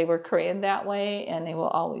 They were created that way and they will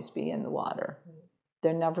always be in the water.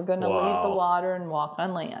 They're never going to leave the water and walk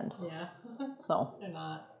on land. Yeah. So, They're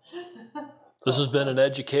not. This has been an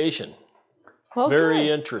education. well, Very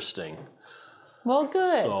good. interesting. Well,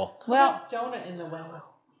 good. So, Well, Jonah in the whale.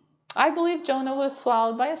 I believe Jonah was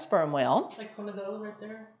swallowed by a sperm whale. Like one of those right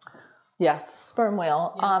there. Yes, sperm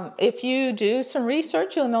whale. Yeah. If you do some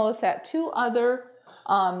research, you'll notice that 2 other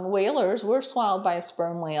whalers were swallowed by a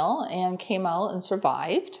sperm whale and came out and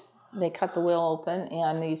survived. They cut the whale open,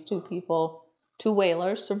 and these 2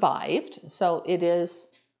 whalers survived. So it is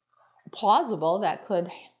plausible that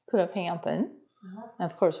could have happened.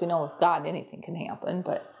 And of course, we know with God anything can happen.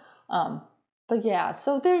 But yeah.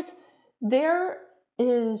 So there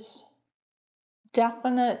is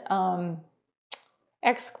definite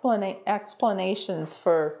explanations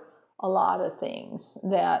for a lot of things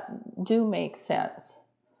that do make sense.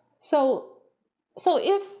 So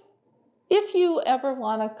if you ever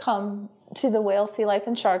want to come to the Whale, Sea Life,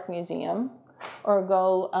 and Shark Museum, or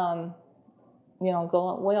go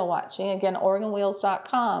whale watching, again,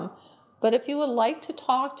 OregonWhales.com. But if you would like to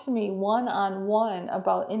talk to me one-on-one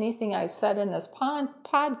about anything I've said in this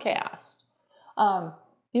podcast,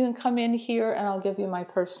 you can come in here and I'll give you my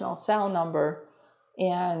personal cell number,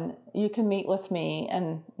 and you can meet with me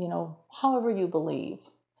and, however you believe.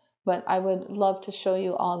 But I would love to show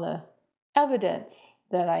you all the evidence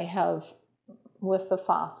that I have with the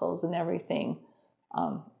fossils and everything.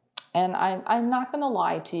 And I'm not going to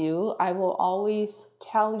lie to you. I will always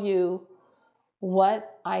tell you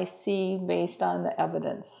what I see based on the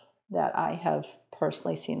evidence that I have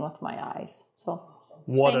personally seen with my eyes. So,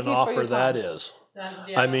 what thank an you for your offer that time. is.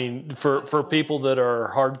 Yeah. I mean, for people that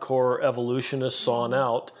are hardcore evolutionists on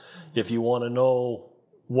out, if you want to know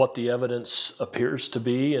what the evidence appears to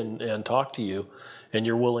be and talk to you, and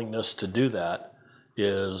your willingness to do that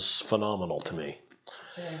is phenomenal to me.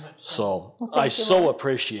 Very much So Well, I thank you, so Mark.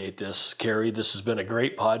 appreciate this, Carrie. This has been a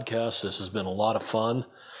great podcast. This has been a lot of fun.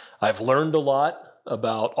 I've learned a lot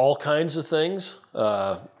about all kinds of things,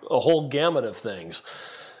 a whole gamut of things.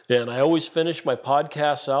 And I always finish my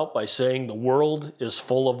podcasts out by saying the world is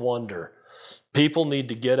full of wonder. People need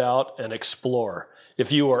to get out and explore.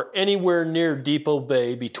 If you are anywhere near Depot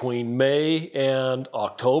Bay between May and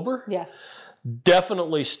October, Yes.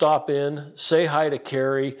 definitely stop in, say hi to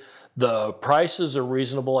Carrie. The prices are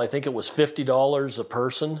reasonable. I think it was $50 a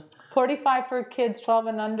person. $45 for kids 12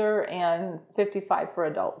 and under, and $55 for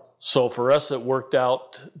adults. So for us, it worked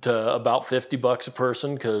out to about $50 a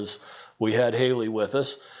person because we had Haley with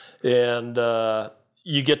us. And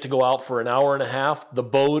you get to go out for an hour and a half. The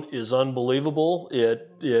boat is unbelievable.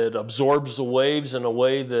 It absorbs the waves in a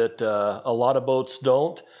way that a lot of boats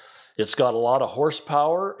don't. It's got a lot of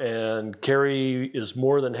horsepower, and Carrie is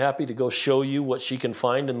more than happy to go show you what she can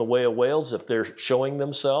find in the way of whales if they're showing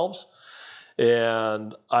themselves.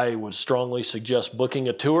 And I would strongly suggest booking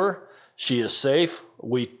a tour. She is safe.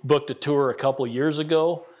 We booked a tour a couple of years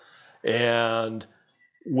ago, and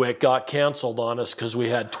it got canceled on us because we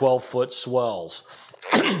had 12-foot swells.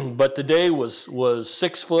 But the day was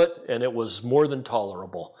 6 foot, and it was more than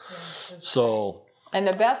tolerable. So, And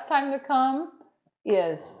the best time to come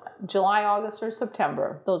is July, August, or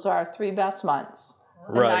September. Those are our 3 best months.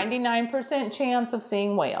 right. A 99% chance of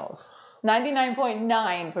seeing whales.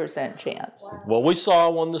 99.9% chance. Well, we saw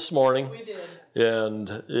one this morning. We did. And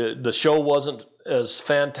the show wasn't as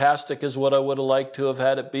fantastic as what I would have liked to have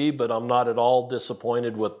had it be, but I'm not at all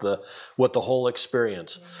disappointed with the whole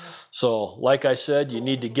experience. So, like I said, you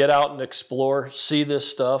need to get out and explore, see this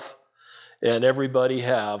stuff, and everybody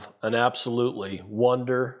have an absolutely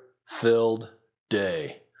wonder-filled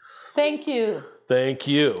day. Thank you. Thank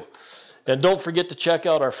you. And don't forget to check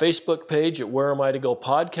out our Facebook page at Where Am I to Go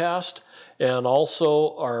Podcast, and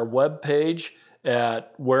also our webpage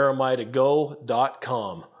at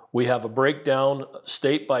whereamitogo.com. We have a breakdown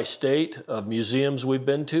state by state of museums we've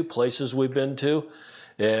been to, places we've been to,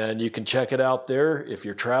 and you can check it out there if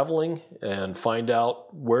you're traveling and find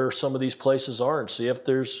out where some of these places are and see if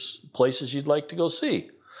there's places you'd like to go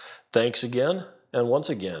see. Thanks again, and once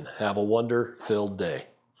again, have a wonder-filled day.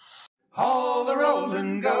 All the roll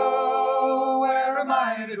and go, where am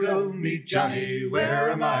I to go? Meet Johnny,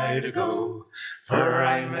 where am I to go? For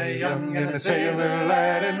I'm a young and a sailor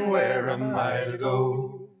lad, and where am I to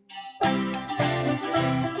go?